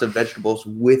copious amounts of vegetables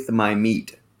with my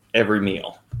meat every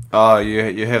meal. Oh,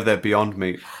 you have that Beyond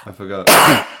Meat. I forgot.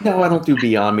 No, I don't do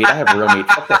Beyond Meat. I have real meat.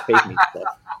 Fuck that fake meat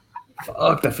stuff.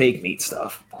 Fuck the fake meat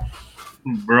stuff.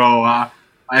 Bro,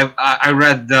 I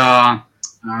read the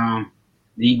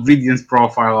ingredients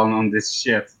profile on this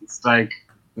shit. It's like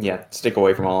Yeah, stick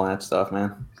away from all that stuff,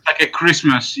 man. a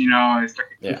Christmas, It's like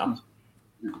a Yeah. Christmas.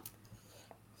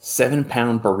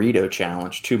 7-pound burrito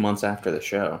challenge 2 months after the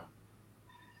show.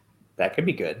 That could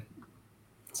be good.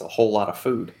 It's a whole lot of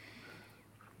food.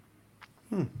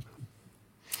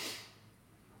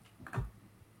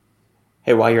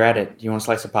 Hey, while you're at it, do you want a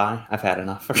slice of pie? I've had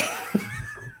enough.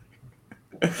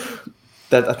 I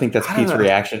think that's I don't Pete's know.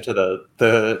 reaction to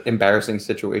the embarrassing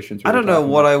situations. I don't know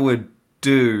what I would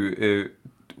do.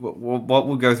 What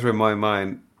would go through my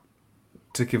mind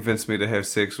to convince me to have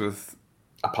sex with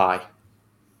A pie.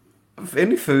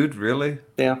 any food, really?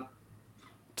 Yeah.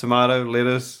 Tomato,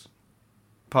 lettuce,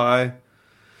 pie.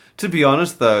 To be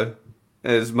honest, though,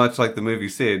 as much like the movie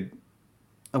said,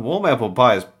 a warm apple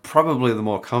pie is probably the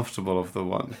more comfortable of the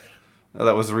one.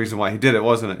 That was the reason why he did it,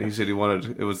 wasn't it? He said it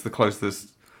was the closest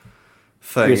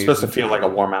thing. You're supposed to feel like a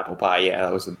warm apple pie. Yeah,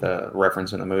 that was the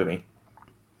reference in the movie.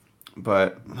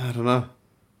 But I don't know.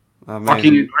 I mean,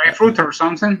 Fucking grapefruit or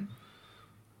something.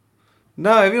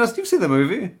 no, have you've seen the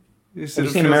movie? You Have you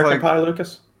seen American Pie,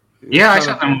 Lucas? Yeah, I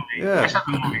saw the movie. Yeah. I saw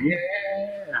the movie.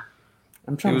 Yeah.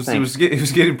 I'm He trying was, to he, think.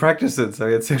 was getting practice in, so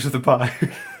he had sex with the pie.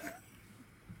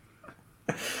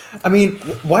 I mean,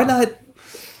 why not?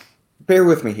 Bear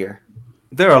with me here.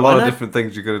 There are a lot Why of not? different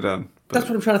things you could have done. That's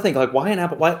what I'm trying to think. Like, why an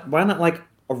apple? Why not like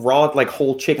a raw, like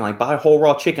whole chicken? Like buy a whole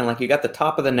raw chicken. Like you got the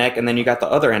top of the neck, and then you got the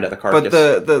other end of the carcass.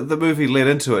 But the movie led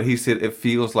into it. He said it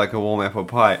feels like a warm apple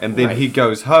pie, and then Right. he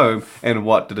goes home, and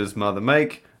what did his mother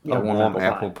make? Yeah, a warm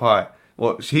apple pie.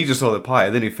 Well, he just saw the pie,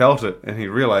 and then he felt it, and he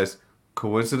realized,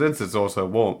 coincidence, it's also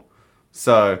warm.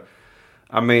 So,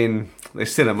 I mean, they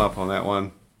set him up on that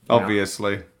one,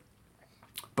 obviously.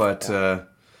 But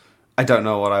I don't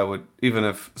know what I would, even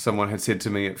if someone had said to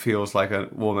me it feels like a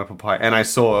warm apple pie, and I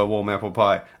saw a warm apple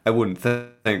pie, I wouldn't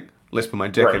think, let's put my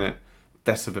dick in Right. it.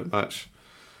 That's a bit much.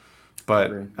 But,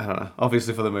 Agree. I don't know,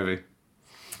 obviously for the movie.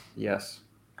 Yes.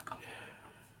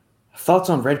 Thoughts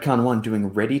on Redcon 1 doing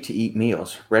ready-to-eat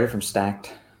meals? Read it from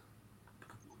Stacked.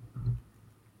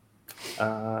 I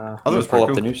thought it Let me was pull pretty up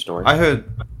cool. the news story. I heard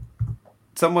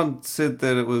someone said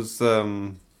that it was.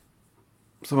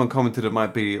 Someone commented it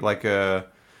might be like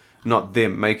not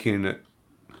them making it.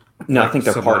 No, like I think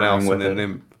they're someone partnering else with and then it.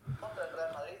 them.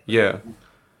 Yeah.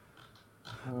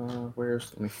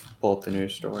 Let me pull up the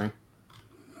news story.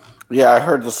 Yeah, I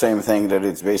heard the same thing, that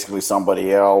it's basically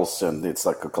somebody else, and it's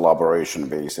like a collaboration,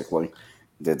 basically.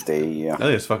 That they. I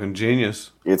think it's fucking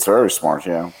genius. It's very smart,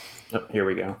 yeah. Oh, here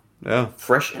we go. Yeah.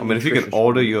 Fresh. I mean, if you can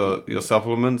order your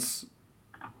supplements,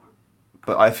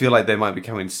 but I feel like they might be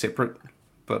coming separate.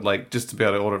 But like just to be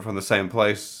able to order it from the same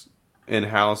place, in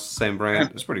house, same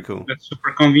brand, it's pretty cool. That's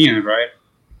super convenient, right?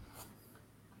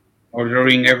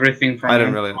 Ordering everything from. I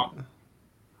didn't really.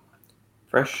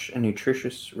 Fresh and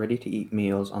nutritious, ready-to-eat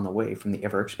meals on the way from the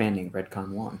ever-expanding Redcon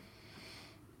One.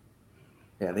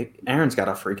 Yeah, Aaron's got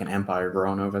a freaking empire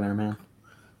growing over there, man.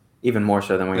 Even more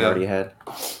so than we already had.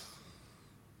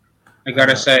 I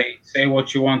gotta say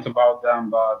what you want about them,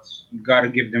 but you gotta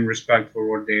give them respect for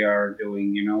what they are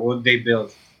doing. You know what they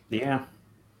built. Yeah.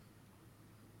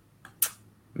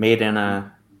 Made in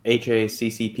a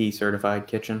HACCP certified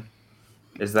kitchen.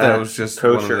 Is that was just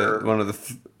kosher? one of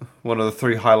the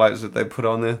three highlights that they put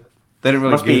on there. They didn't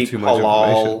really Must be give too much halal,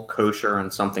 information. kosher,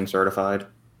 and something certified.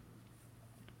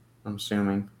 I'm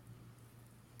assuming.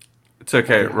 It's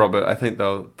okay, Yeah. Robert. I think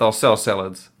they'll sell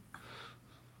salads.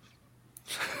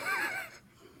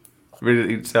 Ready to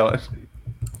eat salad.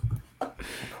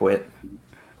 Quit.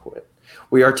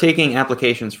 We are taking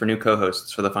applications for new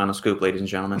co-hosts for the Final Scoop, ladies and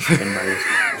gentlemen. If anybody's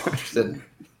interested.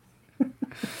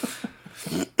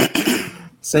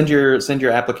 Send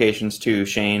your applications to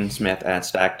Shane Smith at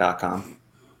stack.com.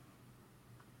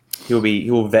 He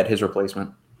will vet his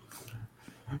replacement.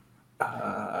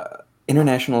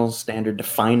 International standard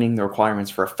defining the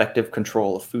requirements for effective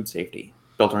control of food safety,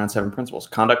 built around 7 principles: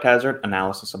 conduct hazard,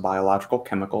 analysis of biological,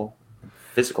 chemical, and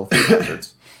physical food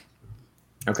hazards.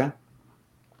 Okay.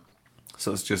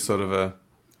 So it's just sort of a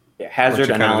Hazard what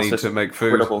you kinda analysis need to make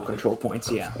food. critical control points.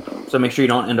 Yeah. So make sure you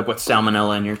don't end up with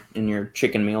salmonella in your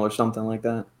chicken meal or something like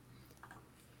that.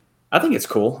 I think it's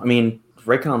cool. I mean,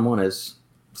 Raycon One is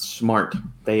smart.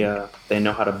 They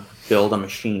know how to build a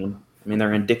machine. I mean,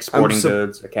 they're in Dick's Sporting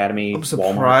Goods, Academy. I'm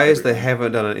surprised they Walmart,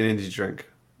 haven't done an energy drink.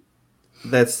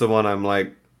 That's the one I'm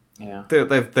like. Yeah.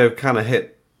 They've kind of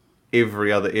hit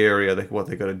every other area. They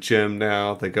got a gym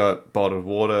now. They got bottled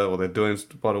water, or they're doing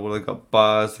bottled water. They got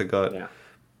bars. They got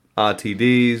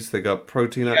RTDs. They got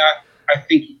protein. Yeah, I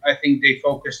think they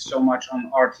focused so much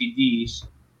on RTDs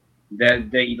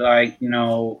that they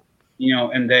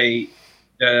and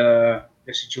the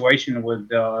situation with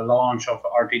the launch of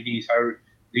RTDs.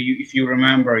 If you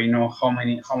remember, how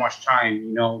much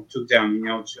time took them,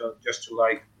 just to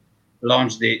like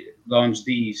launch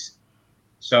these.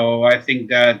 So I think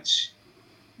that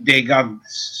they got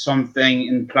something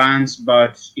in plans,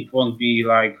 but it won't be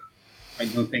like. I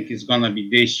don't think it's gonna be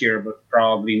this year, but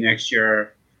probably next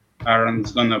year.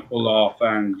 Aaron's gonna pull off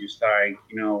and just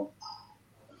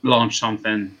launch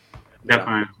something,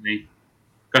 definitely,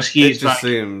 because he's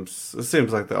it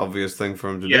seems like the obvious thing for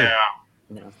him to do. Yeah.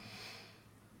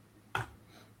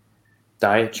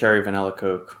 Diet cherry vanilla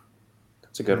Coke.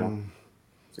 That's a good one.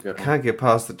 It's a good one. Can't get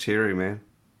past the cherry, man.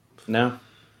 No.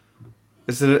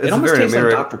 It's it a almost very tastes like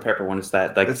American. Dr. Pepper when it's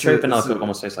that. Like cherry vanilla Coke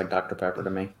almost tastes like Dr. Pepper to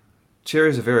me.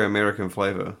 Cherry is a very American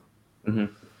flavor. Mm-hmm.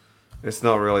 It's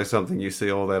not really something you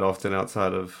see all that often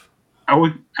outside of. I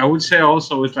would say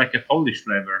also it's like a Polish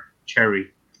flavor,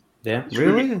 cherry. Yeah.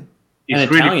 Really? An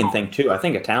Italian thing too. I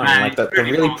think Italian, like the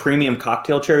really premium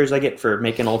cocktail cherries I get for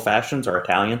making old fashions are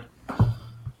Italian.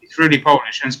 It's really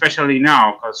Polish, and especially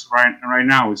now because right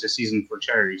now it's a season for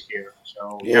cherries here.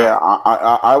 So Yeah,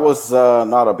 I was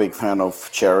not a big fan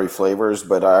of cherry flavors,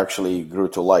 but I actually grew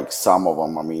to like some of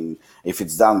them. I mean, if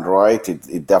it's done right,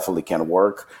 it definitely can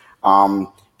work.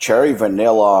 Cherry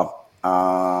vanilla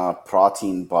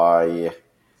protein by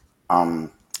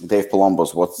Dave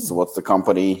Palombos. What's the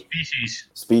company?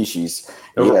 Species.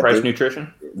 Overpriced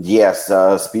Nutrition? Yes,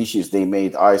 Species. They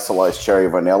made isolized cherry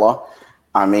vanilla.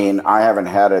 I mean, I haven't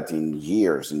had it in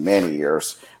many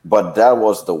years, but that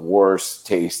was the worst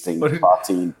tasting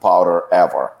protein powder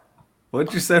ever. What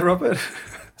did you say, Robert?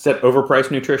 Is that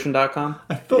overpricednutrition.com?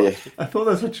 I thought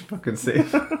that's what you fucking said.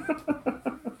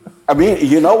 I mean,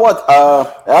 you know what?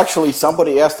 Actually,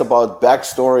 somebody asked about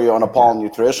backstory on Apollo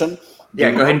Nutrition.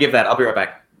 Yeah, go ahead and give that. I'll be right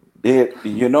back.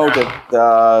 You know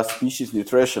that Species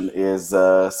Nutrition is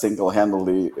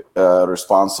single-handedly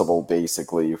responsible,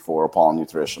 basically, for Apollo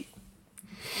Nutrition.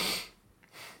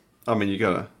 I mean, you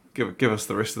gotta give us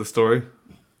the rest of the story.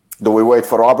 Do we wait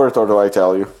for Robert, or do I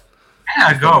tell you?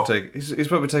 Yeah, go. He's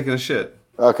probably taking a shit.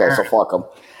 Okay, so fuck him.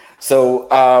 So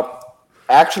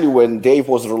actually, when Dave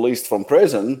was released from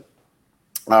prison,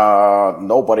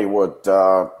 nobody would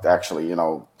actually,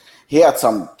 he had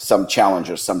some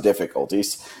challenges, some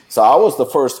difficulties. So I was the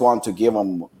first one to give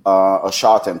him a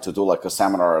shot and to do like a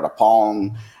seminar at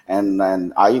Apollon, and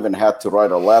then I even had to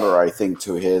write a letter, I think,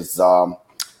 to his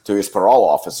parole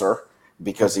officer,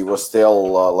 because he was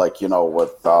still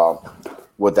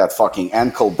with that fucking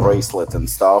ankle bracelet and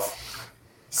stuff.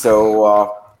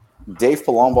 So Dave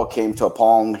Palumbo came to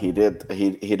Apollon. He did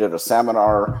a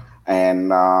seminar. And,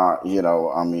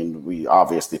 we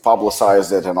obviously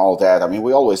publicized it and all that. I mean,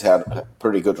 we always had a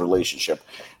pretty good relationship.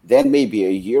 Then maybe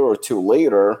a year or two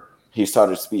later, he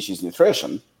started Species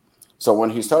Nutrition. So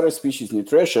when he started Species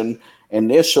Nutrition,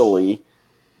 initially,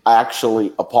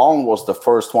 actually, Apollon was the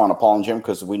first one, Apollon Gym,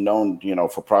 because we known,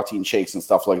 for protein shakes and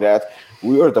stuff like that.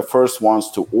 We were the first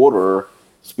ones to order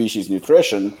Species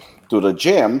Nutrition to the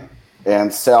gym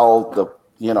and sell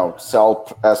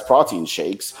as protein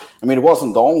shakes. I mean, it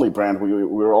wasn't the only brand. We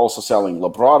were also selling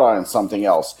Labrada and something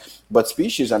else. But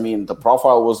Species, I mean, the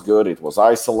profile was good. It was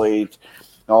isolate,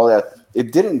 all that.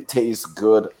 It didn't taste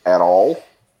good at all.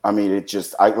 I mean,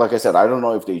 like I said, I don't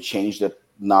know if they changed it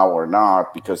now or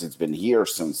not, because it's been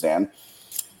years since then.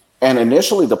 And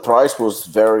initially, the price was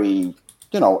very,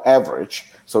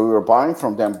 average. So we were buying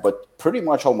from them, but pretty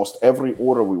much almost every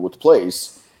order we would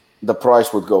place, the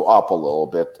price would go up a little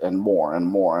bit and more and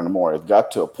more and more. It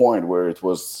got to a point where it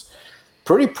was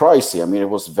pretty pricey. I mean, it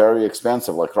was very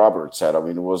expensive, like Robert said. I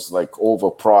mean, it was like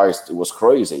overpriced. It was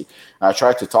crazy. I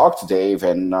tried to talk to Dave,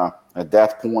 and at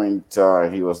that point,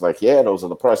 he was like, yeah, those are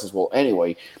the prices. Well,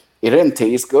 anyway, it didn't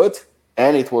taste good,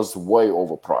 and it was way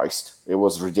overpriced. It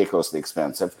was ridiculously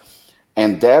expensive.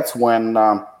 And that's when,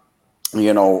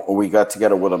 we got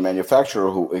together with a manufacturer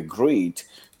who agreed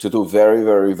to do very,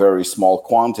 very, very small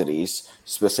quantities,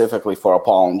 specifically for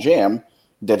Apollon Gym,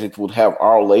 that it would have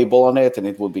our label on it, and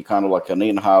it would be kind of like an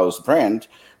in-house brand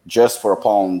just for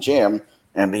Apollon Gym,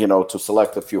 and, to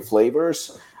select a few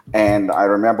flavors. And I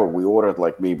remember we ordered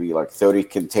maybe 30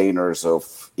 containers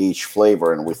of each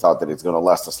flavor, and we thought that it's going to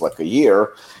last us like a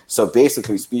year. So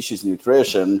basically, Species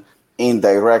Nutrition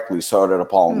indirectly started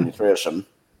Apollon Nutrition.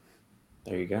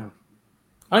 There you go.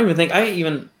 I don't think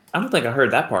I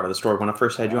heard that part of the story when I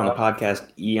first had you on the podcast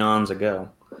eons ago.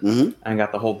 Mm-hmm. I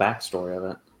got the whole backstory of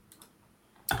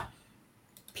it.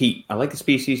 Pete, I like the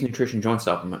Species Nutrition joint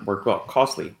supplement. Worked well.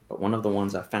 Costly, but one of the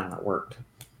ones I found that worked.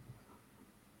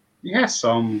 He has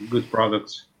some good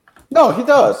products. No, he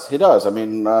does. He does. I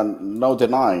mean, no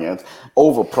denying it.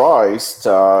 Overpriced,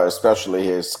 especially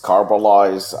his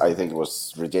Carbolyze, I think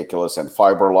was ridiculous, and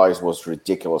Fiberlyze was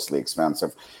ridiculously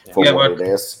expensive for what it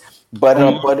is.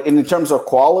 But in terms of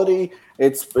quality,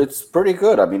 it's pretty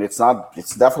good. I mean, it's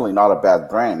definitely not a bad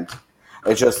brand.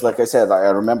 It's just, like I said,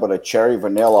 I remember the cherry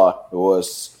vanilla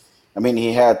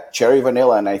he had cherry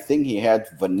vanilla, and I think he had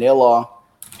vanilla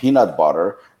peanut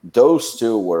butter. Those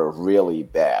two were really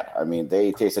bad. I mean,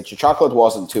 they tasted, chocolate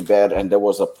wasn't too bad, and there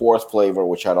was a fourth flavor,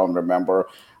 which I don't remember,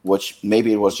 which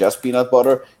maybe it was just peanut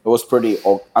butter. It was pretty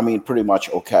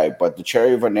much okay. But the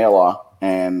cherry vanilla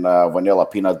and vanilla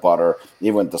peanut butter,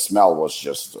 even the smell was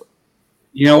just...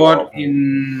 You know what?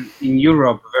 In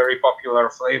Europe, a very popular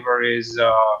flavor is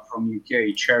from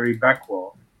UK, cherry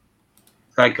Backwell.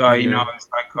 It's like it's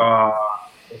like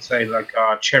let's say like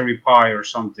a cherry pie or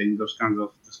something. Those kinds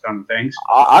of things.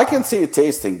 I can see it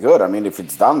tasting good. I mean, if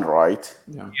it's done right.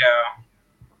 Yeah.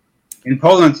 In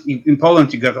Poland,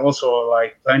 you got also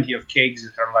like plenty of cakes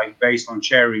that are like based on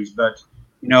cherries, but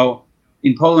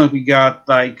in Poland we got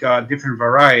like different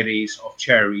varieties of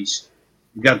cherries.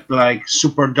 You got like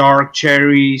super dark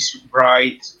cherries,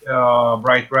 bright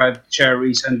red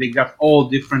cherries, and they got all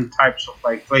different types of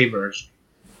like flavors.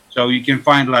 So you can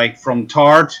find like from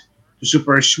tart to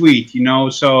super sweet,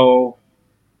 So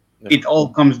it all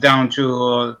comes down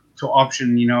to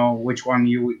option, which one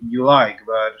you like.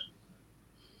 But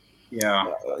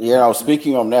yeah.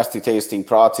 Speaking of nasty tasting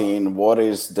protein, what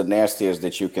is the nastiest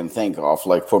that you can think of?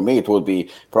 Like for me, it would be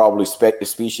probably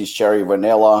Species cherry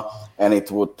vanilla, and it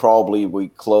would probably be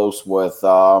close with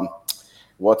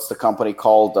what's the company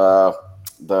called?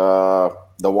 The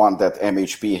one that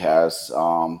MHP has,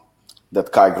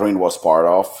 that Kai Green was part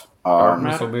of.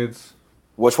 Muscle Beats.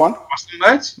 Which one? Muscle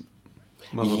Beats?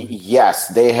 Yes,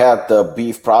 they had the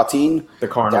beef protein. The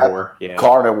carnivore.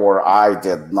 Carnivore, I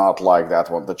did not like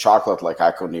that one. The chocolate,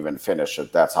 I couldn't even finish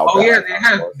it. That's how bad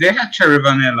they had cherry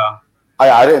vanilla.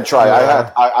 I didn't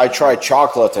try. I tried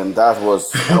chocolate, and that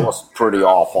was pretty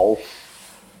awful.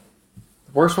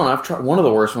 Worst one I've tried. One of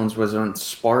the worst ones was when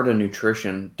Sparta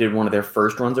Nutrition did one of their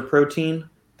first runs of protein.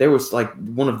 There was like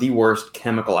one of the worst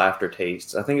chemical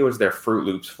aftertastes. I think it was their Fruit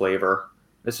Loops flavor.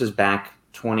 This is back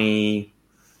 2017,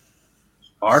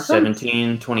 Spartan?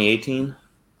 2018.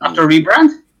 After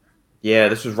rebrand? Yeah,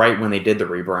 this was right when they did the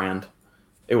rebrand.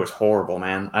 It was horrible,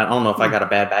 man. I don't know if I got a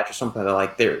bad batch or something.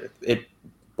 Like it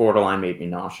borderline made me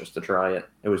nauseous to try it.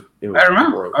 It was. I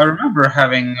remember. gross. I remember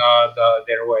having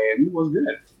their way, and it was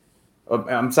good.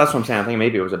 That's what I'm saying. I think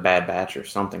maybe it was a bad batch or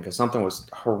something because something was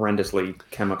horrendously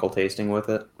chemical tasting with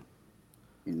it.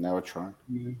 Never tried.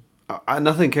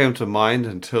 Nothing came to mind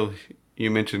until you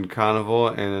mentioned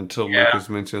Carnivore and until Lucas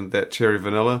mentioned that cherry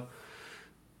vanilla.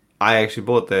 I actually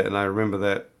bought that, and I remember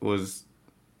that was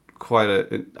quite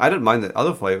a... I didn't mind the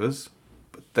other flavors,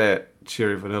 but that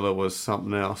cherry vanilla was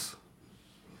something else.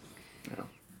 Yeah.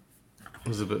 It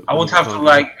was a bit... I would have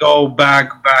to go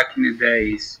back in the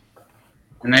days.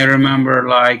 And I remember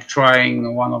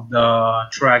trying one of the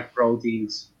track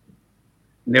proteins.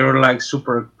 They were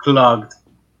super clogged.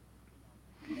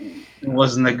 It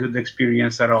wasn't a good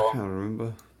experience at all. I can't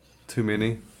remember. Too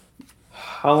many.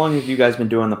 How long have you guys been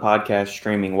doing the podcast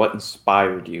streaming? What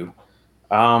inspired you?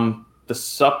 I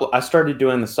started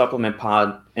doing the Supplement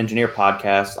Engineer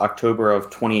podcast October of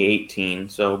 2018.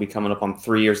 So it'll be coming up on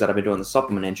 3 years that I've been doing the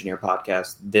Supplement Engineer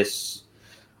podcast this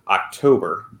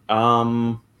October.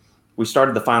 We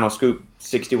started the Final Scoop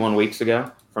 61 weeks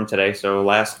ago from today. So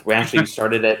we actually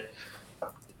started it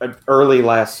early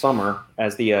last summer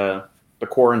as the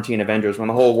Quarantine Avengers, when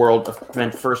the whole world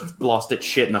first lost its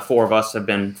shit, and the four of us have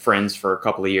been friends for a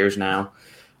couple of years now.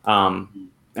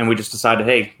 And we just decided,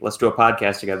 hey, let's do a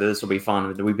podcast together. This will be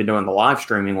fun. We've been doing the live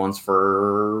streaming ones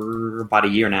for about a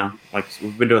year now.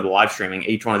 We've been doing the live streaming.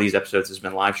 Each one of these episodes has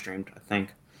been live streamed, I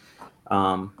think.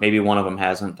 Maybe one of them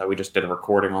hasn't. We just did a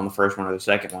recording on the first one or the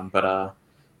second one. But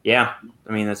yeah,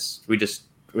 I mean,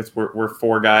 we're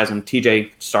four guys, and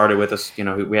TJ started with us.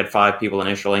 We had 5 people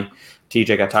initially.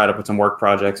 TJ got tied up with some work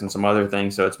projects and some other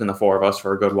things, so it's been the 4 of us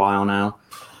for a good while now.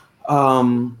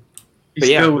 But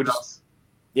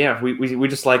yeah, we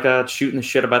just like shooting the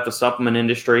shit about the supplement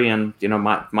industry, and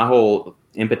my whole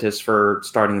impetus for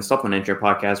starting the Supplement Engineer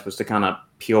podcast was to kind of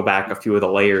peel back a few of the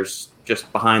layers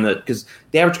just behind because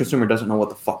the average consumer doesn't know what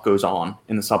the fuck goes on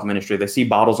in the supplement industry. They see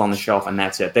bottles on the shelf and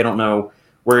that's it. They don't know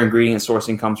where ingredient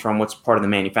sourcing comes from, what's part of the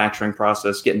manufacturing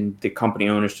process, getting the company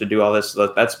owners to do all this. So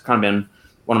that's kind of been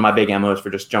one of my big MOs for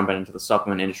just jumping into the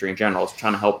supplement industry in general, is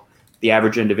trying to help the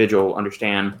average individual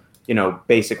understand,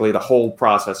 basically the whole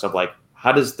process of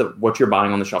how does what you're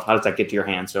buying on the shelf, how does that get to your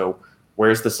hand? So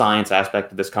where's the science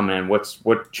aspect of this coming in?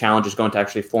 What challenges go into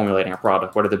actually formulating a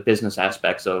product? What are the business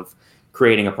aspects of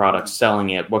creating a product,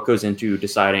 selling it? What goes into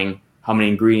deciding how many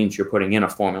ingredients you're putting in a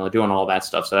formula, doing all that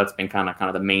stuff? So that's been kind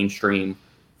of the mainstream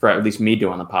for at least me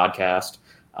doing the podcast.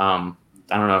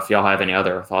 I don't know if y'all have any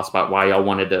other thoughts about why y'all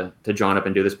wanted to join up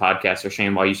and do this podcast, or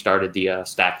Shane, why you started the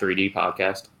Stack 3D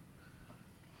podcast.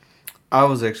 I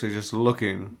was actually just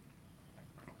looking,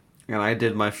 and I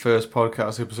did my first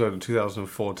podcast episode in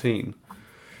 2014.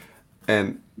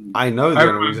 And I know the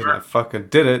only reason I fucking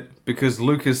did it because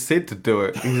Lucas said to do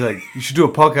it. He's like, you should do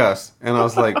a podcast. And I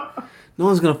was like, no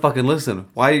one's going to fucking listen.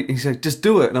 Why? He's like, just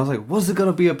do it. And I was like, what's it going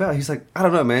to be about? He's like, I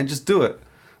don't know, man. Just do it. I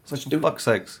was like, for fuck's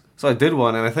sakes. So I did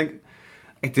one, and I think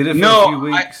I did it for a few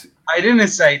weeks. I didn't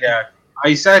say that.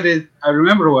 I said it. I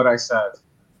remember what I said.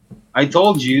 I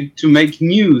told you to make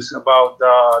news about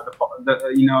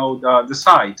the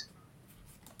site,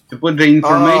 to put the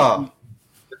information.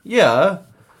 Yeah.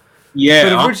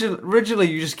 Yeah. But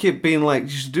originally you just kept being like, you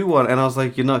should do one, and I was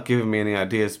like, you're not giving me any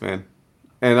ideas, man.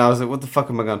 And I was like, what the fuck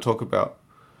am I going to talk about?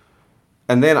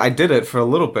 And then I did it for a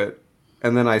little bit,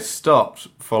 and then I stopped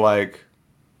for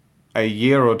a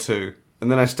year or two, and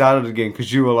then I started again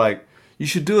because you were like, you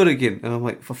should do it again. And I'm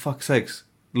like, for fuck's sakes,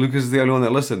 Lucas is the only one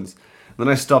that listens. And then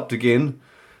I stopped again,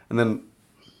 and then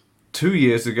 2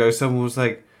 years ago someone was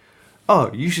like,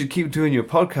 oh, you should keep doing your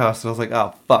podcast. And I was like,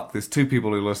 oh fuck, there's 2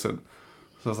 people who listen.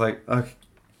 So I was like, okay.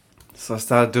 So I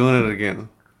started doing it again.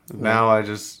 And now I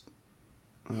just...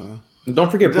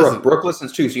 Don't forget Brooke. Brooke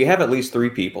listens too, so you have at least 3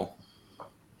 people.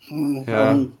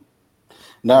 Yeah.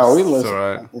 No, we listen. It's all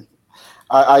right.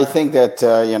 I think that,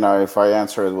 if I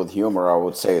answer it with humor, I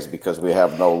would say it's because we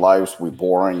have no lives, we're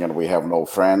boring, and we have no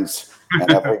friends, and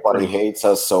everybody hates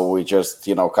us, so we just,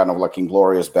 kind of like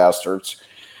inglorious bastards.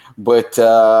 But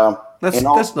that's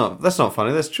not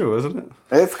funny. That's true, isn't it?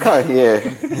 It's kind of,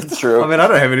 it's true. I mean, I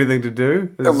don't have anything to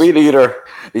do. Me neither.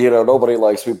 Nobody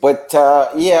likes me. But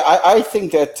I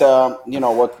think that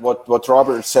what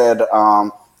Robert said,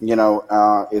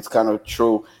 it's kind of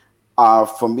true.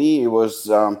 For me, it was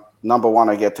number one,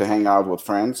 I get to hang out with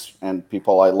friends and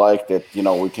people I like that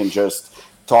we can just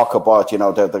talk about.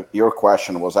 That your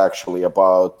question was actually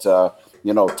about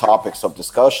topics of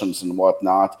discussions and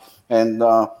whatnot. and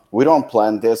we don't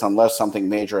plan this unless something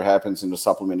major happens in the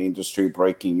supplement industry,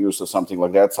 breaking news or something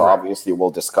like that. So obviously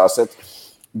we'll discuss it.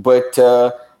 But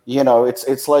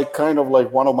it's like kind of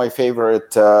like one of my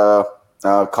favorite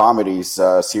comedies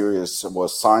series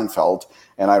was Seinfeld,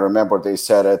 and I remember they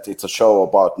said it's a show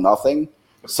about nothing.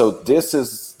 So this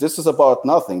is about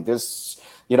nothing.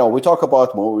 We talk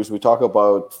about movies, we talk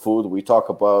about food, we talk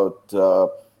about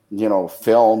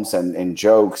films and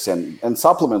jokes and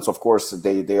supplements. Of course,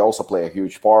 they also play a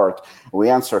huge part. We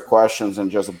answer questions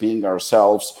and just being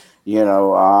ourselves.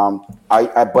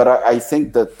 I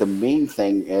think that the main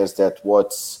thing is that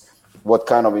what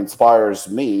kind of inspires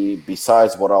me,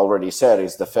 besides what I already said,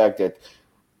 is the fact that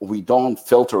we don't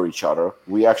filter each other.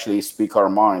 We actually speak our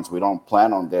minds. We don't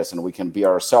plan on this, and we can be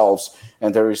ourselves.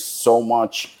 And there is so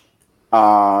much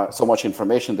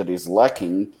information that is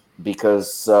lacking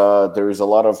because there is a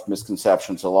lot of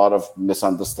misconceptions, a lot of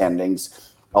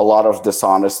misunderstandings, a lot of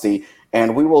dishonesty.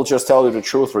 And we will just tell you the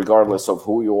truth regardless of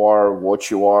who you are,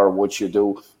 what you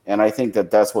do. And I think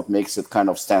that that's what makes it kind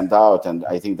of stand out. And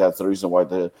I think that's the reason why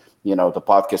the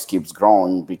podcast keeps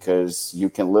growing, because you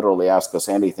can literally ask us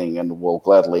anything and we'll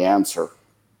gladly answer.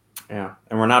 Yeah.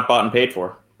 And we're not bought and paid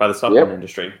for by the supplement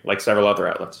industry, like several other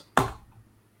outlets.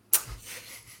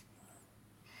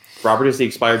 Robert is the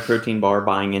expired protein bar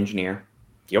buying engineer.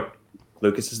 Yep.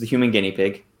 Lucas is the human guinea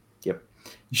pig. Yep.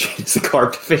 Shane is the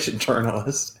carb deficient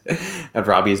journalist. And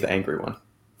Robbie is the angry one.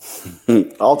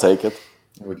 I'll take it.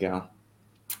 There we go.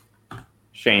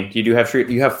 Shane, you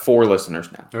have 4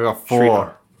 listeners now. I got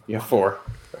 4. You have 4.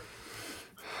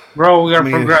 Bro, we are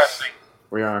progressing.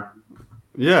 We are.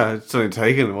 Yeah, it's only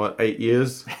taken, 8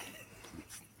 years?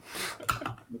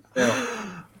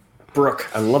 Brooke,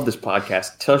 I love this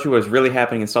podcast. It tells you what's really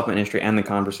happening in the supplement industry, and the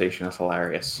conversation is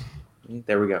hilarious.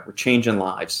 There we go. We're changing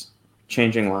lives.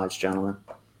 Changing lives, gentlemen.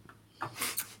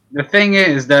 The thing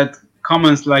is that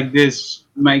comments like this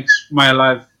makes my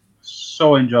life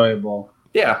so enjoyable.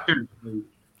 Yeah.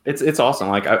 It's awesome.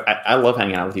 Like I love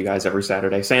hanging out with you guys every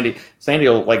Saturday. Sandy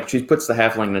will, she puts the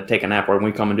halfling to take a nap when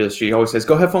we come and do this. She always says,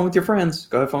 "Go have fun with your friends.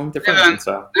 Go have fun with your friends."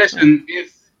 Listen,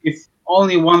 if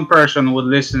only one person would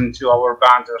listen to our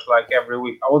banters like every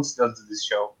week, I would still do this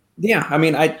show. Yeah, I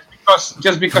mean,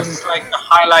 just because it's like the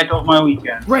highlight of my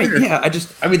weekend. Right? Yeah,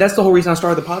 that's the whole reason I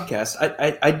started the podcast.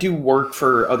 I do work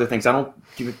for other things. I don't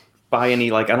buy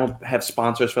any, I don't have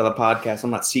sponsors for the podcast. I'm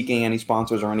not seeking any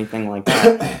sponsors or anything like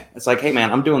that. It's like, hey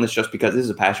man, I'm doing this just because this is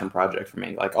a passion project for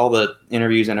me. Like all the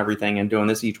interviews and everything and doing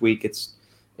this each week, it's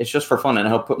just for fun and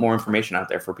help put more information out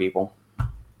there for people.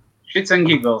 Shits and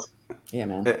giggles. Yeah,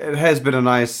 man. It has been a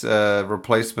nice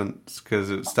replacement because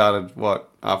it started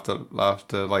after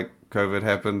COVID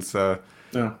happened. So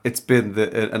it's been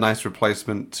a nice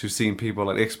replacement to seeing people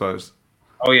at expos.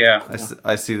 Oh yeah.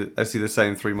 I see the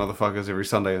same 3 motherfuckers every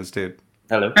Sunday instead.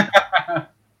 Hello.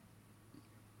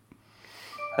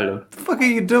 Hello. What the fuck are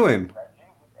you doing?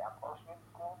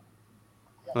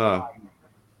 Oh,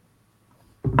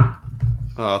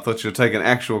 I thought you were taking an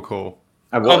actual call.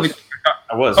 I was.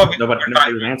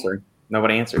 Nobody was answering.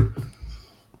 Nobody answered.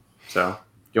 So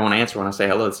you want to answer when I say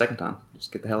hello the second time?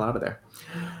 Just get the hell out of there.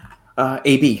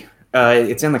 AB.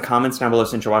 It's in the comments down below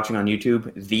since you're watching on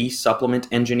YouTube.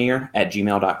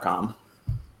 thesupplementengineer@gmail.com.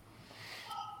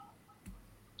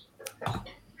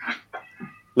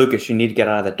 Lucas, you need to get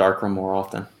out of the dark room more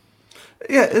often.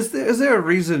 Yeah, is there a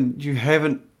reason you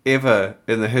haven't ever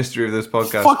in the history of this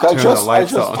podcast turned the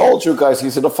lights on? I just told you guys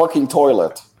he's in the fucking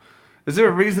toilet. Is there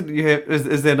a reason you have?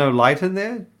 Is there no light in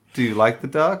there? Do you like the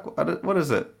dark? What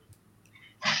is it?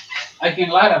 I can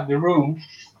light up the room.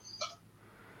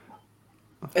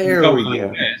 There we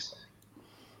go.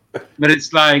 But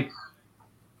it's not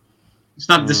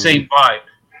the same vibe.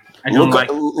 I don't like.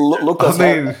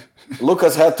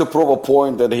 Lucas had to prove a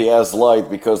point that he has light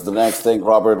because the next thing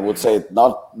Robert would say,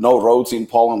 no roads in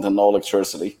Poland and no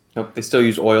electricity. Nope, they still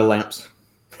use oil lamps.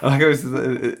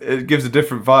 It gives a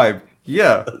different vibe.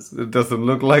 Yeah, it doesn't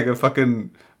look like a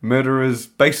fucking murderer's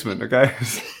basement, okay?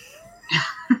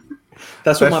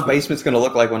 That's what my basement's going to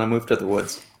look like when I move to the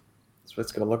woods. That's what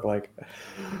it's going to look like.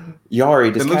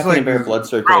 Yari, does caffeine impair blood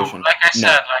circulation? Bro, like I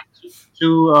said,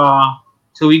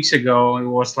 2 weeks ago, it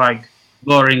was like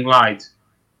blurring light.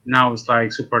 Now it's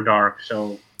like super dark.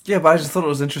 So yeah, but I just thought it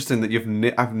was interesting that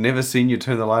I've never seen you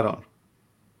turn the light on.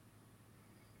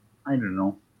 I don't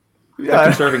know. Yeah,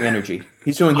 conserving energy.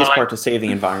 He's doing his part to save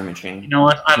the environment, Shane. You know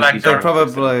what? I like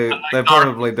They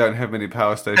probably don't have many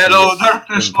power stations. Hello,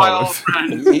 darkness, my old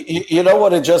friend. You know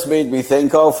what it just made me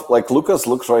think of? Like Lucas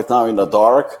looks right now in the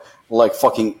dark, like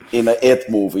fucking in a It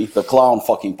movie. The clown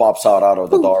fucking pops out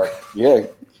of the dark. Yeah,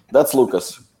 that's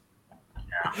Lucas.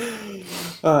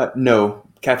 No.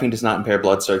 caffeine does not impair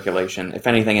blood circulation. If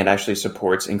anything, it actually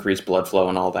supports increased blood flow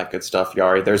and all that good stuff,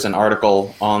 Yari. There's an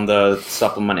article on the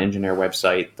Supplement Engineer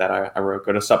website that I wrote.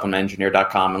 Go to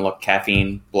supplementengineer.com and look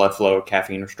caffeine, blood flow,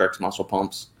 caffeine restricts muscle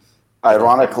pumps.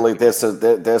 Ironically, this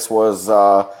was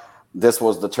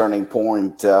the turning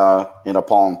point in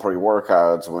Apollon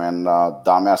pre-workouts when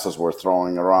dumbasses were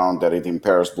throwing around that it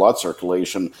impairs blood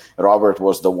circulation. Robert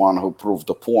was the one who proved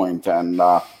the point and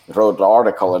wrote the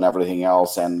article and everything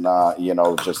else. And,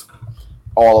 just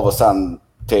all of a sudden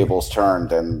tables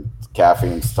turned and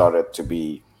caffeine started to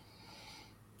be,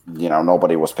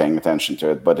 nobody was paying attention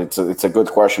to it. But it's a good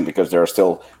question because there are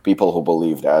still people who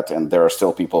believe that, and there are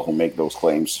still people who make those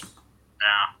claims.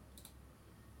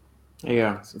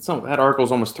 Yeah, that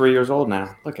article's almost 3 years old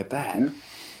now. Look at that.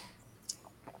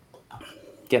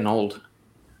 Getting old.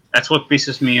 That's what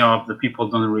pisses me off. The people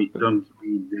don't read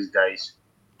these days.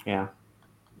 Yeah.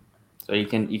 So you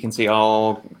can see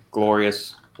all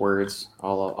glorious words,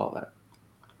 all that.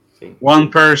 See. One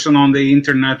person on the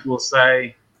internet will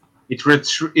say it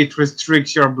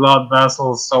restricts your blood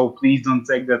vessels, so please don't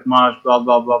take that much. Blah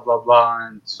blah blah blah blah,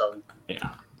 and so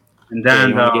yeah. And then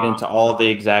you want to get into all the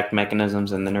exact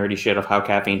mechanisms and the nerdy shit of how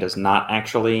caffeine does not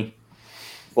actually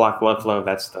block blood flow.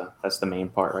 That's the main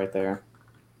part right there,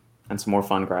 and some more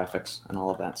fun graphics and all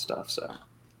of that stuff. So,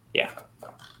 yeah,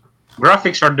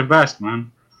 graphics are the best,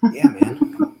 man. Yeah,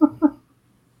 man.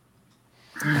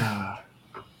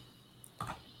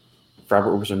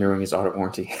 Robert was renewing his audit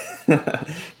warranty.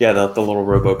 Yeah, the little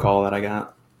robocall that I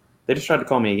got. They just tried to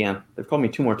call me again. They've called me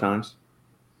 2 more times.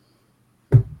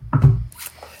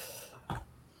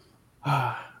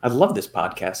 I love this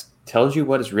podcast. Tells you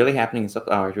what is really happening.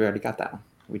 Oh, we already got that one.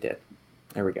 We did.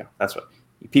 There we go. That's what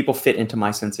people fit into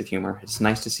my sense of humor. It's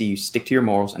nice to see you stick to your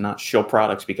morals and not shill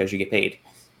products because you get paid.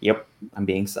 Yep, I'm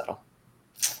being subtle.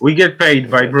 We get paid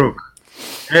by Brooke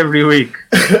every week.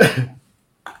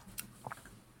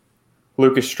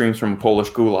 Lucas streams from a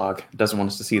Polish gulag. Doesn't want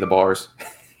us to see the bars.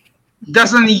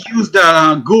 Doesn't he use the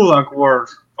gulag word?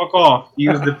 Fuck off. He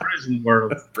used the prison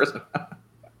word. Prison.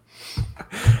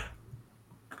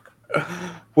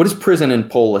 What is prison in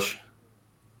Polish?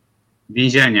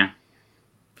 Więzienie.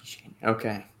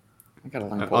 Okay. I gotta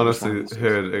learn I Polish. honestly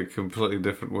heard a completely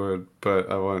different word, but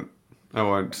I won't.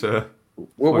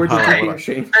 What word did you hear,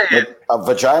 Shane? A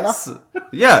vagina?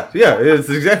 Yeah, it's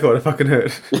exactly what I fucking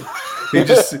heard.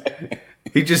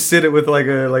 He just said it with like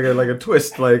a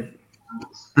twist, like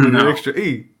with an extra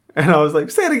E, and I was like,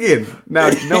 say it again. Now,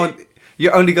 no one,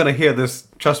 you're only gonna hear this.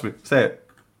 Trust me, say it.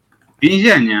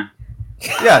 Więzienie.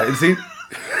 Yeah, you see.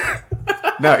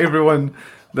 Now everyone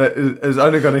that is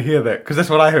only gonna hear that because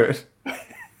that's what I heard.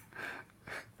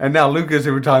 And now Lucas,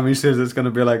 every time he says it's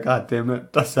gonna be like, God damn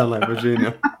it, does sound like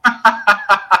Virginia.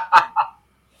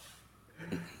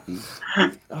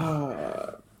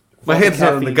 My head's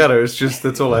not in the gutter. It's just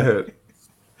that's all I heard.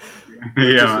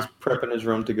 Yeah, just prepping his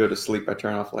room to go to sleep. I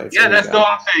turn off lights. Yeah, that's the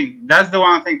one thing. That's the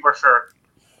one thing for sure.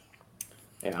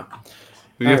 Yeah,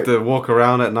 you have to walk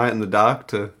around at night in the dark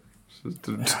to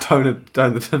tone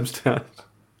the temps down.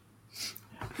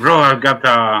 Bro, I've got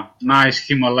a nice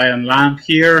Himalayan lamp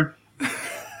here.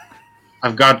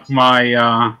 I've got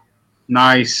my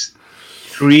nice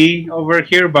tree over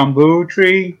here, bamboo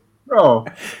tree. Bro.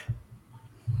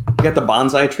 You got the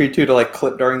bonsai tree too to like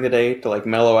clip during the day to like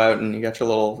mellow out, and you got your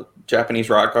little Japanese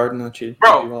rock garden that you do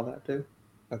all that too.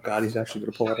 Oh God, he's actually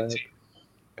gonna pull it out.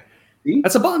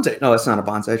 That's a bonsai. No, that's not a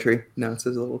bonsai tree. No, it's a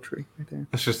little tree right there.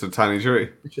 It's just a tiny tree.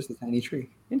 It's just a tiny tree.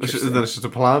 It's just a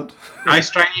plant. Nice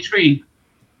tiny tree.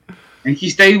 And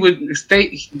he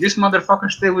this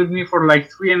motherfucker stayed with me for like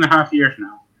 3.5 years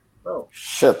now. Oh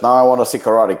shit! Now I want to see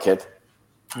Karate Kid.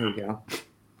 There you go.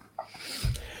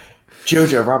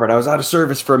 Jojo, Robert, I was out of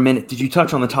service for a minute. Did you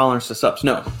touch on the tolerance to subs?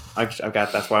 No, I've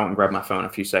got. That's why I went and grabbed my phone a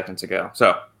few seconds ago.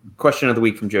 So, question of the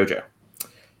week from Jojo.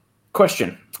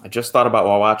 Question: I just thought about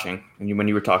while watching when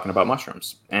you were talking about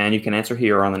mushrooms, and you can answer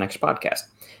here or on the next podcast.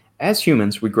 As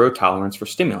humans, we grow tolerance for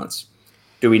stimulants.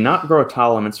 Do we not grow a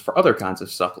tolerance for other kinds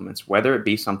of supplements, whether it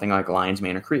be something like lion's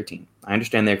mane or creatine? I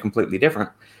understand they're completely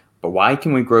different, but why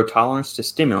can we grow tolerance to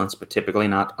stimulants, but typically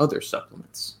not other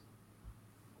supplements?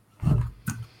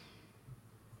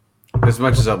 As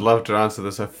much as I'd love to answer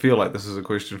this, I feel like this is a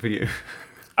question for you.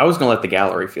 I was going to let the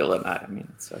gallery feel it. I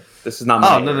mean, this is not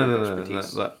my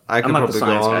expertise. No. I'm not the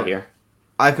science guy here.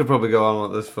 I could probably go on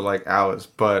with this for like hours,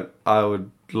 but I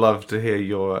would love to hear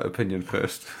your opinion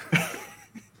first.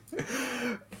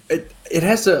 It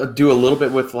has to do a little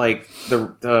bit with like the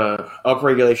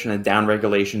upregulation and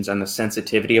downregulations and the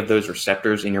sensitivity of those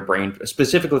receptors in your brain,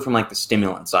 specifically from like the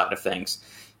stimulant side of things.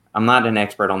 I'm not an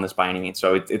expert on this by any means,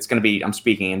 so it's going to be, I'm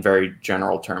speaking in very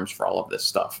general terms for all of this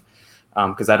stuff,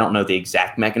 because I don't know the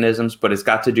exact mechanisms, but it's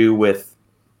got to do with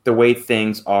the way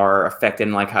things are affected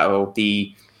and like how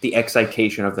the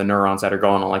excitation of the neurons that are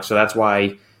going on. Like, so that's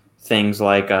why things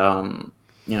like,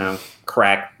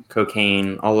 crack,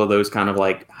 cocaine, all of those kind of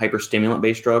like hyperstimulant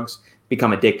based drugs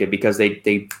become addictive, because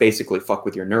they basically fuck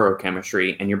with your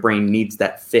neurochemistry, and your brain needs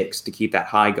that fix to keep that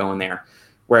high going there.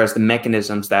 Whereas the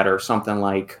mechanisms that are something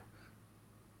like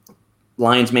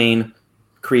lion's mane,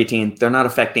 creatine, they're not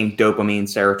affecting dopamine,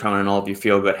 serotonin, all of your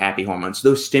feel-good, happy hormones.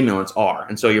 Those stimulants are.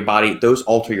 And so your body, those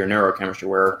alter your neurochemistry,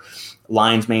 where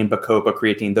lion's mane, bacopa,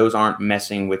 creatine, those aren't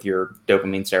messing with your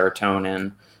dopamine,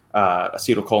 serotonin,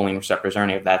 acetylcholine receptors, or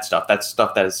any of that stuff. That's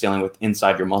stuff that is dealing with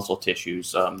inside your muscle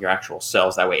tissues, your actual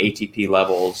cells. That way, ATP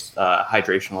levels,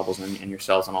 hydration levels in your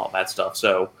cells, and all of that stuff.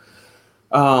 So,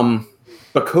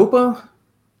 bacopa,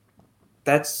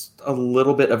 that's a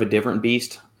little bit of a different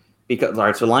beast. Because, all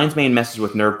right, so lion's mane messes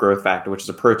with nerve growth factor, which is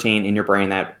a protein in your brain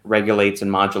that regulates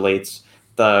and modulates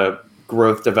the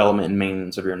growth, development, and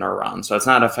maintenance of your neurons. So it's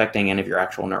not affecting any of your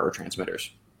actual neurotransmitters.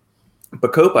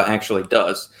 Bacopa actually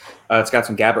does. It's got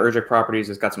some GABAergic properties.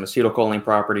 It's got some acetylcholine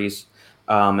properties,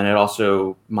 and it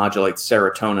also modulates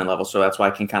serotonin levels. So that's why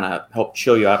it can kind of help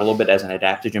chill you out a little bit as an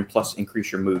adaptogen, plus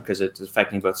increase your mood, because it's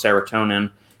affecting both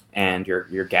serotonin and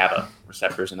your GABA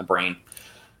receptors in the brain.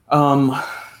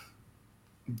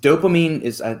 Dopamine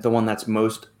is the one that's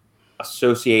most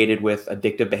associated with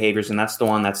addictive behaviors, and that's the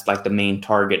one that's like the main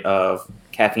target of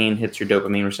caffeine. Hits your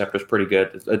dopamine receptors pretty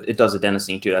good. It does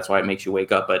adenosine too. That's why it makes you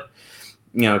wake up. But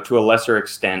to a lesser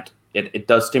extent, it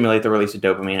does stimulate the release of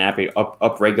dopamine, and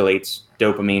upregulates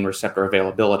dopamine receptor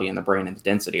availability in the brain and the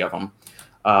density of them.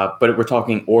 But we're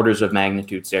talking orders of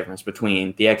magnitude difference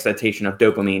between the excitation of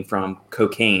dopamine from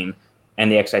cocaine and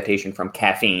the excitation from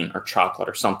caffeine or chocolate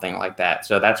or something like that.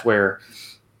 So that's where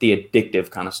the addictive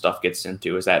kind of stuff gets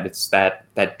into, is that it's that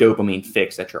dopamine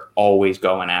fix that you're always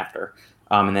going after.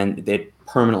 And then it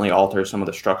permanently alters some of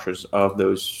the structures of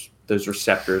those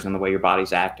receptors and the way your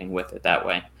body's acting with it that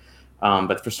way.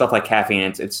 But for stuff like caffeine,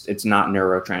 it's not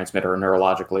neurotransmitter or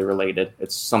neurologically related.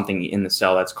 It's something in the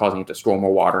cell that's causing it to store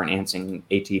more water, enhancing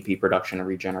ATP production and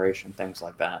regeneration, things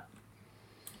like that.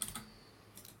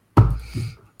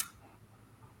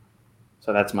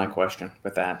 So that's my question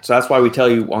with that. So that's why we tell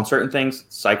you on certain things,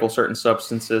 cycle certain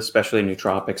substances, especially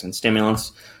nootropics and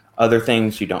stimulants. Other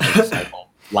things you don't need to cycle.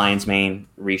 Lion's mane,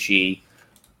 reishi,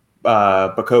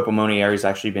 Bacopa monnieri has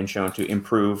actually been shown to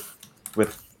improve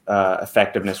with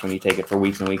effectiveness when you take it for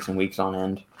weeks and weeks and weeks on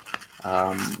end.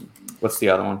 What's the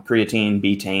other one? Creatine,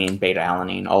 betaine,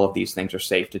 beta-alanine. All of these things are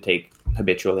safe to take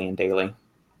habitually and daily.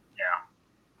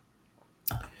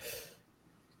 Yeah.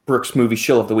 Brooks movie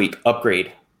shill of the week,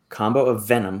 Upgrade. Combo of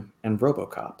Venom and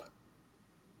RoboCop.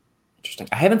 Interesting.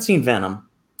 I haven't seen Venom.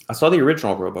 I saw the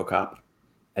original RoboCop.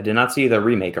 I did not see the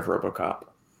remake of RoboCop.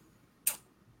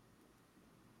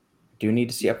 Do need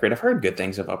to see Upgrade. I've heard good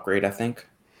things of Upgrade, I think.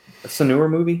 That's the newer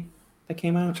movie that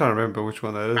came out. I'm trying to remember which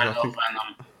one that is. I love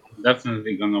Venom. I'm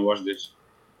definitely gonna watch this.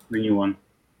 The new one.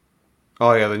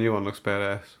 Oh yeah, the new one looks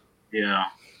badass. Yeah.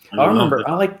 I remember.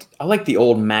 I liked the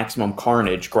old Maximum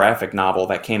Carnage graphic novel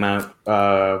that came out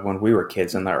when we were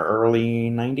kids in the early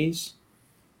 '90s.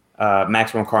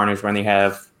 Maximum Carnage, when you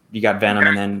got Venom,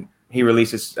 and then he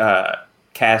releases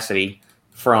Cassidy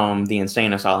from the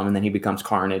insane asylum, and then he becomes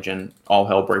Carnage, and all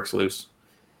hell breaks loose.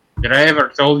 Did I ever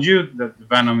told you that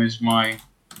Venom is my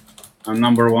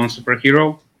number one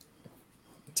superhero?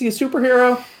 Is he a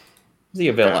superhero? Is he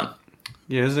a villain?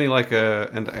 Yeah, isn't he like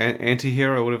an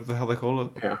anti-hero, whatever the hell they call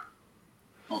it? Yeah.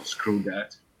 Oh, screw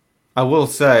that. I will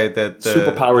say that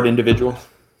Superpowered individual.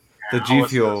 The G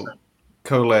Fuel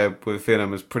collab with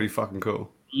Venom is pretty fucking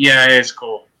cool. Yeah, it's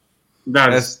cool.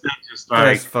 That's just like...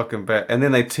 That's fucking bad. And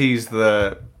then they teased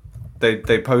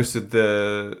they posted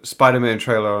the Spider-Man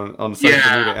trailer on social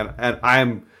media, and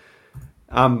I'm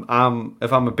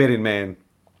if I'm a betting man,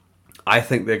 I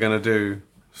think they're gonna do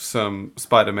some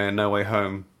Spider-Man No Way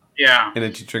Home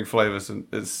energy drink flavors, and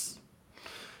it's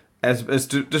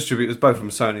distributed. It's both from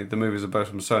Sony. The movies are both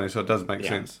from Sony, so it does make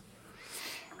sense.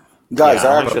 Guys,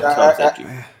 speaking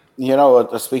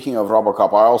of RoboCop,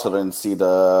 I also didn't see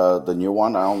the new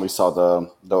one. I only saw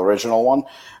the original one.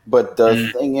 But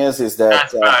the thing is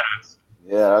that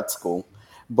that's cool.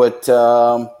 But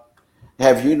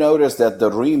have you noticed that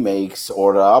the remakes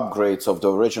or the upgrades of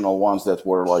the original ones that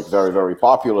were like very, very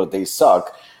popular, they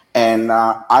suck? And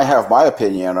I have my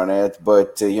opinion on it,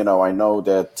 but I know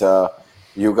that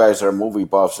you guys are movie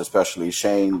buffs, especially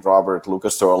Shane, Robert,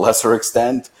 Lucas, to a lesser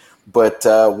extent. But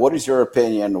what is your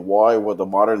opinion? Why, with the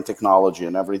modern technology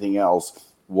and everything else,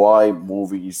 why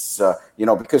movies,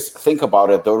 because think about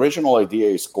it, the original idea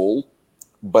is cool,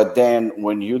 but then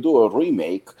when you do a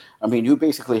remake, I mean, you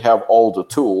basically have all the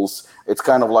tools. It's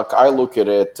kind of like, I look at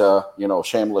it,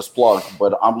 shameless plug,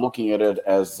 but I'm looking at it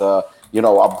as,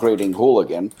 upgrading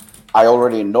Hooligan. I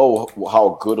already know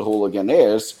how good Hooligan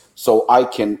is, so I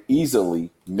can easily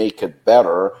make it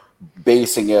better,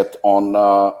 basing it on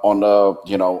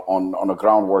a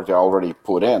groundwork they already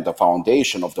put in, the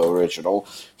foundation of the original.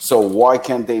 So why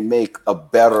can't they make a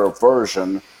better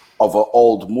version of an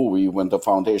old movie when the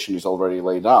foundation is already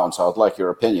laid down? So I'd like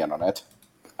your opinion on it.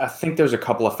 I think there's a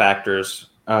couple of factors.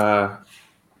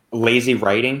 Lazy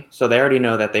writing. So they already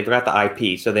know that they've got the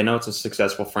IP, so they know it's a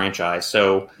successful franchise.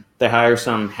 So they hire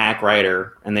some hack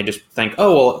writer and they just think,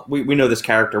 oh, well, we know this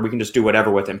character. We can just do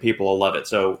whatever with him. People will love it.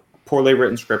 So poorly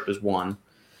written script is one.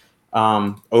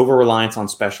 Over-reliance on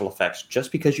special effects.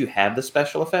 Just because you have the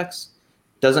special effects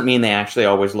doesn't mean they actually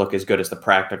always look as good as the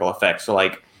practical effects. So,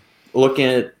 like, looking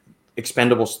at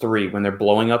Expendables 3, when they're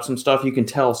blowing up some stuff, you can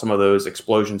tell some of those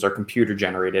explosions are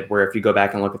computer-generated, where if you go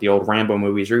back and look at the old Rambo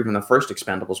movies or even the first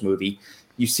Expendables movie,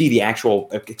 you see the actual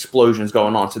explosions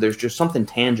going on. So there's just something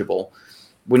tangible.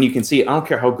 When you can see, I don't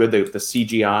care how good the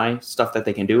CGI stuff that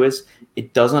they can do is,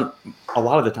 it doesn't, a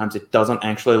lot of the times, it doesn't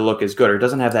actually look as good, or it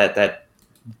doesn't have that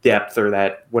depth or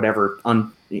that whatever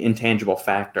intangible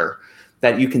factor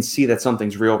that you can see that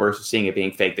something's real versus seeing it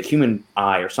being fake. The human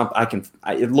eye or something,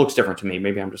 it looks different to me.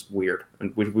 Maybe I'm just weird.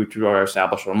 And we are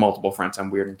established with multiple friends. I'm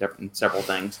weird in several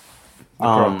things. The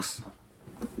Crocs.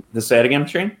 Say it again,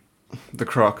 Shane? The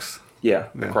Crocs. Yeah,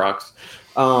 the Crocs.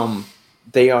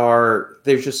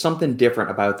 There's just something different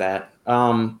about that.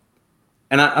 And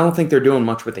I don't think they're doing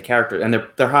much with the character. And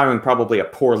they're hiring probably a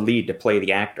poor lead to play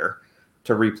the actor,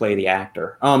 to replay the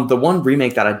actor. The one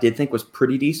remake that I did think was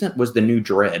pretty decent was the new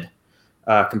Dredd,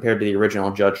 compared to the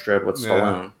original Judge Dredd with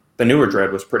Stallone. Yeah. The newer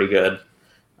Dredd was pretty good.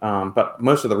 But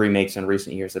most of the remakes in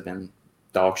recent years have been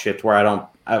dog shit, to where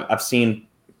I've seen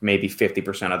maybe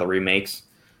 50% of the remakes.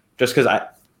 Just because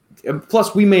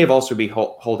plus, we may have also be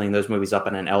holding those movies up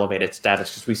in an elevated status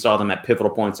because we saw them at pivotal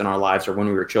points in our lives or when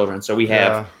we were children. So we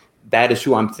have, that is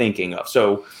who I'm thinking of.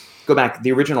 So go back,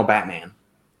 the original Batman,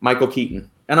 Michael Keaton.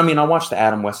 And I mean, I watched the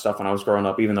Adam West stuff when I was growing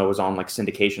up, even though it was on like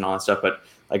syndication and all that stuff. But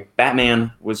like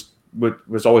Batman was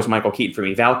always Michael Keaton for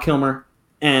me. Val Kilmer,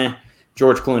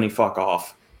 George Clooney, fuck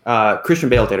off. Christian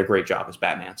Bale did a great job as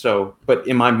Batman. So, but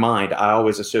in my mind, I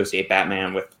always associate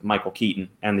Batman with Michael Keaton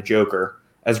and the Joker.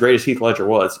 As great as Heath Ledger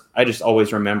was, I just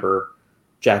always remember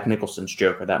Jack Nicholson's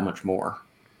Joker that much more.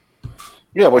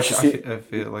 Yeah, but you see, I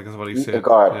feel like that's what he said.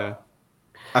 Yeah.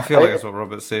 I feel like that's what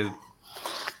Robert said.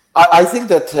 I think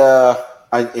that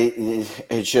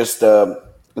it's just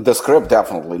the script,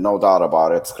 definitely, no doubt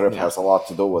about it. Script has a lot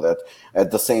to do with it. At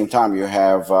the same time, you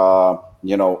have,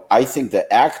 I think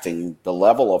the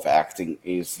level of acting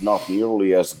is not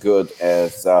nearly as good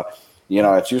as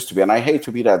it used to be. And I hate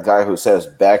to be that guy who says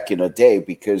back in a day,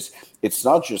 because it's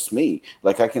not just me.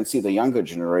 Like, I can see the younger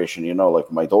generation,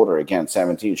 like my daughter, again,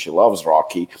 17, she loves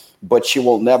Rocky, but she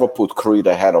will never put Creed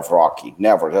ahead of Rocky.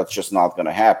 Never. That's just not going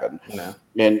to happen. No.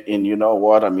 And you know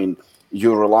what? I mean,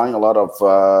 you're relying a lot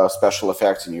of special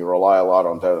effects and you rely a lot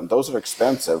on that. And those are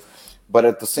expensive. But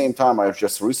at the same time, I've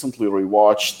just recently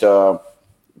rewatched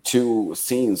two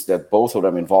scenes that both of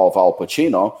them involve Al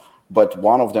Pacino. But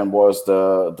one of them was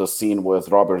the scene with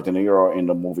Robert De Niro in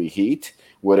the movie Heat,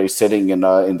 where they're sitting in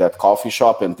that coffee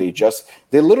shop and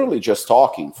they're literally just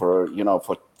talking for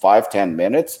 5-10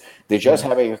 minutes. They're just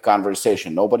having a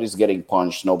conversation. Nobody's getting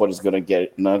punched. Nobody's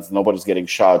getting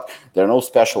shot. There are no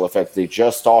special effects. They're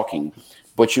just talking.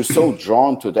 But you're so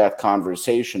drawn to that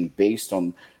conversation based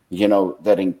on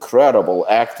that incredible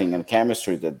acting and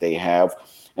chemistry that they have.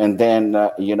 And then,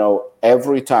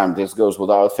 every time, this goes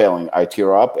without failing, I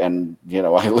tear up and,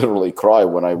 I literally cry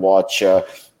when I watch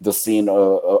the scene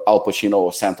Al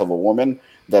Pacino, Scent of a Woman,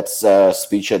 that's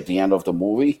speech at the end of the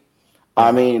movie.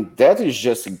 I mean, that is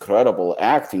just incredible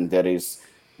acting that is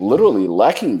literally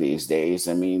lacking these days.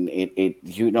 I mean,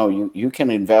 you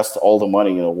can invest all the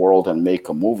money in the world and make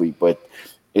a movie, but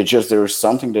it's just there's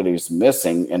something that is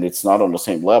missing, and it's not on the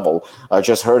same level. I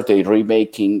just heard they're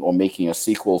remaking or making a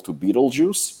sequel to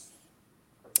Beetlejuice,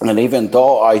 and even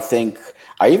though I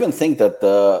even think that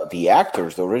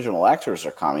the original actors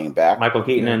are coming back. Michael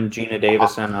Keaton and Gina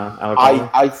Davis and Alec.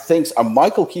 I think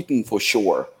Michael Keaton for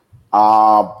sure,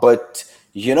 but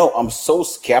I'm so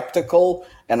skeptical,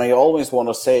 and I almost want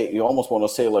to say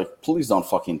like, please don't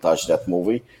fucking touch that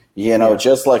movie.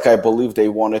 Just like I believe they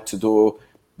wanted to do.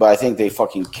 But I think they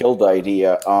fucking killed the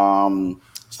idea.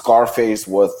 Scarface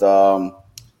with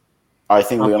I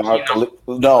think Al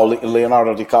Pacino.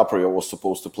 Leonardo DiCaprio was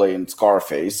supposed to play in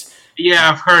Scarface.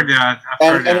 Yeah, I've heard that.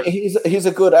 I've heard And that. he's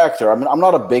a good actor. I mean, I'm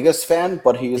not a biggest fan,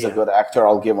 but he is a Yeah. good actor.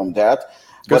 I'll give him that.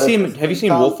 Go But see at him. the Have you same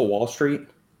seen time, Wolf of Wall Street?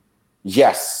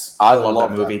 yes, I I love that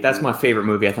love movie. that. That's my favorite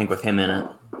movie, I think, with him in it.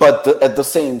 But at the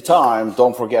same time,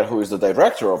 don't forget who is the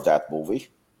director of that movie.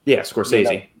 Yeah,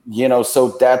 Scorsese. So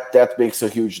that makes a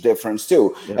huge difference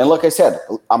too. Yeah. And like I said,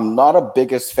 I'm not a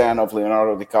biggest fan of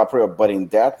Leonardo DiCaprio, but in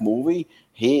that movie,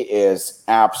 he is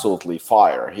absolutely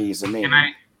fire. He's amazing.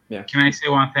 Can I say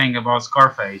one thing about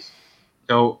Scarface?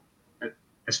 So,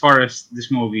 as far as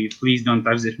this movie, please don't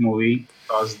touch this movie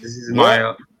because this is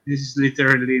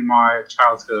literally my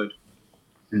childhood,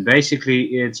 and basically,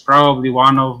 it's probably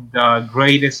one of the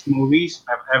greatest movies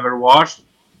I've ever watched.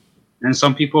 And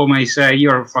some people may say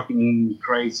you're fucking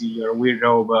crazy, you're a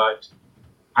weirdo, but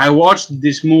I watched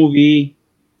this movie,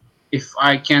 if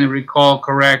I can recall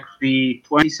correctly,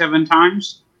 27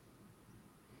 times,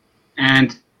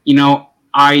 and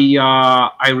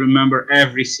I remember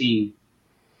every scene,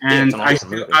 and it's an awesome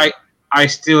movie. I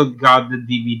still got the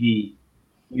DVD.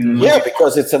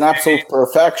 Because it's an absolute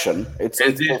perfection. It's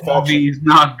This perfection. movie is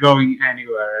not going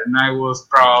anywhere, and I was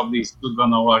probably still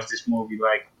gonna watch this movie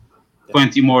like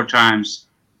 20 more times.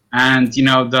 And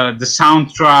the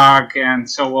soundtrack and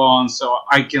so on, so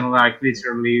I can like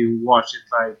literally watch it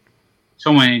like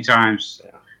so many times.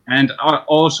 Yeah. And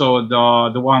also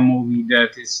the one movie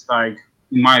that is like,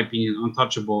 in my opinion,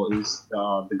 untouchable is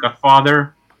the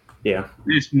Godfather. Yeah.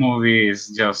 This movie is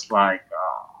just like,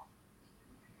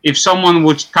 if someone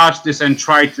would touch this and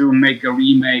try to make a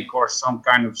remake or some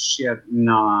kind of shit,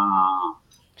 nah.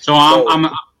 So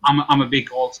I'm a big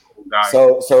old school guy.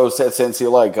 So since you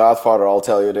like Godfather, I'll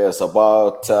tell you this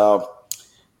about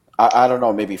I don't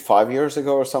know, maybe 5 years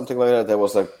ago or something like that. There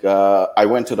was I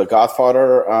went to the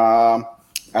Godfather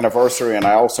anniversary, and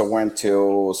I also went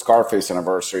to Scarface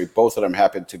anniversary. Both of them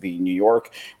happened to be in New York,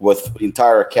 with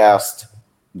entire cast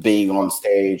being on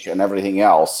stage and everything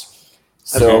else.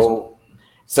 That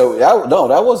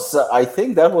was I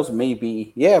think that was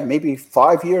maybe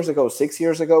 5 years ago, 6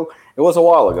 years ago. It was a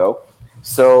while ago.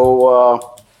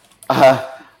 So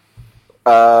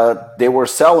they were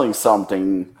selling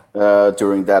something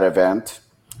during that event.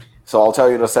 So I'll tell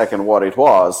you in a second what it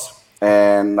was.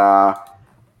 And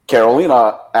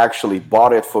Carolina actually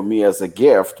bought it for me as a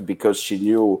gift because she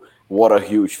knew what a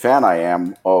huge fan I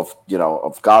am of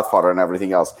Godfather and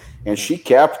everything else. And she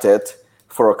kept it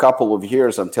for a couple of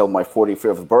years until my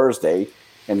 45th birthday,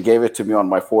 and gave it to me on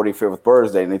my 45th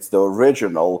birthday. And it's the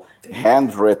original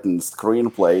handwritten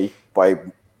screenplay by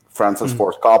Francis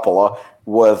Ford Coppola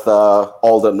with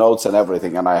all the notes and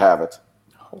everything, and I have it.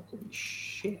 Holy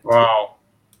shit. Wow.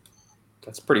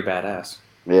 That's pretty badass.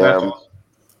 Yeah.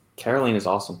 Caroline is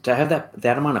awesome. To have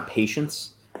that amount of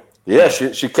patience. Yeah,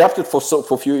 she kept it for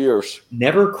a few years.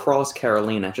 Never cross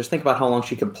Carolina. Just think about how long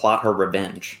she could plot her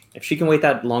revenge. If she can wait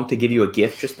that long to give you a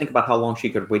gift, just think about how long she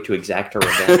could wait to exact her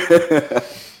revenge.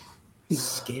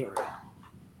 Scary.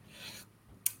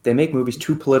 They make movies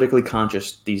too politically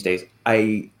conscious these days.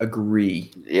 I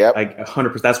agree. Yep.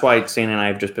 100%. That's why Stan and I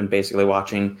have just been basically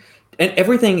watching. And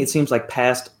everything, it seems like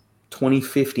past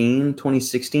 2015,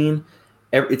 2016,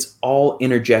 it's all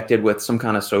interjected with some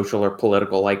kind of social or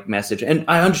political like message. And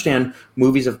I understand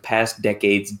movies of past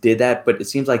decades did that, but it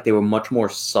seems like they were much more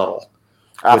subtle.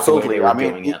 Absolutely. I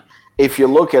mean, if you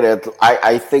look at it,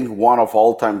 I think one of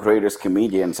all-time greatest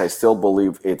comedians, I still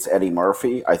believe it's Eddie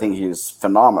Murphy. I think he's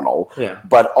phenomenal. Yeah.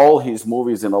 But all his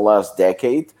movies in the last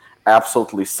decade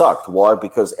absolutely sucked. Why?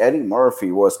 Because Eddie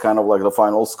Murphy was kind of like the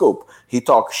final scoop. He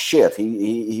talked shit.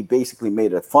 He basically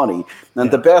made it funny.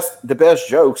 And the best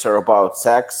jokes are about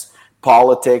sex,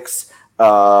 politics,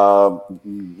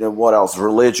 what else?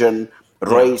 Religion,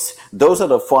 race. Those are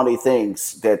the funny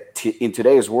things that in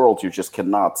today's world you just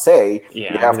cannot say.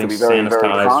 Yeah, you have to be very, very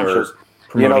conscious.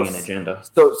 Promoting an agenda.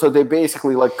 So they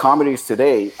basically, like comedies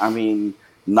today, I mean,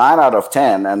 9 out of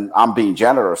 10, and I'm being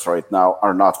generous right now,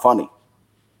 are not funny.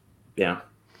 Yeah.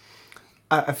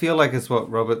 I feel like it's what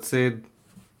Robert said.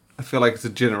 I feel like it's a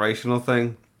generational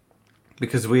thing,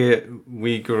 because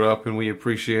we grew up and we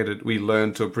appreciated, we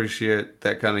learned to appreciate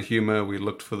that kind of humor. We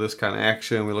looked for this kind of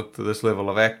action. We looked for this level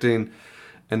of acting,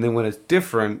 and then when it's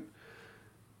different,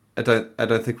 I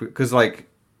don't think, because like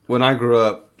when I grew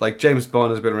up, like James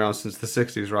Bond has been around since the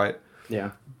 60s, right?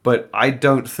 Yeah. But I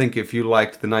don't think if you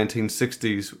liked the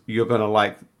 1960s, you're gonna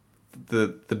like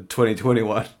the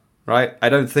 2021. Right? I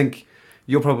don't think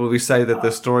you'll probably say that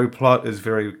the story plot is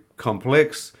very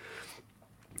complex.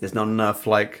 There's not enough,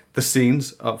 like, the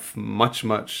scenes of much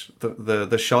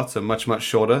the shots are much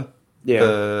shorter. Yeah.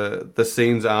 The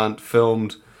scenes aren't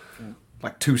filmed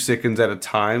like 2 seconds at a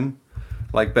time.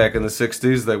 Like back in the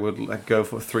 60s, they would like go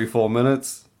for 3-4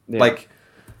 minutes. Yeah. Like,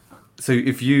 so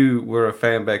if you were a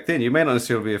fan back then, you may not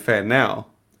necessarily be a fan now.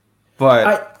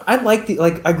 But I like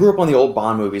I grew up on the old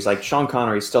Bond movies. Like Sean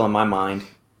Connery is still in my mind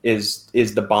is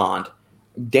the Bond.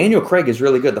 Daniel Craig is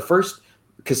really good. The first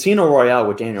Casino Royale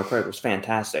with Daniel Craig was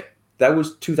fantastic. That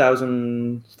was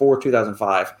 2004,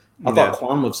 2005. I thought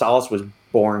Quantum of Solace was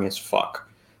boring as fuck.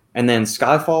 And then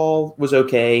Skyfall was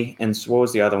okay. And what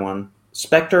was the other one?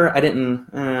 Spectre, I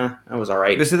didn't. That was all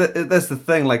right. See, that's the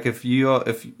thing. Like, if you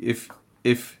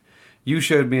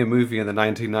showed me a movie in the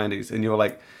 1990s and you were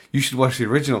like, you should watch the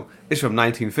original. It's from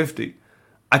 1950.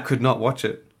 I could not watch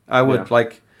it. I would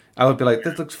be like,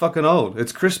 this looks fucking old.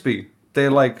 It's crispy.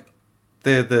 They're like,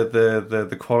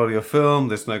 the quality of film.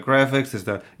 There's no graphics.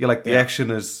 The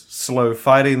action is slow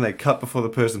fighting. They cut before the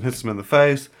person hits them in the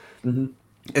face. Mm-hmm.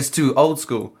 It's too old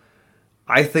school.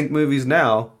 I think movies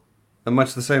now are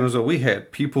much the same as what we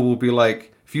had. People will be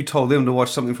like, if you told them to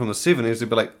watch something from the 70s, they'd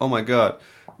be like, oh my god,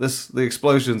 the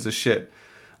explosions are shit.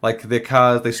 Like their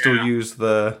cars, they still use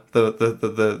the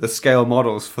scale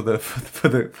models for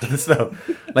the stuff.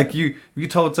 Like you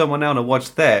told someone now to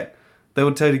watch that, they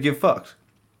would tell you to get fucked.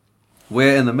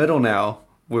 We're in the middle now,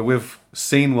 where we've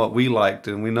seen what we liked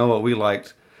and we know what we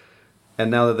liked, and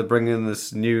now that they're bringing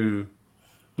this new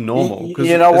normal, because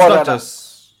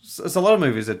it's a lot of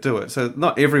movies that do it. So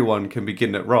not everyone can be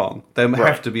getting it wrong. They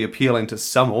have to be appealing to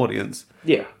some audience.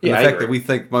 Yeah, and the fact that we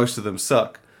think most of them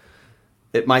suck.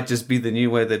 It might just be the new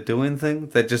way they're doing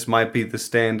things. That just might be the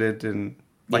standard, and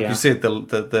like you said,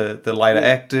 the lighter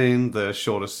acting, the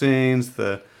shorter scenes,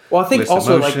 the I think less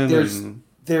also emotion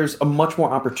there's a much more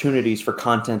opportunities for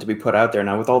content to be put out there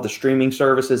now with all the streaming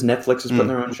services. Netflix is putting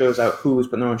their own shows out. Hulu is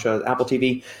putting their own shows. Apple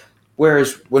TV.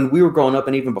 Whereas when we were growing up,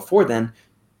 and even before then,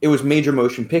 it was major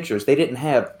motion pictures. They didn't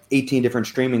have 18 different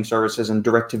streaming services and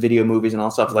direct-to-video movies and all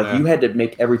stuff. Like you had to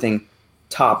make everything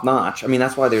top notch. I mean,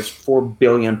 that's why there's 4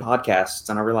 billion podcasts,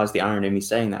 and I realize the irony of me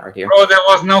saying that right here. Bro, there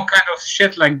was no kind of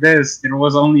shit like this. There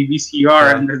was only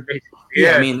VCR and there's basically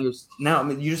I mean,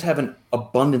 you just have an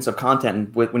abundance of content,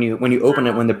 and when you open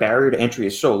it, when the barrier to entry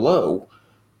is so low,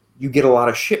 you get a lot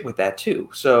of shit with that too.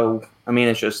 So I mean,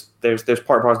 it's just there's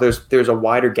a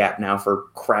wider gap now for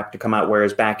crap to come out.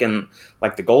 Whereas back in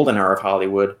like the golden era of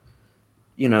Hollywood,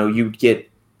 you'd get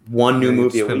one new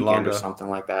movie a weekend or something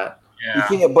like that.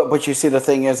 Yeah, but you see, the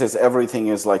thing is everything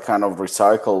is like kind of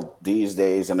recycled these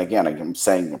days. And again, I'm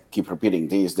saying, keep repeating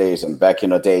these days and back in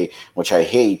the day, which I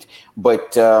hate.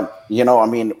 But I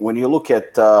mean, when you look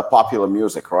at popular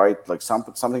music, right? Like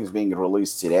something's being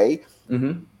released today.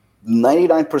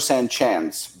 99%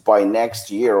 chance by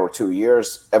next year or 2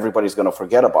 years, everybody's going to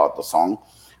forget about the song.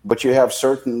 But you have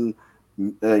certain.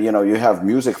 You have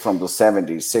music from the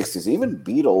 70s, 60s, even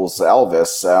Beatles,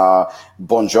 Elvis,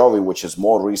 Bon Jovi, which is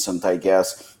more recent, I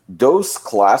guess. Those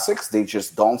classics, they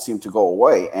just don't seem to go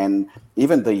away. And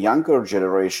even the younger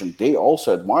generation, they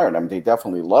also admire them. They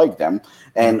definitely like them.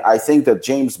 And I think that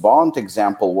James Bond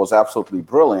example was absolutely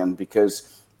brilliant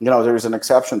because, there is an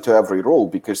exception to every rule.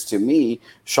 Because to me,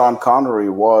 Sean Connery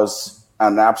was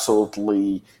an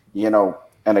absolutely,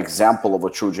 an example of a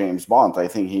true James Bond. I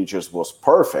think he just was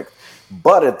perfect.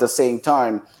 But at the same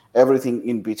time, everything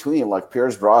in between, like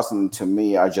Pierce Brosnan, to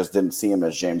me, I just didn't see him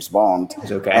as James Bond.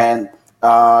 He's okay. And,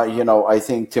 I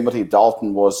think Timothy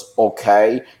Dalton was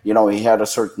okay. He had a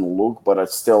certain look, but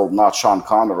it's still not Sean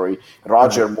Connery.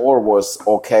 Roger Moore was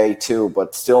okay too,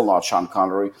 but still not Sean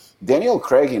Connery. Daniel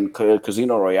Craig in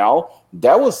Casino Royale,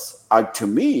 that was, to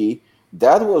me,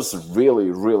 that was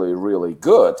really, really, really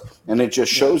good. And it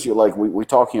just shows you, like, we're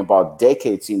talking about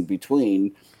decades in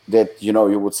between that, you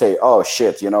would say, oh,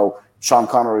 shit, Sean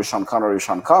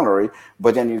Connery.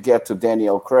 But then you get to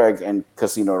Daniel Craig and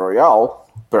Casino Royale,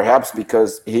 perhaps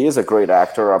because he is a great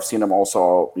actor. I've seen him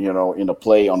also, in a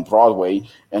play on Broadway,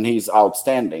 and he's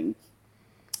outstanding.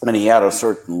 And he had a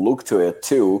certain look to it,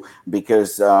 too,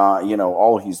 because,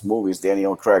 all his movies,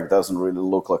 Daniel Craig doesn't really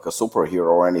look like a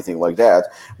superhero or anything like that.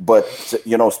 But,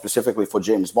 specifically for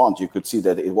James Bond, you could see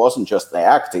that it wasn't just the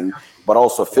acting, but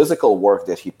also physical work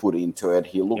that he put into it.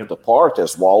 He looked the part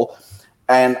as well.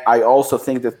 And I also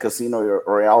think that Casino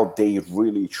Royale, they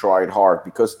really tried hard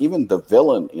because even the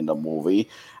villain in the movie,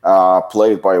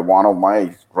 played by one of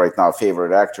my right now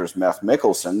favorite actors, Matt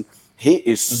Mikkelsen, he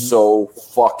is so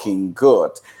fucking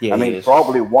good. Yeah, I mean,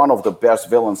 probably one of the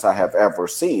best villains I have ever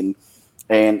seen.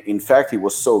 And in fact, he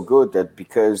was so good that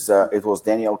because it was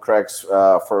Daniel Craig's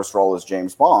first role as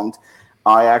James Bond,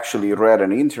 I actually read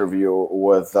an interview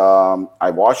with, I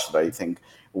watched it, I think,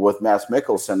 with Matt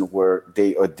Mikkelsen where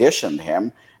they auditioned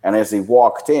him. And as he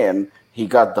walked in, he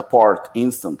got the part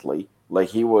instantly. Like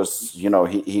he was,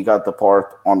 he got the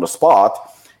part on the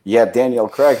spot. Yet Daniel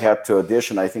Craig had to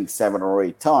audition, I think, 7 or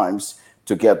 8 times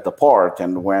to get the part.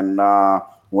 And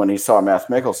when he saw Matt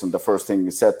Mikkelsen, the first thing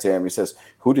he said to him, he says,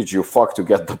 "Who did you fuck to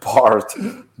get the part?"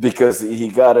 Because he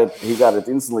got it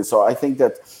instantly. So I think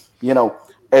that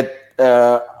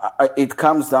it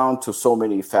comes down to so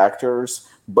many factors.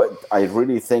 But I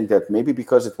really think that maybe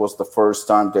because it was the first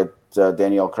time that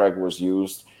Daniel Craig was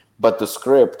used, but the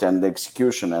script and the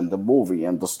execution and the movie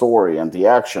and the story and the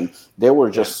action, they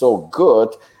were just so good.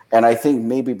 And I think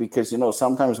maybe because,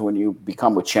 sometimes when you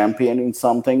become a champion in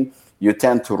something, you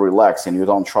tend to relax and you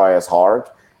don't try as hard.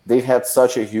 They've had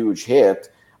such a huge hit,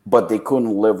 but they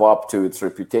couldn't live up to its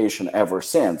reputation ever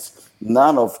since.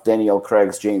 None of Daniel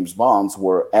Craig's James Bonds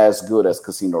were as good as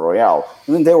Casino Royale.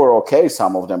 I mean, they were okay,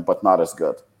 some of them, but not as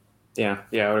good. Yeah,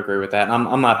 I would agree with that.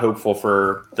 I'm not hopeful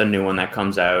for the new one that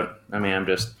comes out. I mean,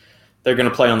 they're going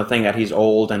to play on the thing that he's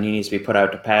old and he needs to be put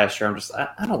out to pasture.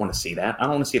 I don't want to see that. I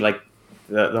don't want to see like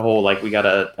the whole like we got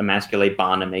to emasculate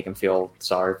Bond and make him feel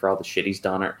sorry for all the shit he's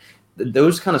done, or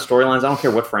those kind of storylines. I don't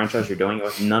care what franchise you're doing it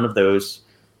with. None of those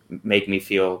make me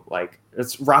feel like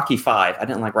it's Rocky V. I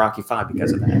didn't like Rocky V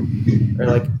because of that. They're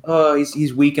like, oh,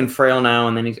 he's weak and frail now,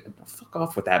 and then he's fuck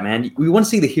off with that, man. We want to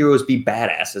see the heroes be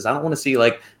badasses. I don't want to see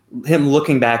like him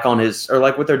looking back on his, or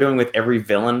like what they're doing with every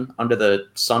villain under the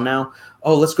sun now.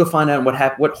 Oh, let's go find out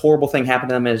what horrible thing happened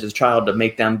to them as a child to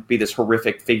make them be this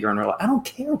horrific figure in their life. I don't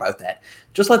care about that.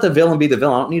 Just let the villain be the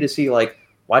villain. I don't need to see like,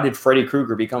 why did Freddy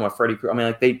Krueger become a Freddy Krueger? I mean,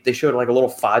 like they showed like a little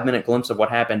 5-minute glimpse of what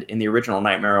happened in the original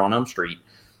Nightmare on Elm Street.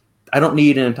 I don't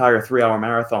need an entire 3-hour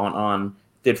marathon on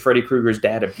did Freddy Krueger's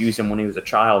dad abuse him when he was a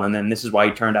child, and then this is why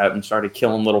he turned out and started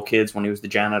killing little kids when he was the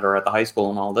janitor at the high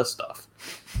school and all this stuff.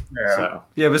 Yeah, so.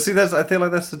 Yeah, but see, I feel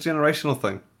like that's the generational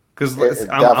thing. Because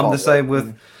I'm the same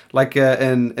with, like,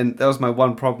 and that was my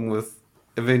one problem with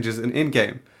Avengers and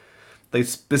Endgame. They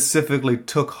specifically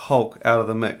took Hulk out of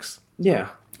the mix. Yeah.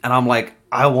 And I'm like,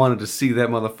 I wanted to see that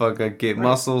motherfucker get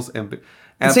muscles and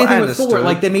same thing with Thor.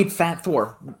 Like, they made Fat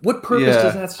Thor. What purpose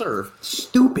does that serve?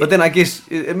 Stupid. But then I guess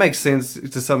it makes sense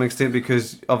to some extent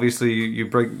because obviously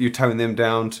you tone them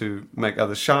down to make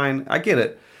others shine. I get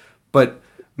it. But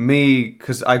me,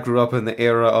 because I grew up in the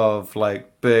era of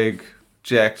like big,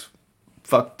 jacked,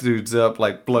 fuck dudes up,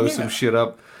 like blow some shit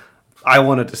up. I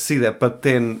wanted to see that. But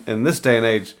then in this day and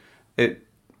age,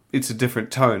 it's a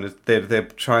different tone. They're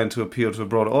trying to appeal to a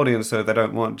broader audience, so they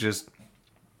don't want just,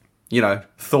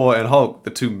 Thor and Hulk, the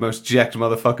two most jacked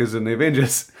motherfuckers in the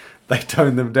Avengers. They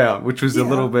toned them down, which was a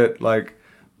little bit like,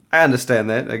 I understand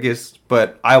that, I guess,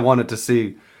 but I want to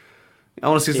see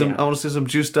some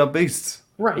juiced up beasts.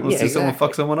 Right. I want to see someone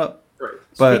fuck someone up. Right.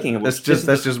 But Speaking of which,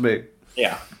 that's just me.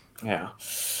 Yeah.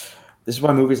 This is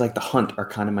why movies like The Hunt are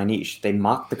kind of my niche. They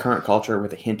mock the current culture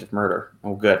with a hint of murder.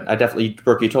 Oh, good.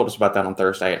 Brooke, you told us about that on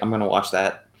Thursday. I'm going to watch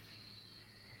that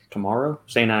tomorrow.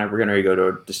 Shane and I, we're going to go to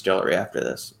a distillery after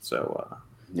this. So,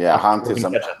 Hunt we're is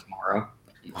going to catch that tomorrow.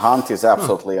 Hunt is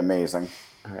absolutely amazing.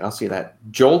 All right, I'll see that.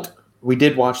 Jolt, we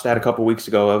did watch that a couple weeks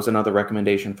ago. That was another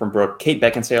recommendation from Brooke. Kate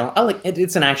Beckinsale. I like it.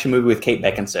 It's an action movie with Kate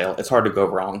Beckinsale. It's hard to go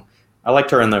wrong. I liked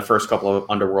her in the first couple of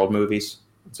Underworld movies,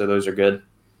 so those are good.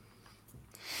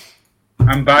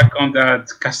 I'm back on that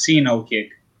Casino kick.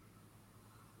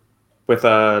 With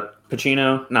De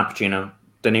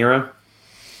Niro.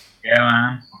 Yeah,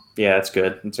 man. Yeah, it's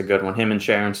good. It's a good one. Him and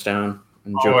Sharon Stone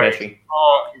and Joe Pesci.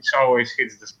 Oh, it always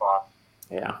hits the spot.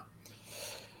 Yeah.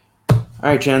 All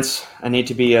right, gents. I need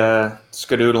to be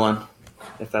skadoodling,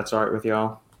 if that's all right with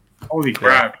y'all. Holy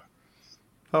crap.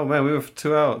 Oh, man, we were for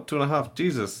 2 hours, 2.5.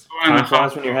 Jesus. Time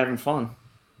flies when you're having fun.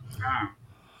 Yeah.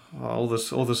 All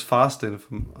this fasting,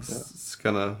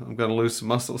 I'm gonna lose some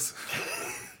muscles.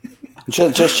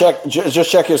 Just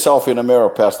check yourself in the mirror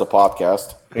past the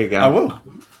podcast. There you go. I will.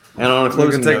 And on a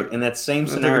closing note, in that same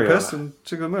scenario, take a piss and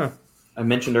check the mirror. I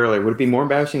mentioned earlier, would it be more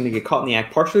embarrassing to get caught in the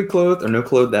act partially clothed or no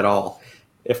clothed at all?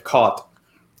 If caught,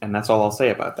 and that's all I'll say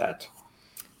about that.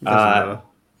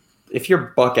 If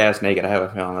you're buck ass naked, I have a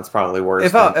feeling that's probably worse.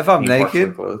 If I'm being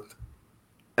naked clothed.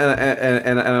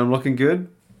 and I'm looking good,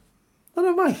 I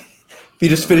don't mind. You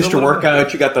just finished your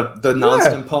workout. You got the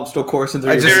non-stim pump still coursing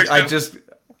through. I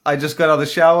just got out of the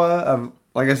shower.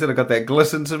 Like I said, I got that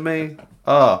glisten to me.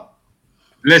 Oh,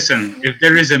 listen, if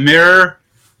there is a mirror,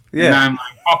 and I'm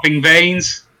like popping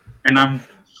veins, and I'm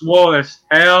swole as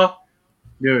hell,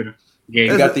 dude.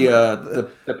 You got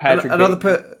the Patrick.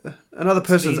 Another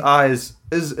person's eyes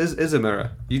is a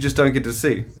mirror. You just don't get to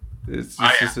see. They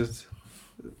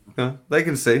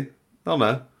can see. They'll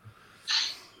know.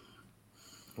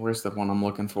 Where's the one I'm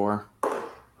looking for?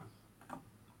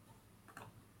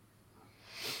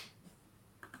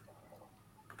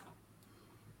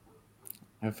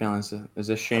 I have a feeling is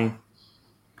this Shane?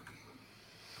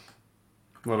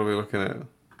 What are we looking at?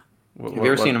 Have you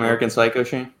ever seen American Psycho,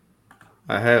 Shane?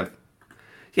 I have.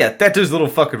 Yeah, that dude's a little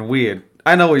fucking weird.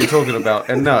 I know what you're talking about,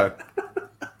 and no.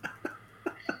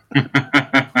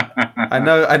 I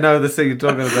know the thing you're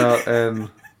talking about, and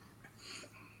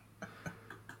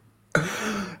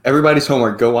Everybody's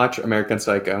homework. Go watch American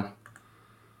Psycho.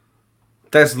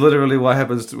 that's literally what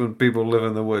happens when people live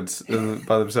in the woods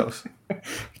by themselves.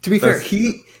 To be fair,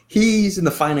 he's in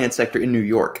the finance sector in New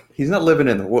York. He's not living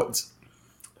in the woods.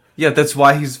 Yeah, that's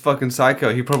why he's fucking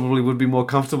psycho. He probably would be more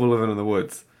comfortable living in the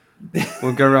woods.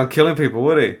 Wouldn't go around killing people,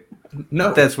 would he?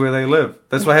 No. That's where they live.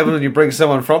 That's what happens when you bring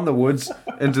someone from the woods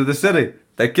into the city.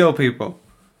 They kill people,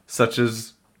 such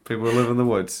as people who live in the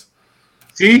woods.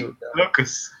 See,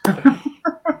 Lucas. All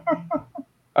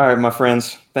right, my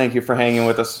friends. Thank you for hanging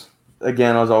with us.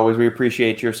 Again, as always, we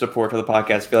appreciate your support for the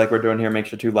podcast. I feel like we're doing here. Make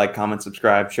sure to like, comment,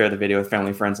 subscribe, share the video with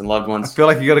family, friends, and loved I ones. feel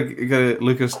like you gotta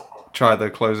Lucas try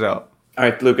the closeout. All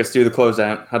right, Lucas, do the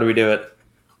closeout. How do we do it?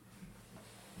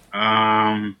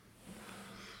 I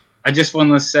just want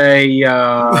to say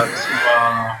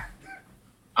to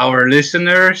our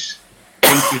listeners,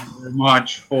 thank you very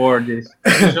much for this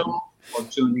episode, for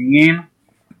tuning in.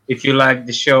 If you like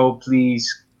the show,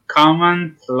 please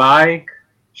comment, like,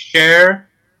 share,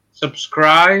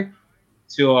 subscribe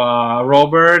to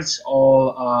Robert's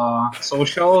all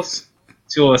socials,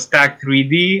 to Stack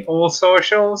 3D all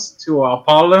socials, to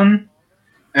Pollen,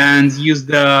 and use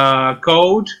the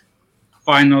code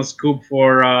Final Scoop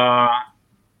for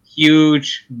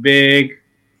huge, big,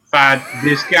 fat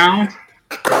discount.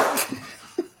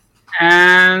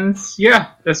 And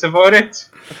yeah, that's about it.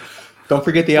 Don't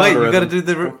forget the Wait, algorithm. you gotta do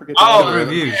the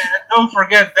reviews. Don't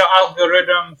forget the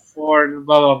algorithm for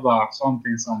blah blah blah,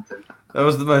 something. That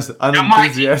was the most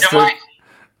unenthusiastic.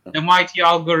 The mighty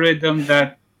algorithm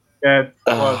that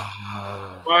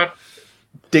what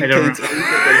Dictates.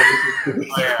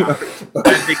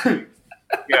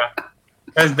 yeah,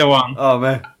 that's the one. Oh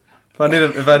man,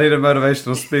 if I need a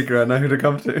motivational speaker, I know who to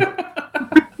come to.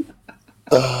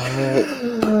 All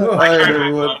right,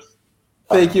 everyone.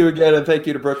 Thank you again, and thank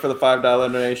you to Brooke for the $5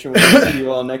 donation. We'll see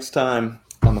you all next time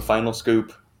on the Final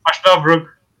Scoop. Much love, Brooke.